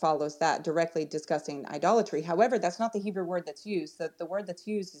 because it follows that, directly discussing idolatry. However, that's not the Hebrew word that's used. The word that's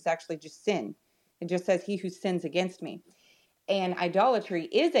used is actually just sin. It just says, he who sins against me. And idolatry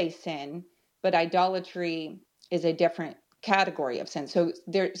is a sin, but idolatry is a different category of sin. So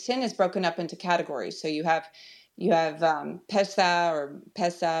sin is broken up into categories. So you have Pesa or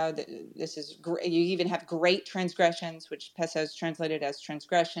Pesa. This is you even have great transgressions, which Pesa is translated as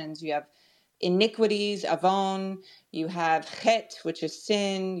transgressions. You have iniquities, avon. You have chet, which is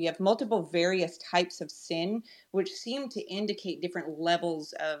sin. You have multiple various types of sin, which seem to indicate different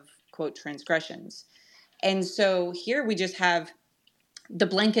levels of, quote, transgressions. And so here we just have the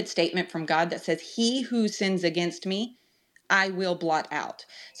blanket statement from God that says, he who sins against me, I will blot out.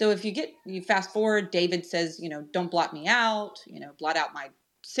 So if you fast forward, David says, don't blot me out, blot out my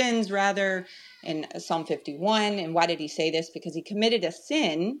sins rather, in Psalm 51. And why did he say this? Because he committed a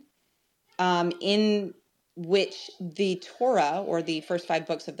sin in which the Torah, or the first 5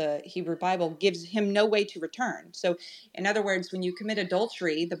 books of the Hebrew Bible, gives him no way to return. So in other words, when you commit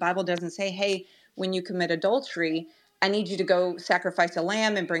adultery, the Bible doesn't say, hey, when you commit adultery, I need you to go sacrifice a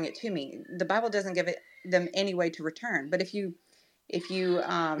lamb and bring it to me. The Bible doesn't give them any way to return. But if you do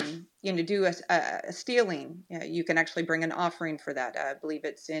a stealing, you can actually bring an offering for that. I believe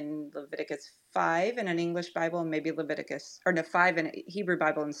it's in Leviticus 5 in an English Bible, and maybe 5 in a Hebrew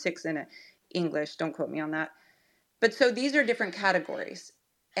Bible and 6 in an English. Don't quote me on that. But so these are different categories.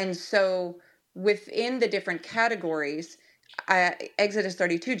 And so within the different categories, Exodus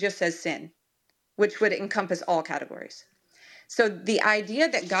 32 just says sin, which would encompass all categories. So the idea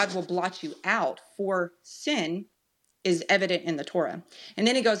that God will blot you out for sin is evident in the Torah. And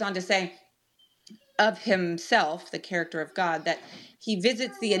then he goes on to say of himself, the character of God, that he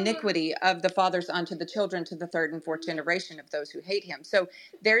visits the iniquity of the fathers unto the children, to the 3rd and 4th generation of those who hate him. So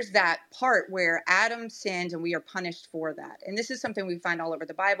there's that part where Adam sinned and we are punished for that. And this is something we find all over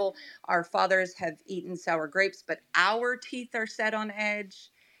the Bible. Our fathers have eaten sour grapes, but our teeth are set on edge.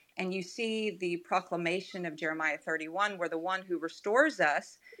 And you see the proclamation of Jeremiah 31, where the one who restores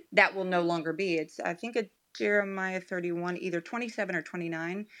us, that will no longer be. It's, I think, Jeremiah 31, either 27 or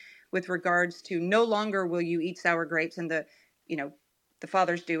 29, with regards to no longer will you eat sour grapes, and the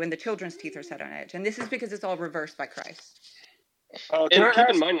fathers do, and the children's teeth are set on edge. And this is because it's all reversed by Christ. And keep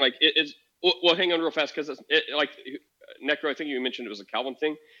in mind, well, hang on real fast, because Necro, I think you mentioned it was a Calvin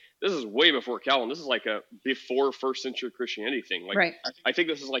thing. This is way before Calvin. This is a before first century Christianity thing. Right. I think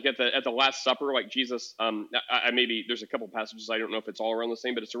this is at the Last Supper, Jesus. Maybe there's a couple passages, I don't know if it's all around the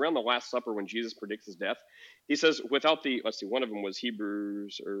same, but it's around the Last Supper when Jesus predicts his death. He says, without the, one of them was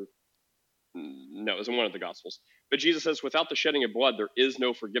Hebrews, or no, it was in one of the Gospels. But Jesus says, without the shedding of blood, there is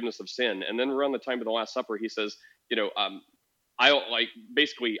no forgiveness of sin. And then around the time of the Last Supper, he says,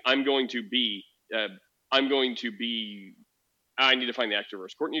 I need to find the actual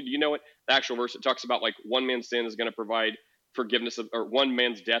verse. Courtney, do you know it? The actual verse, it talks about one man's sin is going to provide forgiveness of, or one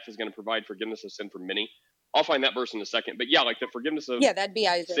man's death is going to provide forgiveness of sin for many. I'll find that verse in a second. But yeah, the forgiveness of that'd be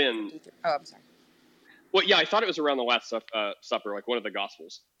Isaiah sin. 53. Oh, I'm sorry. Well, yeah, I thought it was around the Last Supper, one of the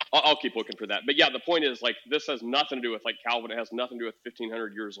Gospels. I'll keep looking for that. But yeah, the point is, like, this has nothing to do with like Calvin. It has nothing to do with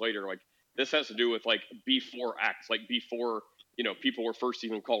 1500 years later. Like, this has to do with like before Acts, like before, people were first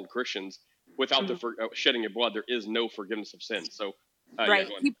even called Christians. Without the shedding of blood, there is no forgiveness of sin. So, Right.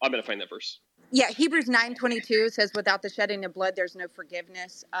 I'm going to find that verse. Yeah, Hebrews 9:22 says, "Without the shedding of blood, there's no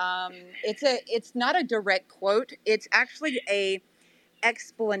forgiveness." It's not a direct quote. It's actually a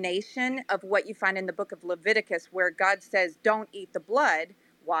explanation of what you find in the book of Leviticus, where God says, "Don't eat the blood."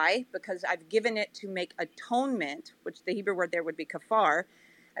 Why? Because I've given it to make atonement, which the Hebrew word there would be kafar.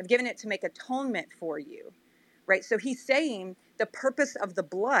 I've given it to make atonement for you, right? So he's saying the purpose of the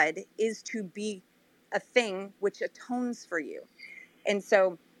blood is to be a thing which atones for you. And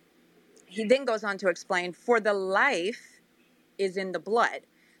so he then goes on to explain, for the life is in the blood.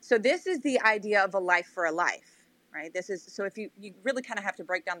 So this is the idea of a life for a life, right? This is, so if you really kind of have to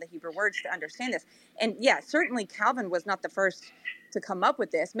break down the Hebrew words to understand this. And yeah, certainly Calvin was not the first to come up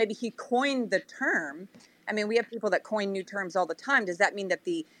with this. Maybe he coined the term. I mean, we have people that coin new terms all the time. Does that mean that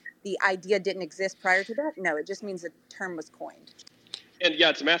the idea didn't exist prior to that? No, it just means the term was coined. And yeah,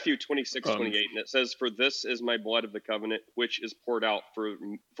 it's Matthew 26:28, and it says, "For this is my blood of the covenant, which is poured out for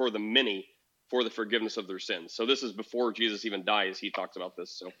the many for the forgiveness of their sins." So this is before Jesus even dies. He talks about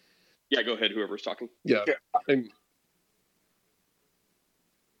this. So yeah, go ahead, whoever's talking. Yeah. And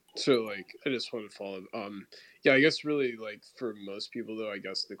so, like, I just want to follow. Yeah, I guess really, like, for most people, though, I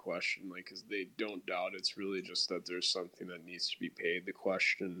guess the question, like, because they don't doubt, it's really just that there's something that needs to be paid. The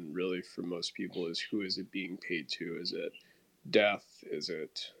question, really, for most people is, who is it being paid to? Is it death? Is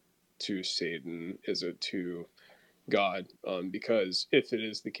it to Satan? Is it to God? Because if it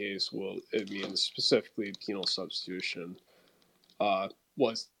is the case, well, it means specifically penal substitution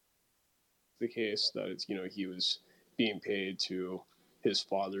was the case, that it's, he was being paid to his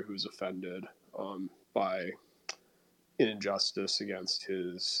father who was offended by an injustice against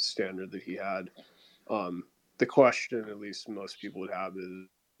his standard that he had. The question, at least most people would have,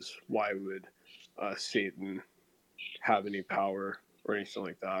 is why would Satan have any power or anything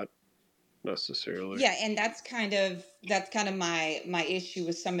like that necessarily? Yeah, and that's kind of my issue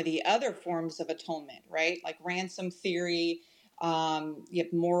with some of the other forms of atonement, right? Like ransom theory, you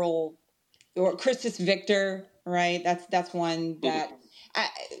have moral, or Christus Victor, right? That's one that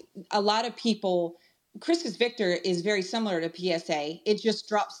a lot of people. Christus Victor is very similar to PSA. It just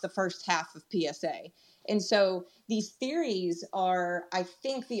drops the first half of PSA. And so these theories are, I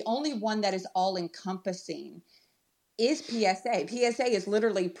think, the only one that is all encompassing is PSA. PSA is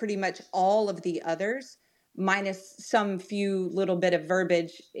literally pretty much all of the others, minus some few little bit of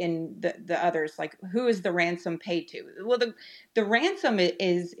verbiage in the others, like who is the ransom paid to? Well, the ransom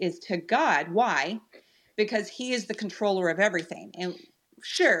is to God. Why? Because he is the controller of everything. And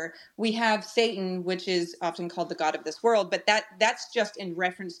sure, we have Satan, which is often called the god of this world, but that's just in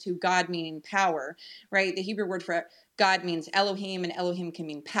reference to God meaning power, right? The Hebrew word for God means Elohim, and Elohim can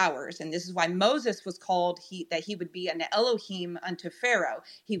mean powers. And this is why Moses was called that he would be an Elohim unto Pharaoh.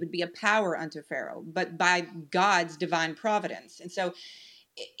 He would be a power unto Pharaoh, but by God's divine providence. And so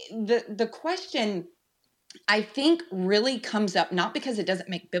the question, I think, really comes up not because it doesn't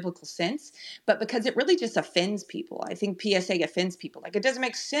make biblical sense, but because it really just offends people. I think PSA offends people. Like, it doesn't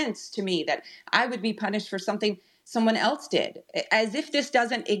make sense to me that I would be punished for something someone else did, as if this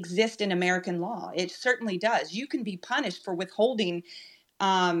doesn't exist in American law. It certainly does. You can be punished for withholding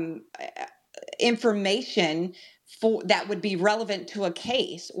information that would be relevant to a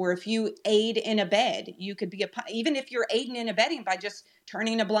case, or if you aid and abet, you could be even if you're aiding and abetting by just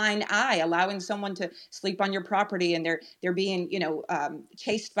turning a blind eye, allowing someone to sleep on your property, and they're being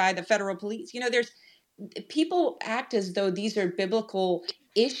chased by the federal police. There's people act as though these are biblical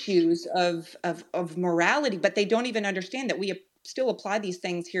issues of morality, but they don't even understand that we still apply these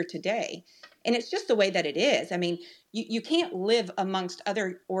things here today. And it's just the way that it is. I mean, you can't live amongst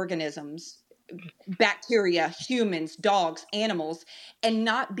other organisms, bacteria, humans, dogs, animals, and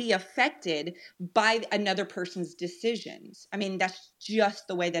not be affected by another person's decisions. I mean, that's just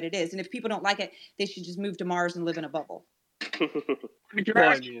the way that it is. And if people don't like it, they should just move to Mars and live in a bubble. Can I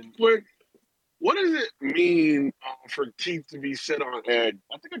ask you quick, what does it mean for teeth to be set on edge?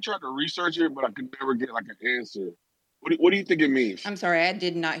 I think I tried to research it, but I could never get like an answer. What do you think it means? I'm sorry, I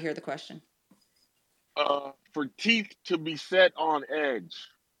did not hear the question. For teeth to be set on edge.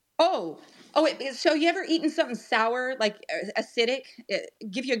 Oh, so you ever eaten something sour, like acidic?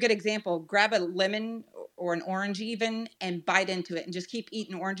 Give you a good example. Grab a lemon or an orange even and bite into it and just keep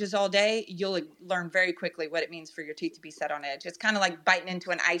eating oranges all day. You'll learn very quickly what it means for your teeth to be set on edge. It's kind of like biting into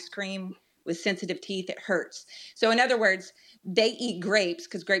an ice cream with sensitive teeth. It hurts. So in other words, they eat grapes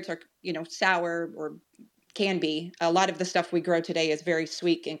because grapes are, sour or can be. A lot of the stuff we grow today is very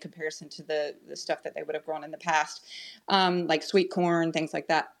sweet in comparison to the stuff that they would have grown in the past, like sweet corn, things like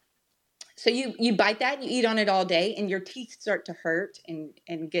that. So you bite that, you eat on it all day, and your teeth start to hurt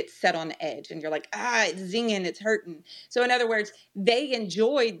and get set on edge, and you're like, it's zinging, it's hurting. So in other words, they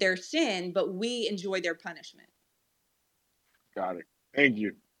enjoyed their sin, but we enjoy their punishment. Got it. Thank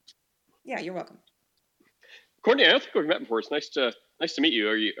you. Yeah, you're welcome. Courtney, I don't think we've met before. It's nice to meet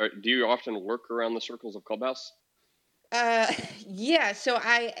you. Do you often lurk around the circles of Clubhouse? Yeah. So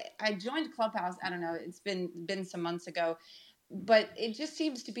I joined Clubhouse. I don't know. It's been some months ago, but it just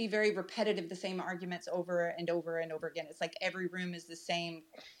seems to be very repetitive. The same arguments over and over and over again. It's like every room is the same.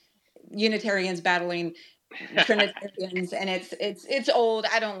 Unitarians battling Trinitarians, and it's old.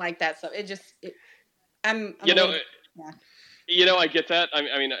 I don't like that stuff. I'm yeah. I get that. I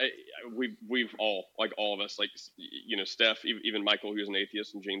mean, we've all, like all of us, like, Steph, even Michael, who's an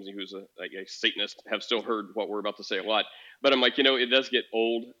atheist, and James, who's a Satanist, have still heard what we're about to say a lot. But I'm like, it does get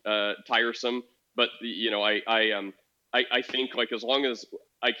old, tiresome. But I think, like, as long as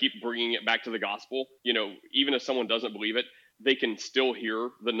I keep bringing it back to the gospel, even if someone doesn't believe it, they can still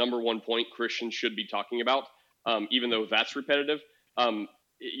hear the number one point Christians should be talking about, even though that's repetitive.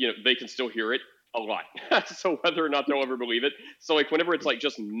 They can still hear it a lot. So whether or not they'll ever believe it. So, like, whenever it's like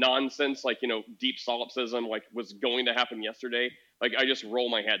just nonsense, like, deep solipsism, like was going to happen yesterday, like, I just roll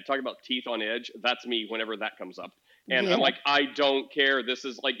my head. Talk about teeth on edge. That's me whenever that comes up. And I'm like, I don't care. This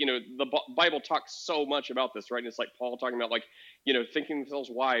is like, the Bible talks so much about this, right? And it's like Paul talking about, like, thinking themselves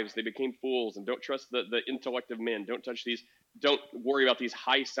wives, they became fools, and don't trust the intellect of men. Don't worry about these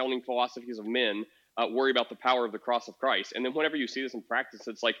high sounding philosophies of men. Worry about the power of the cross of Christ. And then whenever you see this in practice,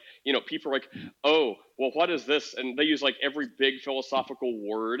 it's like, people are like, oh, well, what is this? And they use like every big philosophical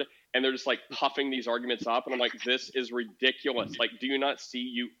word, and they're just like puffing these arguments up. And I'm like, this is ridiculous. Like, do you not see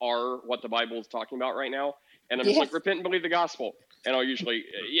you are what the Bible is talking about right now? And I'm just like, repent and believe the gospel. And I'll usually,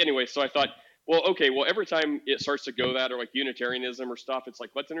 anyway, so I thought, well, okay, well, every time it starts to go that, or like Unitarianism or stuff, it's like,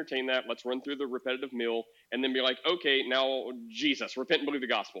 let's entertain that. Let's run through the repetitive meal, and then be like, okay, now Jesus, repent and believe the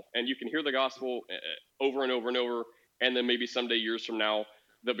gospel. And you can hear the gospel over and over and over. And then maybe someday, years from now,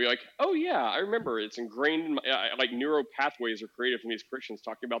 they'll be like, oh yeah, I remember. It's ingrained in my, like, neural pathways are created from these Christians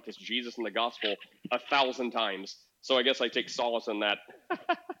talking about this Jesus and the gospel 1,000 times. So I guess I take solace in that.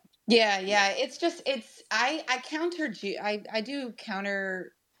 Yeah. I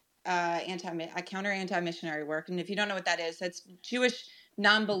counter anti-missionary work. And if you don't know what that is, that's Jewish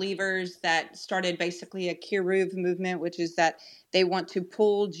non-believers that started basically a Kiruv movement, which is that they want to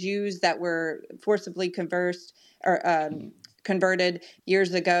pull Jews that were forcibly converted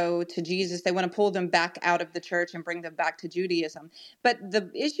years ago to Jesus. They want to pull them back out of the church and bring them back to Judaism. But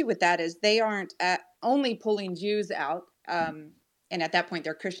the issue with that is they aren't only pulling Jews out. And at that point,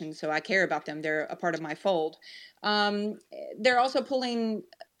 they're Christians, so I care about them. They're a part of my fold. They're also pulling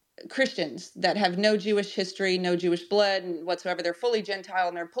Christians that have no Jewish history, no Jewish blood whatsoever. They're fully Gentile,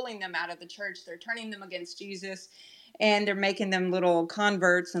 and they're pulling them out of the church. They're turning them against Jesus, and they're making them little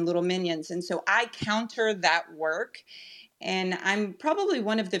converts and little minions. And so I counter that work, and I'm probably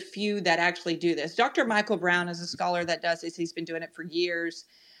one of the few that actually do this. Dr. Michael Brown is a scholar that does this. He's been doing it for years.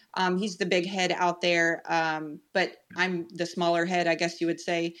 He's the big head out there, but I'm the smaller head, I guess you would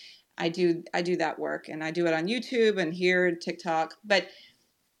say. I do that work, and I do it on YouTube and here, TikTok. But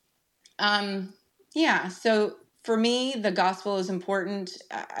yeah, so for me, the gospel is important.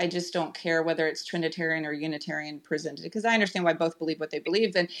 I just don't care whether it's Trinitarian or Unitarian presented, because I understand why both believe what they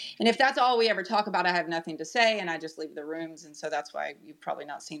believe. And if that's all we ever talk about, I have nothing to say, and I just leave the rooms. And so that's why you've probably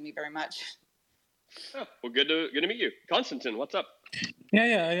not seen me very much. Oh, well, good to meet you. Constantine, what's up?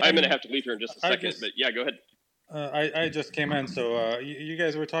 Yeah. I'm going to have to leave here in just a second, but yeah, go ahead. I just came in, so you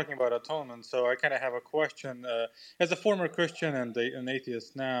guys were talking about atonement, so I kind of have a question. As a former Christian and an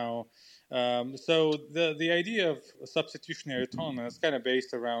atheist now, so the idea of substitutionary atonement is kind of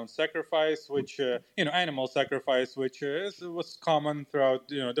based around sacrifice, which animal sacrifice, which was common throughout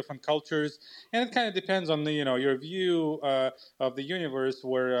different cultures, and it kind of depends on the your view of the universe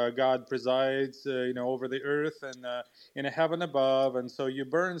where God presides, over the earth and in a heaven above, and so you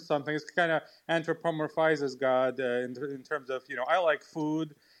burn something. It's kind of anthropomorphizes God in terms of I like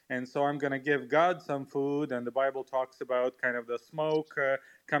food. And so I'm going to give God some food, and the Bible talks about kind of the smoke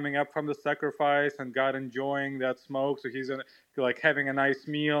coming up from the sacrifice and God enjoying that smoke. So he's like having a nice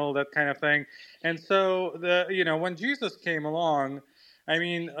meal, that kind of thing. And so when Jesus came along, I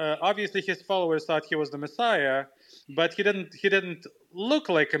mean, obviously his followers thought he was the Messiah, but he didn't look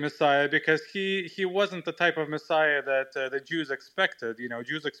like a Messiah because he wasn't the type of Messiah that the Jews expected.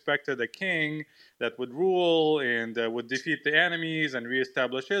 Jews expected a king that would rule and would defeat the enemies and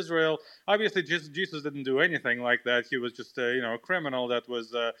reestablish Israel. Obviously, Jesus didn't do anything like that. He was just a criminal that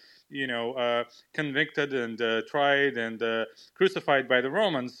was convicted and tried and crucified by the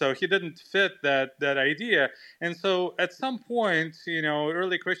Romans. So he didn't fit that idea. And so at some point,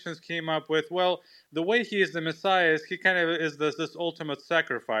 early Christians came up with, well, the way he is the Messiah is he kind of is this ultimate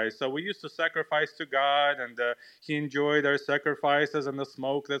sacrifice. So we used to sacrifice to God, and he enjoyed our sacrifices and the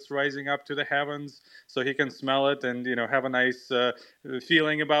smoke that's rising up to the heavens, so he can smell it and have a nice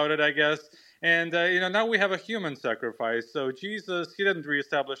feeling about it, I guess. And now we have a human sacrifice. So Jesus, he didn't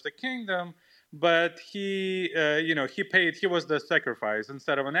reestablish the kingdom, but he was the sacrifice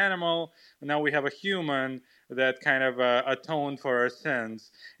instead of an animal. Now we have a human that kind of atoned for our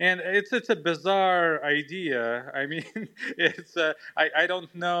sins, and it's a bizarre idea. I mean, it's I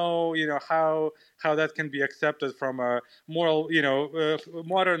don't know how that can be accepted from a moral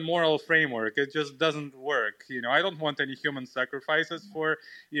modern moral framework. It just doesn't work. I don't want any human sacrifices for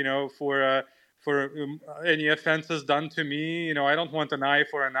any offenses done to me. I don't want an eye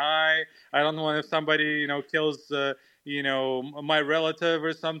for an eye. I don't want if somebody kills my relative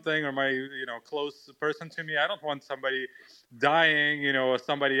or something, or my close person to me. I don't want somebody dying, or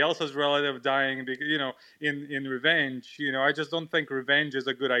somebody else's relative dying, in revenge. I just don't think revenge is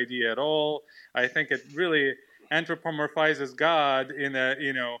a good idea at all. I think it really anthropomorphizes God in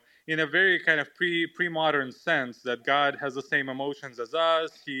a very kind of pre-modern sense, that God has the same emotions as us.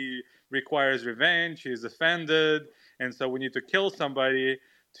 He requires revenge. He's offended, and so we need to kill somebody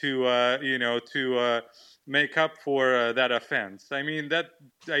to make up for that offense. I mean, that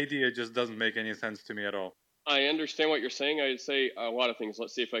idea just doesn't make any sense to me at all. I understand what you're saying. I'd say a lot of things.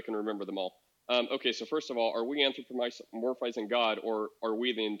 Let's see if I can remember them all. Okay, so first of all, are we anthropomorphizing God, or are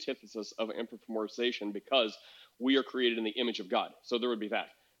we the antithesis of anthropomorphization because we are created in the image of God? So there would be that.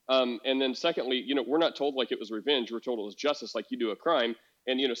 And then secondly, we're not told like it was revenge. We're told it was justice, like you do a crime.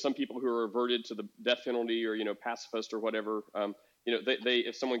 And, some people who are averted to the death penalty or, pacifist or whatever, they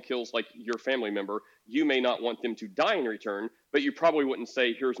if someone kills like your family member, you may not want them to die in return, but you probably wouldn't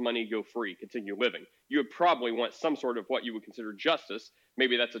say, here's money, go free, continue living. You would probably want some sort of what you would consider justice.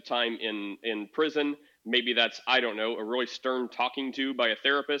 Maybe that's a time in prison. Maybe that's, I don't know, a really stern talking to by a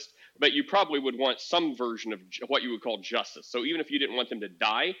therapist. But you probably would want some version of what you would call justice. So even if you didn't want them to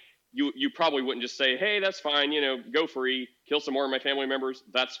die, you probably wouldn't just say, hey, that's fine, go free, kill some more of my family members,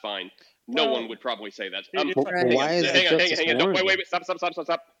 that's fine. No one would probably say that. Why is it justice? Hang on. Wait,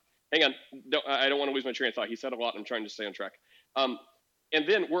 stop. Hang on. I don't want to lose my train of thought. He said a lot. I'm trying to stay on track. And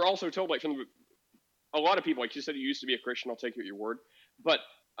then we're also told, like, from a lot of people, like you said, you used to be a Christian. I'll take you at your word. But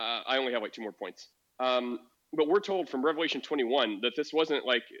I only have like 2 more points. But we're told from Revelation 21 that this wasn't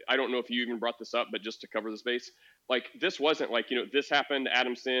like, I don't know if you even brought this up, but just to cover the space, like this wasn't like, this happened,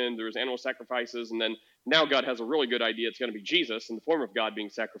 Adam sinned, there was animal sacrifices, and then now God has a really good idea. It's going to be Jesus in the form of God being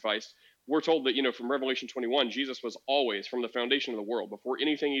sacrificed. We're told that, from Revelation 21, Jesus was always, from the foundation of the world, before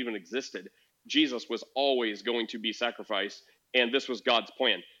anything even existed, Jesus was always going to be sacrificed, and this was God's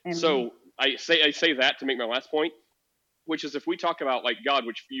plan. Amen. So I say that to make my last point, which is if we talk about like God,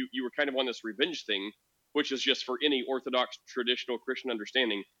 which you were kind of on this revenge thing, which is just for any Orthodox traditional Christian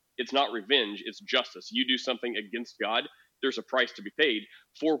understanding, it's not revenge, it's justice. You do something against God, there's a price to be paid.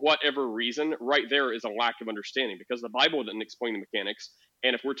 For whatever reason, right there is a lack of understanding, because the Bible didn't explain the mechanics.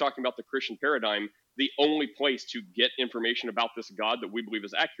 And if we're talking about the Christian paradigm, the only place to get information about this God that we believe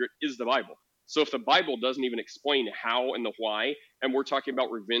is accurate is the Bible. So if the Bible doesn't even explain how and the why, and we're talking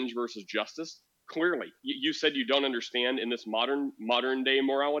about revenge versus justice, clearly, you said you don't understand in this modern day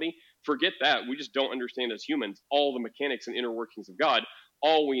morality. Forget that. We just don't understand as humans all the mechanics and inner workings of God.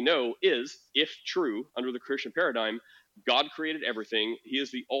 All we know is, if true, under the Christian paradigm, God created everything. He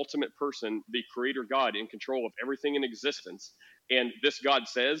is the ultimate person, the creator God, in control of everything in existence. And this God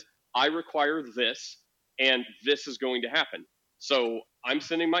says, I require this, and this is going to happen. So I'm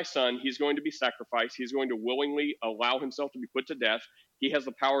sending my son. He's going to be sacrificed. He's going to willingly allow himself to be put to death. He has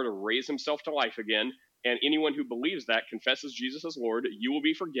the power to raise himself to life again. And anyone who believes that, confesses Jesus as Lord, you will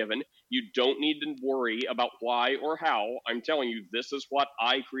be forgiven. You don't need to worry about why or how. I'm telling you, this is what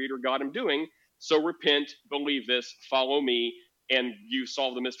I, Creator God, am doing. So repent, believe this, follow me, and you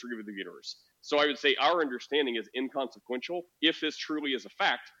solve the mystery of the universe. So I would say our understanding is inconsequential. If this truly is a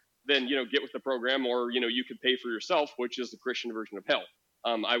fact, then, get with the program, or, you could pay for yourself, which is the Christian version of hell.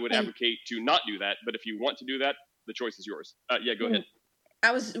 I would advocate to not do that. But if you want to do that, the choice is yours. Yeah, go ahead.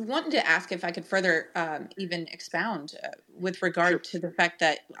 I was wanting to ask if I could further even expound with regard to the fact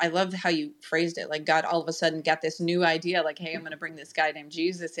that I love how you phrased it. Like God all of a sudden got this new idea, like, hey, I'm going to bring this guy named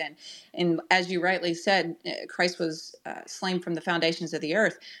Jesus in. And as you rightly said, Christ was slain from the foundations of the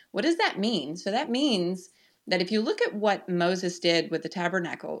earth. What does that mean? So that means that if you look at what Moses did with the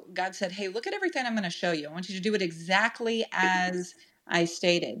tabernacle, God said, hey, look at everything I'm going to show you. I want you to do it exactly as I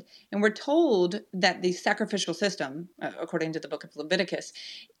stated. And we're told that the sacrificial system, according to the book of Leviticus,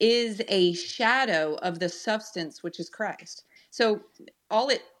 is a shadow of the substance, which is Christ. So all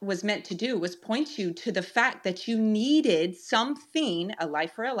it was meant to do was point you to the fact that you needed something, a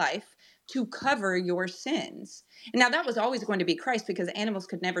life for a life, to cover your sins. And now that was always going to be Christ, because animals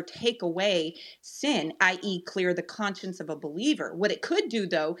could never take away sin, i.e. clear the conscience of a believer. What it could do,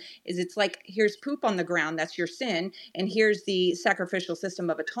 though, is it's like, here's poop on the ground, that's your sin, and here's the sacrificial system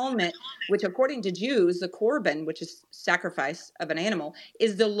of atonement, which according to Jews, the korban, which is sacrifice of an animal,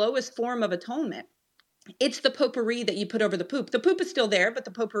 is the lowest form of atonement. It's the potpourri that you put over the poop. The poop is still there, but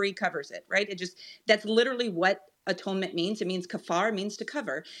the potpourri covers it, right? That's literally what atonement means. It means kafar, means to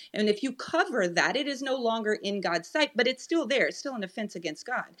cover. And if you cover that, it is no longer in God's sight, but it's still there. It's still an offense against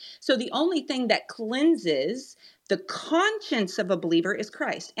God. So the only thing that cleanses the conscience of a believer is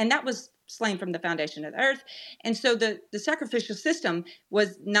Christ. And that was slain from the foundation of the earth. And so the sacrificial system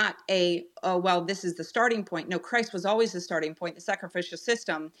was not this is the starting point. No, Christ was always the starting point. The sacrificial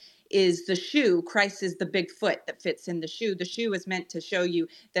system is the shoe. Christ is the big foot that fits in the shoe. The shoe is meant to show you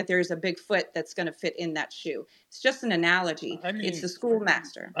that there is a big foot that's going to fit in that shoe. It's just an analogy. I mean, it's the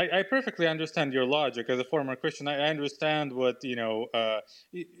schoolmaster. I perfectly understand your logic as a former Christian. I understand what, you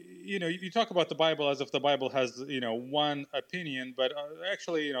talk about the Bible as if the Bible has, one opinion, but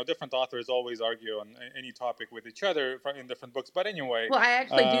actually, different authors always argue on any topic with each other in different books. But anyway. Well, I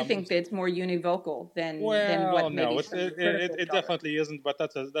actually do think that it's more univocal than what maybe it definitely isn't, but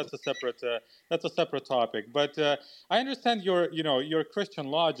that's a separate topic. But I understand your Christian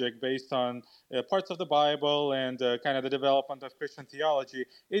logic based on parts of the Bible and kind of the development of Christian theology.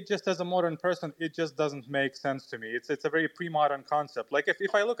 It just, as a modern person, it just doesn't make sense to me. It's a very pre-modern concept. Like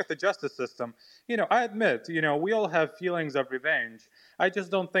if I look at the justice system, I admit, we all have feelings of revenge. I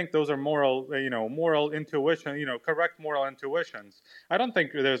just don't think those are moral intuition, correct moral intuitions. I don't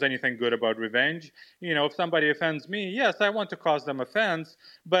think there's anything good about revenge. If somebody offends me, yes, I want to cause them offense,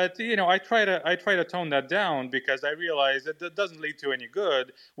 but I try to tone that down, because I realize it doesn't lead to any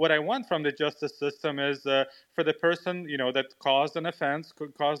good. What I want from the justice system is for the person that caused an offense,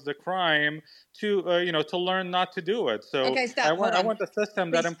 caused the crime, to learn not to do it. So okay, stop. I want a system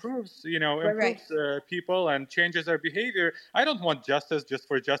that improves people and changes their behavior. I don't want justice just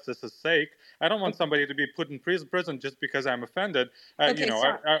for justice's sake. I don't want somebody to be put in prison just because I'm offended. I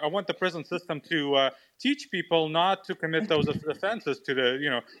want the prison system to teach people not to commit those offenses to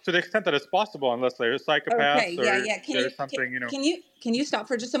the extent that it's possible, unless they're psychopaths Can you stop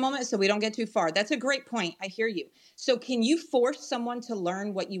for just a moment so we don't get too far? That's a great point. I hear you. So can you force someone to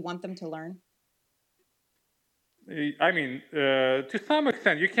learn what you want them to learn? I mean, to some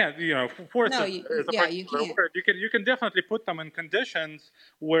extent, you can't, force you can't. You can definitely put them in conditions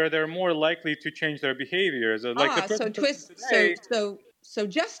where they're more likely to change their behaviors. So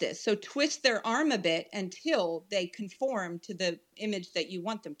justice. So twist their arm a bit until they conform to the image that you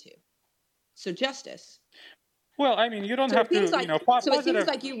want them to. So justice. Well, I mean, you don't have to, it seems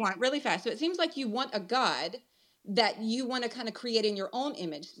like you want, really fast. So it seems like you want a God that you want to kind of create in your own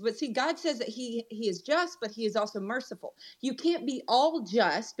image. But see, God says that he is just, but he is also merciful. You can't be all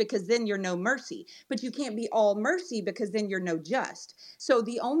just, because then you're no mercy. But you can't be all mercy, because then you're no just. So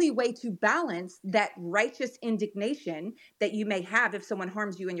the only way to balance that righteous indignation that you may have if someone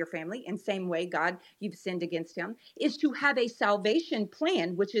harms you and your family, in same way, God, you've sinned against him, is to have a salvation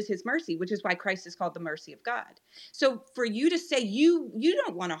plan, which is his mercy, which is why Christ is called the mercy of God. So for you to say you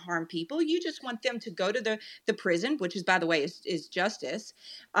don't want to harm people, you just want them to go to the prison, which is, by the way, is justice,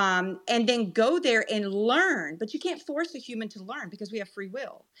 and then go there and learn. But you can't force a human to learn, because we have free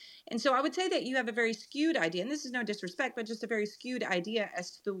will. And so I would say that you have a very skewed idea, and this is no disrespect, but just a very skewed idea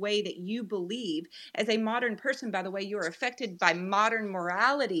as to the way that you believe. As a modern person, by the way, you are affected by modern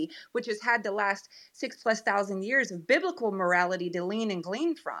morality, which has had the last 6,000+ years of biblical morality to lean and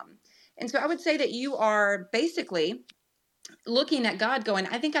glean from. And so I would say that you are basically looking at God going,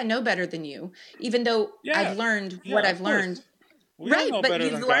 I think I know better than you, even though I've learned what I've learned. Right, but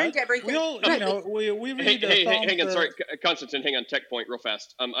you've learned everything. We all, we read hang on, sorry, Constantine, hang on, tech point real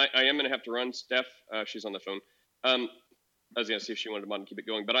fast. I am going to have to run. Steph, she's on the phone. I was going to see if she wanted to keep it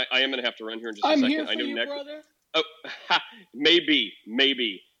going, but I am going to have to run here in just a second. I'm here for you, brother. Oh, maybe.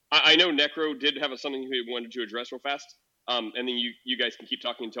 I know Necro did have something he wanted to address real fast. and then you guys can keep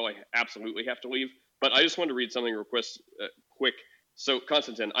talking until I absolutely have to leave. But I just wanted to read something real quick. So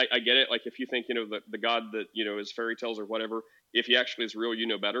Constantine, I get it. Like if you think, the God that, is fairy tales or whatever, if he actually is real, you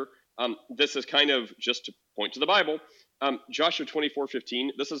know better. This is kind of just to point to the Bible. Joshua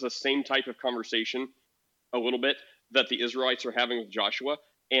 24:15, this is the same type of conversation a little bit that the Israelites are having with Joshua.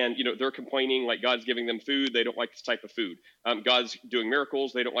 And, they're complaining like God's giving them food. They don't like this type of food. God's doing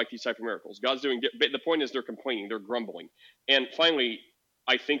miracles. They don't like these type of miracles. The point is they're complaining. They're grumbling. And finally,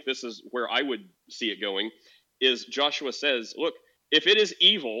 I think this is where I would see it going, is Joshua says, look, if it is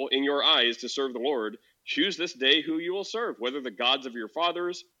evil in your eyes to serve the Lord, choose this day who you will serve, whether the gods of your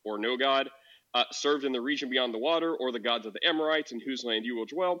fathers or no God, served in the region beyond the water, or the gods of the Amorites in whose land you will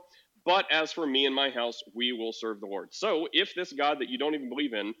dwell. But as for me and my house, we will serve the Lord. So if this God that you don't even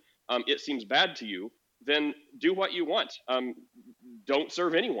believe in, it seems bad to you, then do what you want. Don't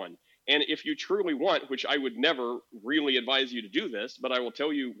serve anyone. And if you truly want, which I would never really advise you to do this, but I will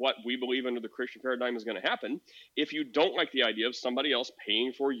tell you what we believe under the Christian paradigm is going to happen. If you don't like the idea of somebody else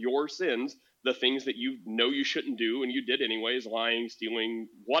paying for your sins, the things that you know you shouldn't do and you did anyways, lying, stealing,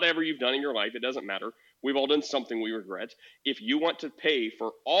 whatever you've done in your life, it doesn't matter. We've all done something we regret. If you want to pay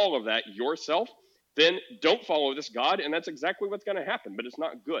for all of that yourself, then don't follow this God, and that's exactly what's going to happen, but it's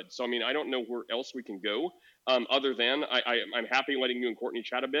not good. So, I don't know where else we can go, other than I'm happy letting you and Courtney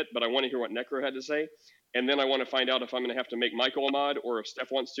chat a bit, but I want to hear what Necro had to say, and then I want to find out if I'm going to have to make Michael a mod or if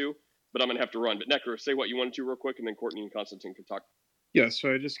Steph wants to, but I'm going to have to run. But Necro, say what you wanted to real quick, and then Courtney and Constantine can talk. Yeah,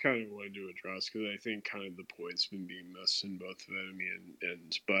 so I just kind of wanted to address, because I think kind of the point's been being missed in both of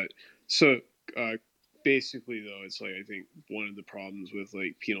it. Basically, though, it's like I think one of the problems with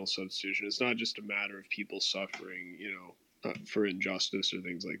like penal substitution, it's not just a matter of people suffering, for injustice or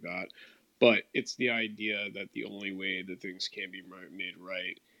things like that, but it's the idea that the only way that things can be made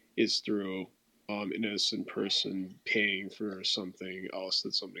right is through an innocent person paying for something else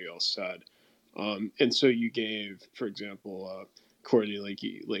that somebody else said. And so you gave, for example, Courtney,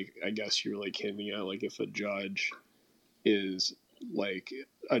 like I guess you're like hinting at like if a judge is like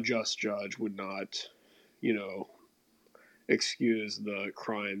a just judge would not, excuse the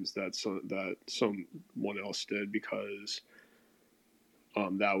crimes that someone else did because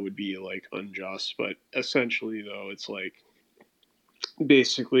that would be like unjust. But essentially, though, it's like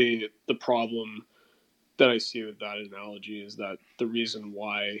basically the problem that I see with that analogy is that the reason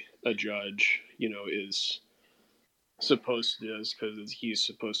why a judge, is supposed to do this because he's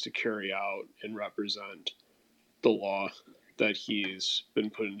supposed to carry out and represent the law that he's been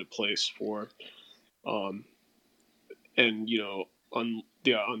put into place for. And on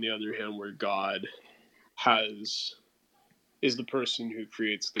the other hand, where God is the person who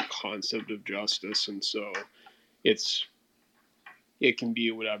creates the concept of justice, and so it can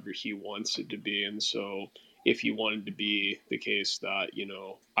be whatever he wants it to be. And so if he wanted to be the case that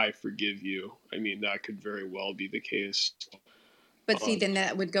I forgive you, that could very well be the case. But see, then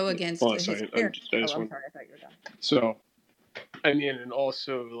that would go against his character. I'm sorry, I thought you were done. So, and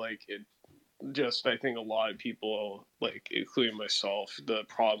also like it. Just I think a lot of people, like including myself, the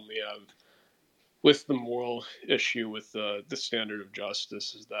problem we have with the moral issue with the standard of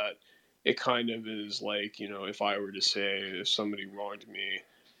justice is that it kind of is like, if I were to say if somebody wronged me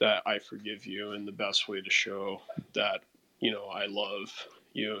that I forgive you, and the best way to show that I love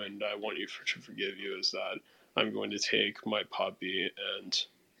you and I want you to forgive you is that I'm going to take my puppy and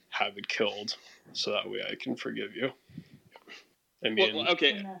have it killed so that way I can forgive you. Well,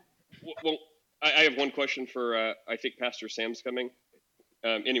 okay. Well, I have one question for, I think Pastor Sam's coming.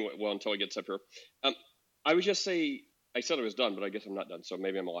 Anyway, until he gets up here. I would just say, I said I was done, but I guess I'm not done, so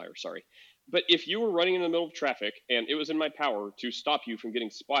maybe I'm a liar, sorry. But if you were running in the middle of traffic, and it was in my power to stop you from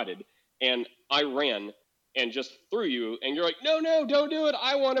getting spotted, and I ran and just threw you, and you're like, no, don't do it,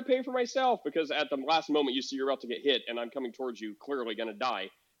 I want to pay for myself, because at the last moment you see you're about to get hit, and I'm coming towards you, clearly going to die.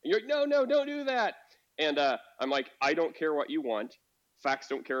 And you're like, no, don't do that. And I'm like, I don't care what you want. Facts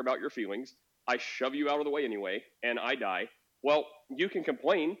don't care about your feelings. I shove you out of the way anyway, and I die. Well, you can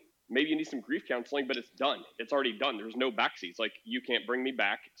complain. Maybe you need some grief counseling, but it's done. It's already done. There's no backseats. Like, you can't bring me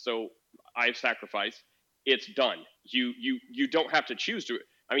back, so I've sacrificed. It's done. You don't have to choose to.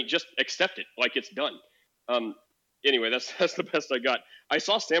 Just accept it. Like, it's done. Anyway, that's the best I got. I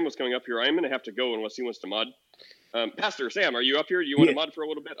saw Sam was coming up here. I'm going to have to go unless he wants to mod. Pastor Sam, are you up here? Do you want to mod for a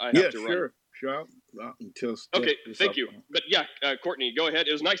little bit? I have to run. Sure. Until okay, thank you. But yeah, Courtney, go ahead.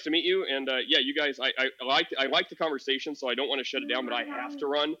 It was nice to meet you, and you guys, I like the conversation, so I don't want to shut it down, but I have to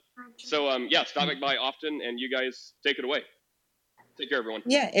run. So stop by often, and you guys take it away. Take care, everyone.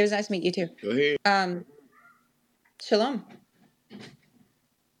 Yeah, it was nice to meet you too. Go ahead. Shalom.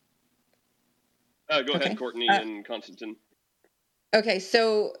 Go ahead, Okay. Courtney and Constantine. Okay,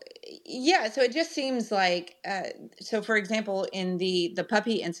 so so it just seems like so for example, in the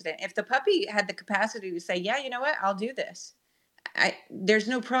puppy incident, if the puppy had the capacity to say, yeah, you know what, I'll do this, there's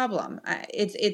no problem. It's